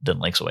than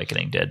Link's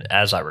Awakening did,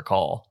 as I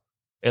recall.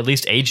 At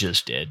least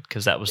Ages did,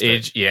 because that was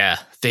Yeah.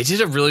 They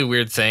did a really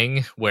weird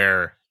thing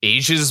where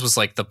Ages was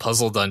like the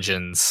puzzle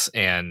dungeons,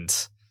 and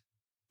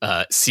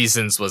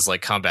Seasons was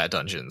like combat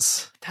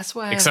dungeons. That's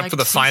why. Except for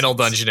the final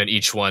dungeon in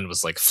each one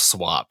was like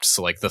swapped.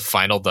 So like the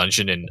final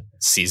dungeon in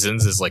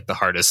Seasons is like the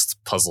hardest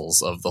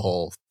puzzles of the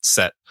whole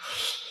set.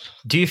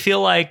 Do you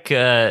feel like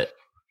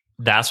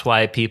that's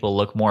why people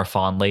look more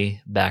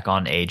fondly back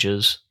on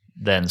Ages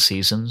than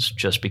Seasons?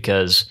 Just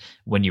because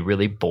when you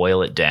really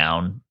boil it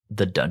down,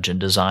 the dungeon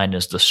design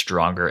is the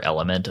stronger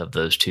element of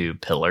those two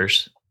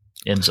pillars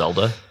in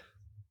Zelda?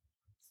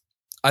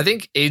 I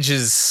think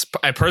Ages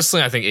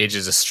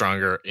is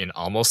stronger in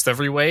almost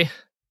every way.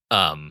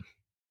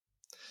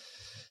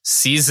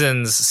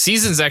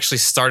 Seasons actually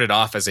started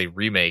off as a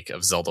remake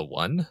of Zelda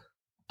 1.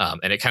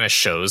 And it kind of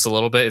shows a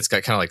little bit. It's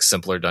got kind of like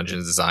simpler dungeon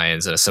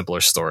designs and a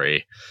simpler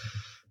story.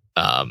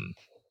 And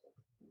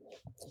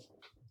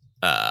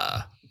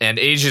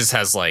Ages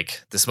has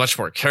like this much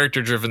more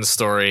character driven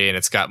story, and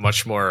it's got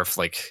much more of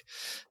like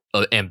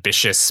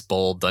ambitious,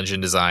 bold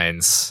dungeon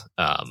designs.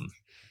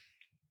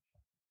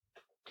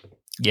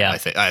 Yeah, I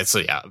think so.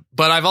 Yeah,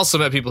 but I've also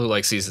met people who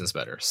like Seasons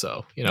better.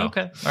 So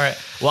Okay, all right.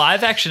 Well,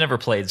 I've actually never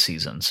played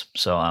Seasons,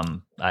 so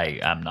I'm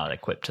not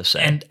equipped to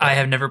say. And I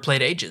have never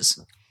played Ages.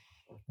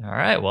 All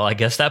right. Well, I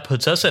guess that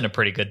puts us in a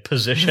pretty good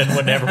position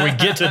whenever we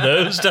get to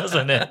those,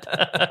 doesn't it?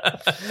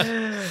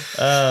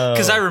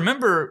 Because I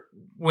remember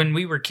when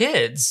we were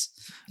kids,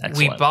 we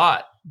Excellent.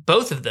 bought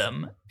both of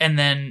them, and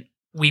then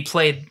we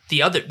played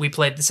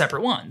the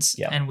separate ones,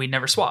 Yeah. and we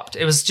never swapped.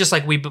 It was just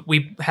like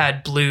we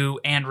had blue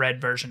and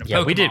red version of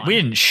Pokemon. we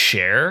didn't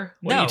share.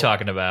 What are No. you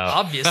talking about?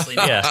 Obviously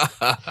not.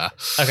 Yeah.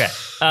 Okay.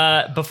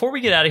 Before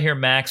we get out of here,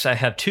 Max, I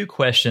have two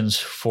questions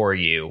for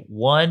you.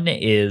 One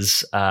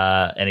is,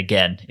 and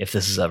again, if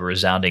this is a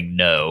resounding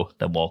no,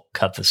 then we'll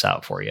cut this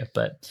out for you.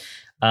 But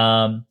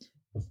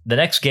the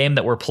next game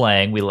that we're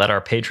playing, we let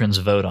our patrons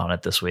vote on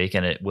it this week,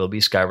 and it will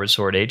be Skyward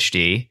Sword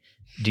HD.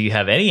 Do you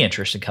have any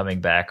interest in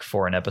coming back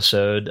for an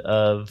episode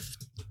of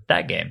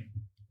that game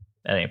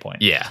at any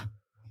point? Yeah,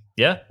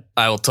 Yeah?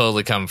 I will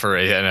totally come for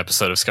an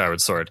episode of Skyward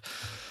Sword.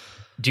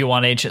 Do you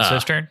want Ancient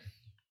Cistern?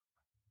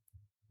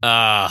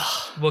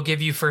 We'll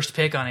give you first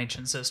pick on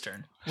Ancient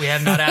Cistern. We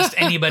have not asked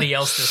anybody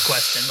else this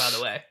question, by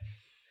the way.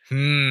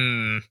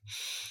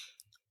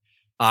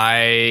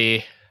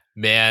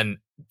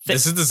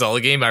 This is the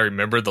Zelda game I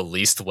remember the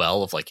least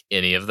well of like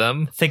any of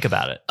them. Think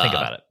about it. Think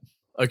about it.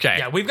 Okay.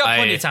 Yeah, we've got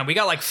plenty of time. We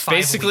got like 5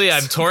 Basically,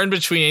 weeks. I'm torn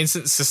between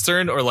Ancient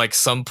Cistern or like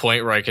some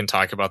point where I can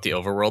talk about the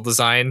overworld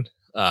design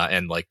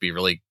and like be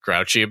really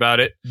grouchy about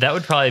it. That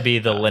would probably be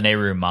the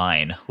Lineru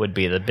Mine would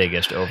be the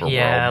biggest overworld.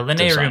 Yeah,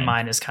 Linear design.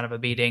 Mine is kind of a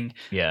beating.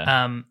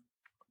 Yeah.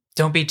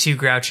 Don't Be Too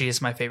Grouchy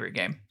is my favorite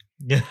game.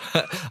 Be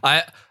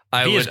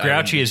as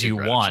grouchy as you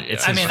want.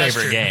 It's his that's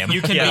favorite true. game.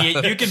 You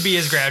can be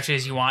as grouchy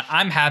as you want.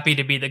 I'm happy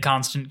to be the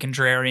constant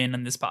contrarian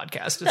in this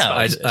podcast. It's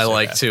fine.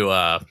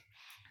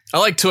 I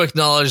like to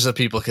acknowledge that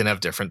people can have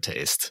different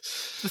taste.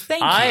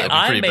 Thank you. I'd be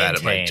I pretty bad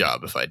at my maintain-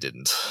 job if I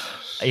didn't.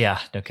 Yeah,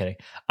 no kidding.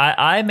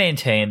 I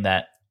maintain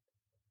that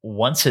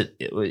once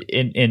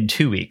in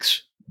 2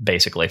 weeks,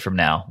 basically from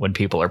now, when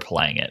people are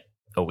playing it,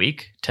 a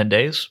week, 10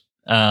 days,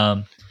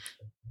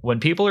 when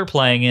people are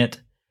playing it,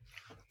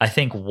 I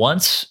think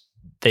once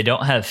they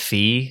don't have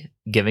Fee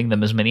giving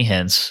them as many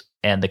hints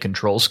and the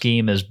control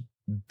scheme is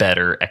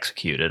better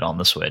executed on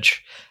the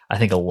Switch, I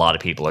think a lot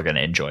of people are going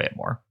to enjoy it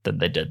more than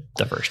they did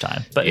the first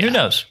time. But who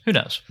knows? Who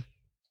knows?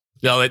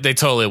 No, they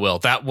totally will.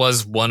 That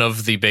was one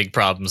of the big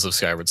problems of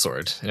Skyward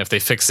Sword. And if they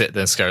fix it,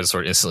 then Skyward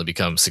Sword instantly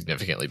becomes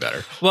significantly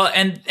better. Well,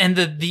 and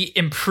the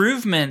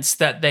improvements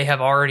that they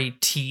have already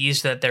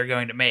teased that they're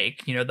going to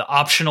make, you know, the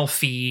optional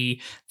fee,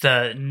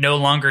 the no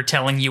longer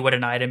telling you what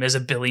an item is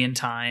a billion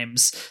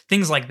times,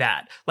 things like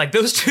that. Like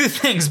those two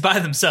things by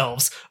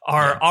themselves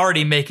are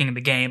already making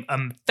the game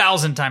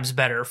 1,000 times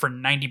better for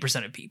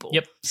 90% of people.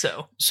 Yep.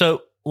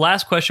 So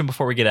last question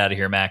before we get out of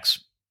here, Max.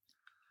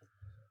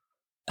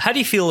 How do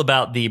you feel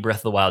about the Breath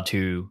of the Wild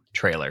 2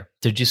 trailer?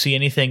 Did you see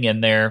anything in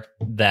there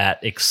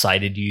that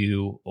excited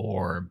you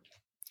or?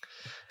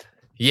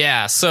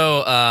 Yeah,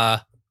 so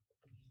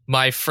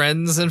my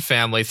friends and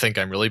family think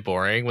I'm really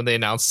boring when they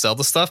announce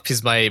Zelda stuff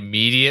because my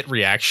immediate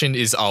reaction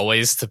is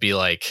always to be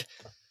like,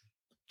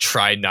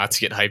 try not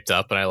to get hyped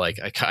up, and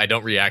I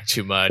don't react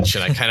too much,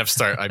 and I kind of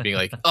start being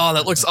like, oh,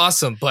 that looks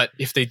awesome, but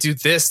if they do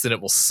this, then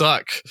it will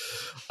suck.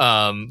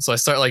 So I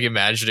start like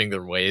imagining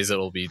the ways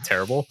it'll be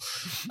terrible.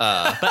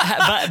 But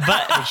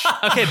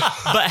okay,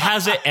 but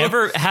has it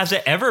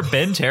ever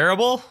been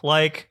terrible?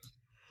 Like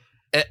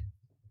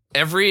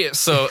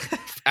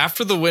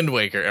after the Wind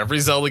Waker, every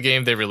Zelda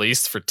game they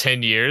released for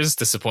 10 years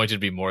disappointed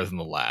me more than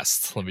the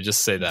last. Let me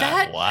just say that.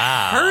 that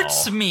Wow.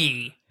 hurts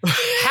me.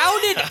 How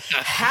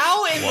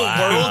in the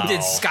world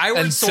did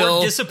Skyward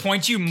Sword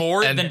disappoint you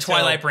more than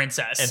Twilight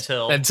Princess?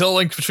 Until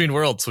Link Between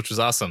Worlds, which was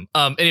awesome.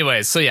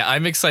 Anyways, so yeah,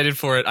 I'm excited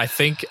for it. I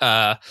think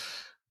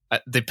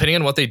depending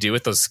on what they do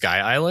with those Sky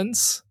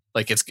Islands,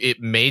 like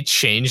it may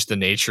change the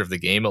nature of the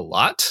game a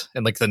lot,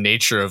 and like the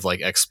nature of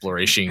like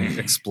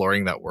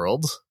exploring that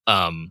world.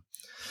 A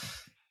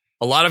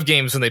lot of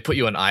games when they put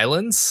you on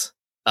islands,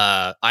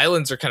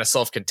 islands are kind of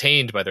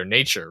self-contained by their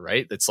nature,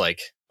 right? It's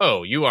like,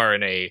 oh, you are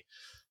in a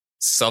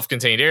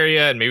self-contained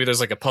area, and maybe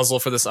there's like a puzzle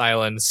for this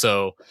island.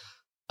 So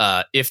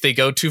if they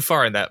go too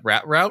far in that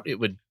rat route, it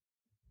would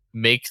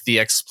make the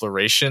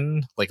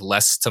exploration like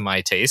less to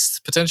my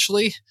taste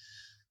potentially.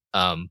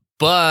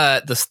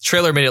 But the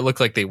trailer made it look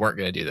like they weren't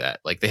going to do that.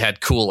 Like they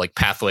had cool like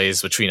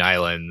pathways between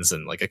islands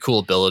and like a cool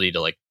ability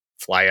to like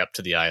fly up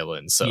to the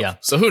island. So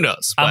so who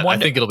knows? But I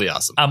think it'll be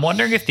awesome. I'm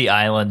wondering if the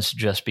islands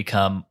just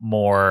become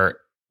more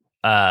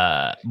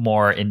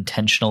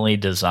intentionally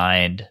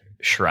designed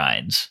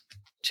shrines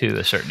to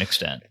a certain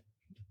extent.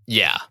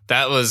 Yeah,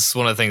 that was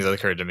one of the things that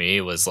occurred to me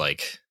was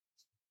like,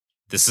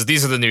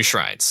 these are the new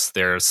shrines.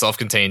 They're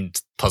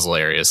self-contained puzzle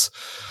areas.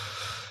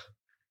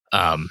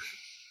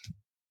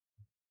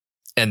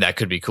 And that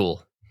could be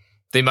cool.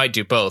 They might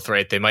do both,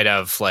 right? They might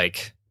have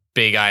like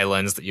big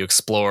islands that you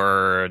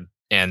explore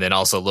and then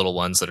also little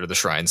ones that are the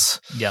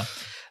shrines. Yeah.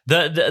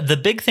 The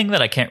big thing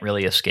that I can't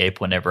really escape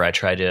whenever I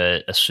try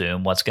to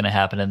assume what's going to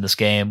happen in this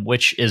game,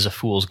 which is a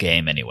fool's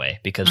game anyway,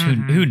 because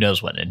who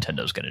knows what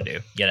Nintendo's going to do,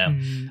 you know?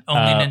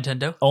 Only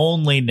Nintendo?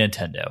 Only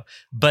Nintendo.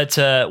 But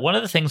one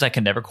of the things I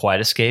can never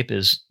quite escape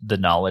is the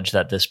knowledge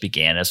that this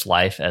began its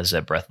life as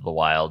a Breath of the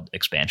Wild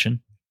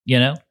expansion, you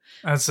know?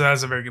 That's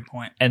a very good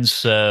point. And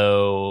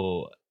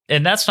so,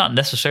 and that's not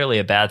necessarily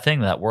a bad thing.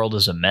 That world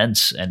is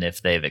immense, and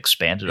if they've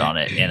expanded on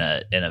it in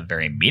a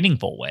very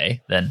meaningful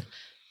way, then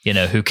you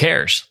know, who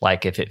cares?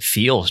 Like if it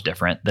feels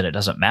different, then it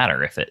doesn't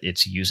matter if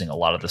it's using a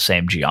lot of the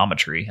same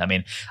geometry. I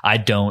mean, I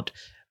don't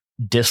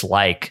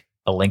dislike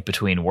A Link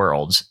Between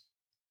Worlds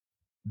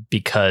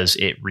because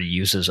it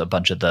reuses a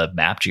bunch of the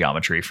map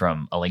geometry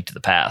from A Link to the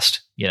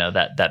Past. You know,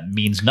 that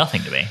means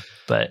nothing to me.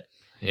 But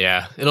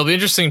yeah, it'll be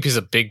interesting because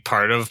a big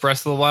part of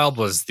Breath of the Wild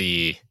was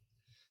the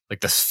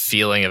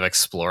feeling of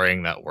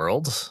exploring that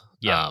world.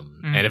 Yeah.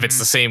 And if it's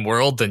the same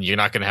world, then you're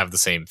not going to have the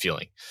same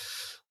feeling.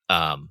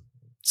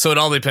 So it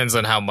all depends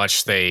on how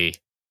much they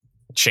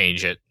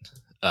change it,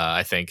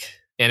 I think.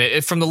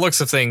 And from the looks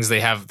of things,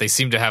 they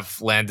seem to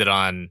have landed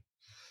on,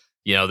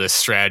 you know, this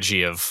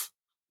strategy of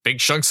big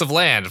chunks of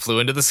land flew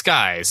into the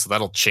sky. So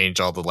that'll change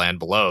all the land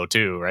below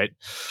too, right?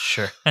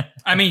 Sure.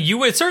 I mean, you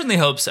would certainly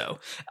hope so.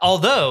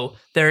 Although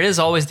there is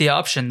always the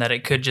option that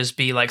it could just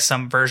be like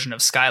some version of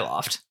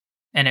Skyloft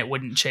and it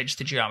wouldn't change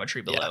the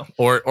geometry below.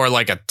 Yeah. Or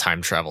like a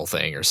time travel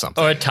thing or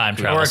something. Or a time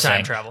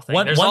travel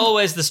thing. There's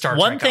always the Star Trek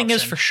One thing option.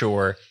 is for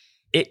sure,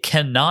 it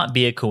cannot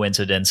be a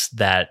coincidence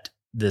that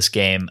this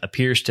game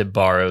appears to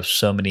borrow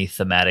so many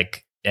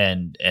thematic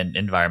and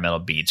environmental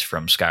beats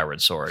from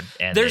Skyward Sword.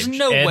 And there's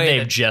no way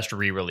they've just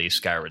re-released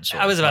Skyward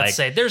Sword. I was about to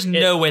say, there's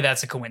no way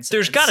that's a coincidence.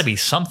 There's got to be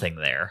something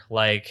there.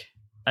 Like,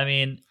 I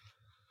mean,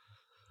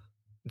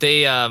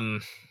 they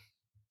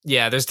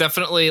there's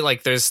definitely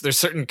like there's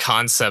certain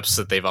concepts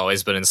that they've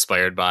always been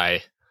inspired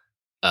by.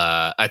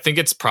 I think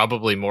it's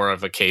probably more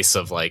of a case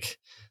of like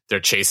they're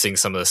chasing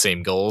some of the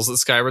same goals that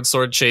Skyward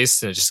Sword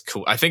chased, and it's just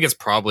cool. I think it's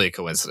probably a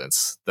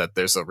coincidence that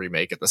there's a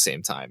remake at the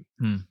same time.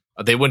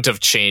 They wouldn't have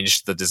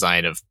changed the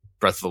design of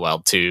Breath of the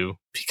Wild 2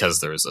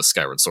 because there's a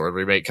Skyward Sword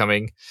remake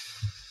coming.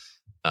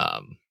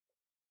 But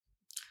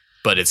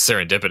it's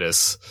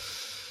serendipitous.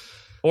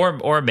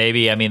 Or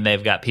maybe, I mean,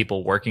 they've got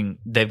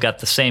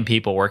the same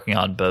people working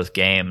on both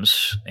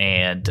games,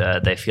 and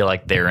they feel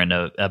like they're in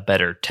a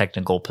better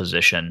technical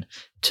position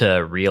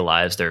to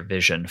realize their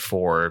vision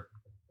for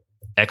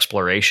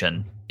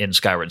exploration in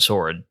Skyward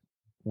Sword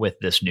with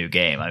this new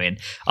game. I mean,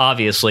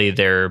 obviously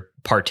there are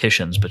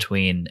partitions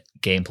between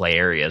gameplay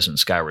areas in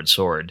Skyward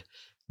Sword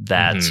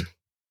that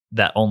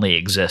only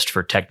exist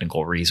for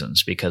technical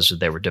reasons because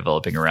they were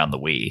developing around the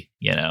Wii,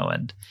 you know,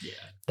 and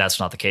that's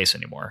not the case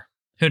anymore.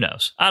 Who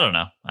knows? I don't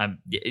know.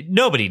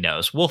 Nobody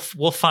knows. We'll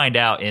find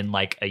out in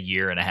like a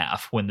year and a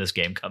half when this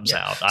game comes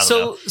out. I don't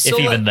know if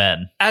even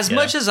then. As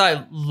much as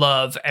I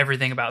love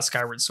everything about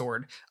Skyward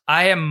Sword,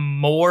 I am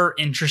more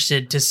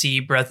interested to see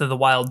Breath of the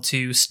Wild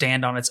 2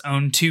 stand on its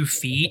own 2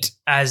 feet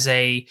as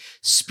a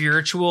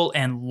spiritual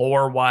and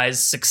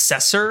lore-wise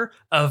successor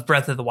of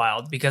Breath of the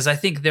Wild, because I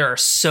think there are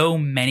so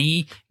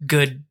many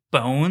good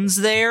bones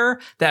there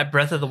that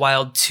Breath of the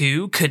Wild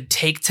 2 could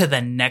take to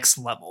the next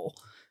level.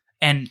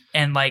 And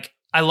like,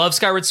 I love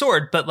Skyward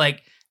Sword, but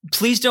like,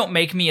 please don't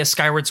make me a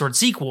Skyward Sword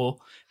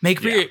sequel.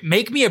 Make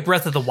me a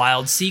Breath of the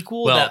Wild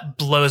sequel that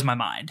blows my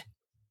mind.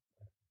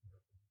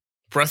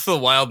 Breath of the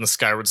Wild and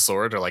Skyward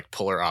Sword are like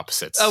polar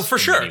opposites. Oh, for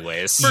sure. In many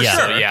ways. For sure.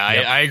 So, yeah,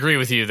 I agree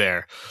with you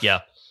there.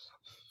 Yeah.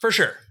 For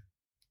sure.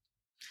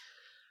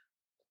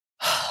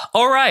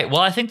 All right.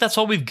 Well, I think that's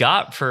all we've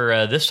got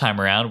for this time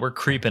around. We're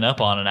creeping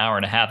up on an hour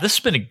and a half. This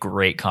has been a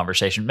great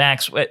conversation.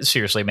 Max,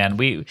 seriously, man,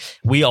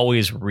 we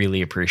always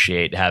really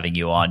appreciate having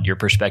you on. Your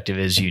perspective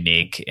is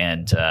unique,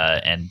 and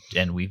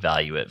we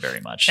value it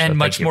very much. And so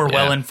much more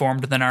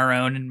well-informed than our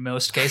own in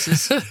most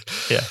cases.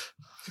 Yeah.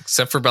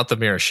 Except for about the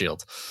Mirror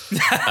Shield. We're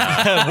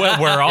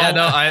all... Yeah,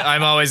 no,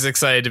 I'm always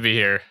excited to be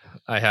here.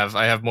 I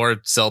have more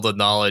Zelda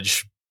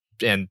knowledge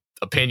and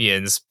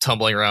opinions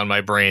tumbling around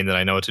my brain that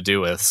I know what to do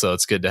with. So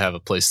it's good to have a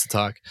place to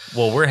talk.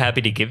 Well, we're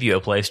happy to give you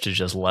a place to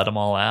just let them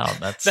all out.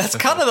 That's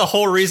kind of the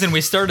whole reason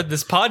we started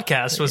this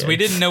podcast was we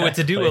didn't know what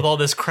to do with all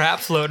this crap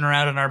floating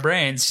around in our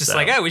brains. Just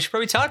like, we should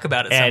probably talk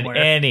about it somewhere.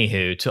 And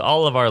anywho, to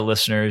all of our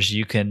listeners,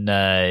 you can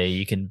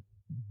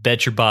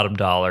bet your bottom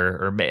dollar,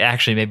 or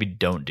actually maybe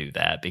don't do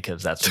that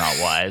because that's not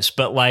wise.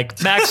 But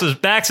like Max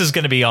is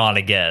going to be on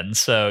again,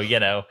 so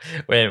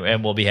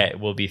and we'll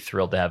be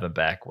thrilled to have him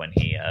back when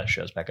he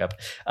shows back up.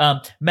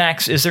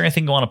 Max, is there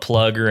anything you want to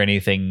plug or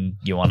anything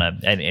you want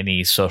to,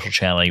 any social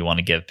channel you want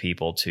to give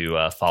people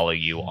to follow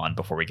you on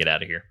before we get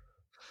out of here?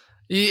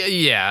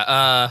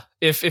 Yeah.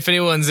 If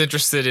anyone's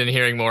interested in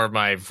hearing more of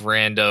my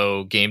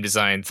rando game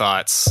design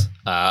thoughts,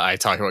 I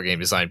talk about game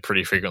design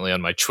pretty frequently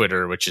on my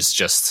Twitter, which is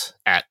just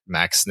at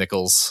Max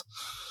Nichols.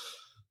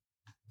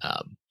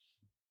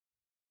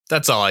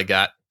 That's all I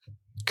got.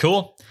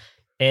 Cool.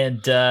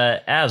 And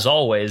as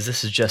always,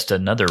 this is just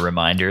another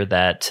reminder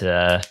that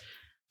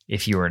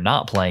if you are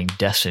not playing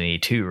Destiny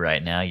 2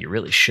 right now, you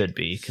really should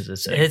be, because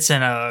it's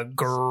in a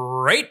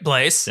great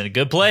place. It's in a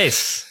good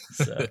place.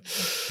 So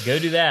go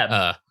do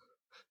that.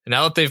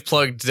 Now that they've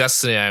plugged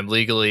Destiny, I'm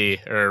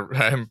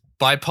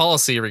by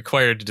policy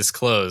required to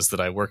disclose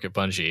that I work at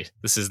Bungie.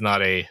 This is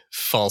not a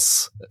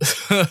false,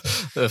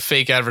 a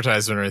fake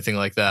advertisement or anything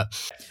like that.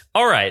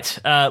 All right,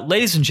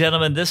 ladies and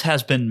gentlemen, this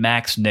has been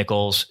Max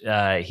Nichols.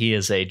 He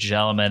is a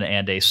gentleman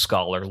and a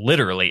scholar,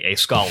 literally a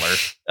scholar,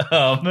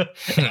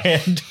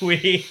 and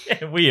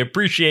we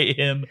appreciate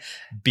him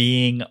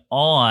being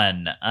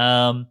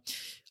on.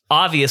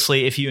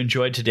 Obviously, if you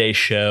enjoyed today's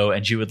show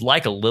and you would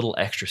like a little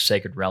extra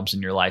Sacred Realms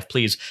in your life,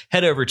 please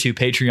head over to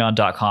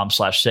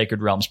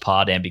patreon.com/Sacred Realms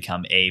Pod and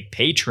become a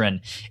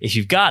patron. If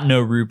you've got no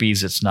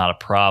rupees, it's not a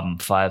problem.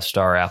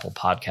 5-star Apple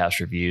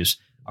Podcast reviews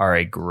are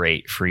a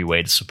great free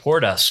way to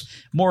support us.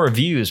 More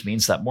reviews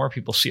means that more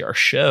people see our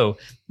show.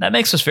 That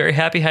makes us very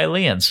happy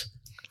Hylians.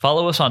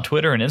 Follow us on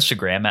Twitter and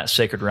Instagram at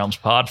Sacred Realms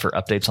Pod for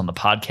updates on the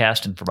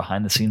podcast and for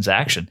behind-the-scenes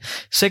action.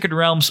 Sacred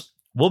Realms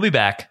will be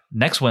back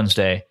next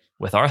Wednesday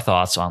with our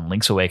thoughts on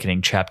Link's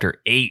Awakening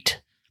Chapter 8,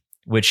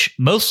 which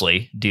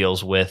mostly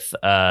deals with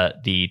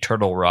the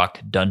Turtle Rock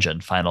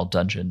dungeon, final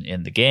dungeon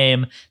in the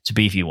game. It's a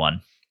beefy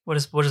one. What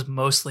does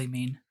mostly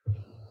mean?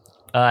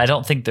 I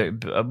don't think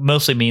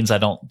mostly means I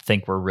don't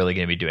think we're really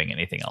going to be doing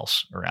anything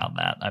else around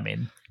that. I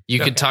mean, you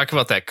can talk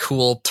about that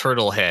cool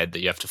turtle head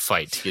that you have to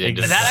fight to get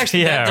into that.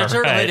 Actually, the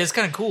turtle head right. is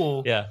kind of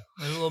cool. Yeah,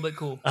 it's a little bit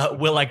cool.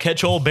 Will I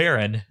catch old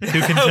Baron? Who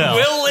can tell?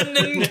 Will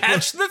Linden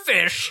catch the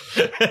fish?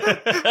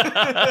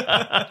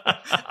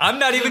 I'm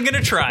not even going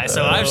to try,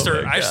 so I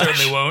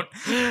certainly won't.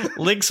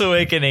 Link's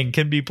Awakening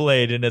can be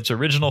played in its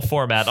original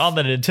format on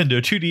the Nintendo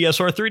 2DS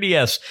or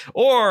 3DS,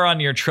 or on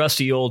your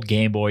trusty old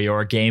Game Boy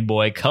or Game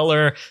Boy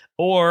Color,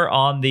 or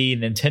on the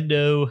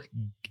Nintendo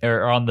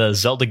or on the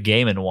Zelda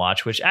Game &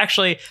 Watch, which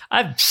actually,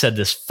 I've said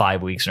this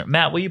 5 weeks.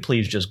 Matt, will you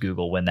please just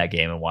Google when that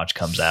Game & Watch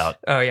comes out?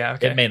 Oh, yeah.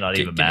 Okay. It may not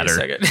even matter.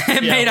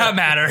 It may not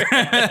matter.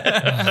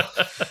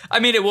 I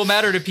mean, it will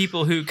matter to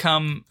people who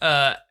come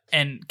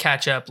and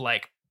catch up,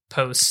 like,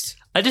 post.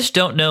 I just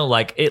don't know.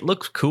 Like, it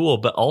looks cool,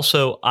 but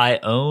also I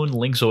own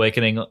Link's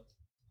Awakening,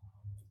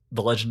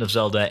 The Legend of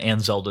Zelda,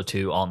 and Zelda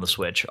 2 on the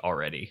Switch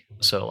already.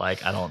 So,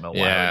 like, I don't know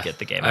why I would get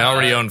the game. I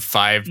already own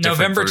 5 different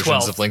November versions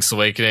 12th. of Link's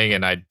Awakening,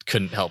 and I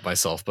couldn't help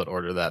myself but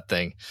order that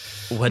thing.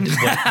 When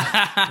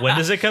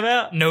does it come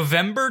out?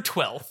 November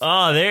 12th.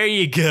 Oh, there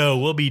you go.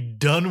 We'll be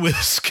done with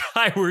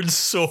Skyward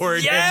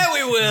Sword. Yeah,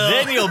 we will.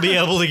 Then you'll be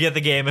able to get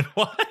the Game &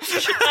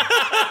 Watch.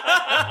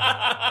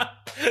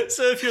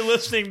 So if you're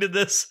listening to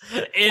this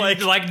in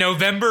like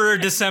November or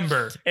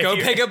December, go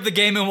pick up the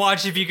Game &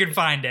 Watch if you can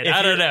find it.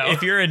 I don't know.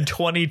 If you're in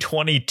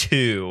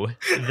 2022,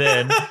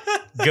 then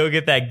go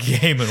get that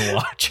Game &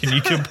 Watch and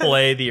you can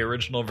play the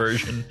original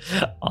version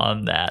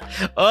on that.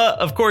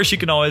 Of course, you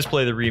can always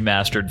play the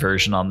remastered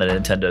version on the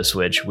Nintendo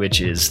Switch,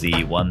 which is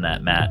the one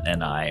that Matt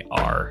and I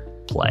are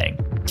playing.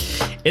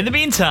 In the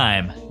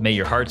meantime, may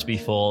your hearts be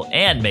full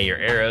and may your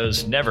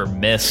arrows never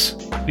miss.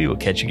 We will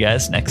catch you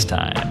guys next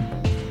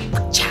time.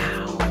 Ciao.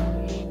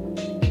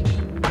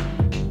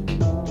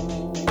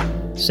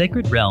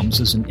 Sacred Realms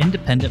is an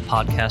independent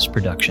podcast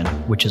production,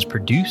 which is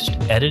produced,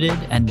 edited,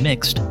 and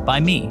mixed by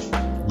me,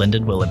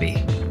 Lyndon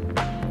Willoughby.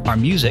 Our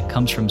music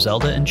comes from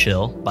Zelda and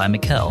Chill by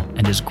Mikkel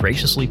and is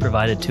graciously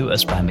provided to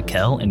us by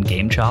Mikkel and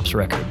Game Chops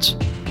Records.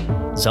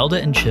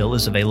 Zelda and Chill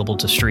is available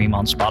to stream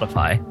on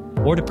Spotify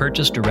or to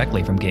purchase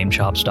directly from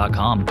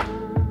GameChops.com.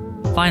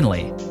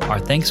 Finally, our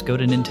thanks go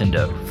to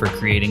Nintendo for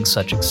creating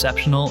such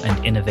exceptional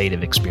and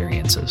innovative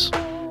experiences.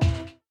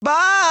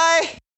 Bye!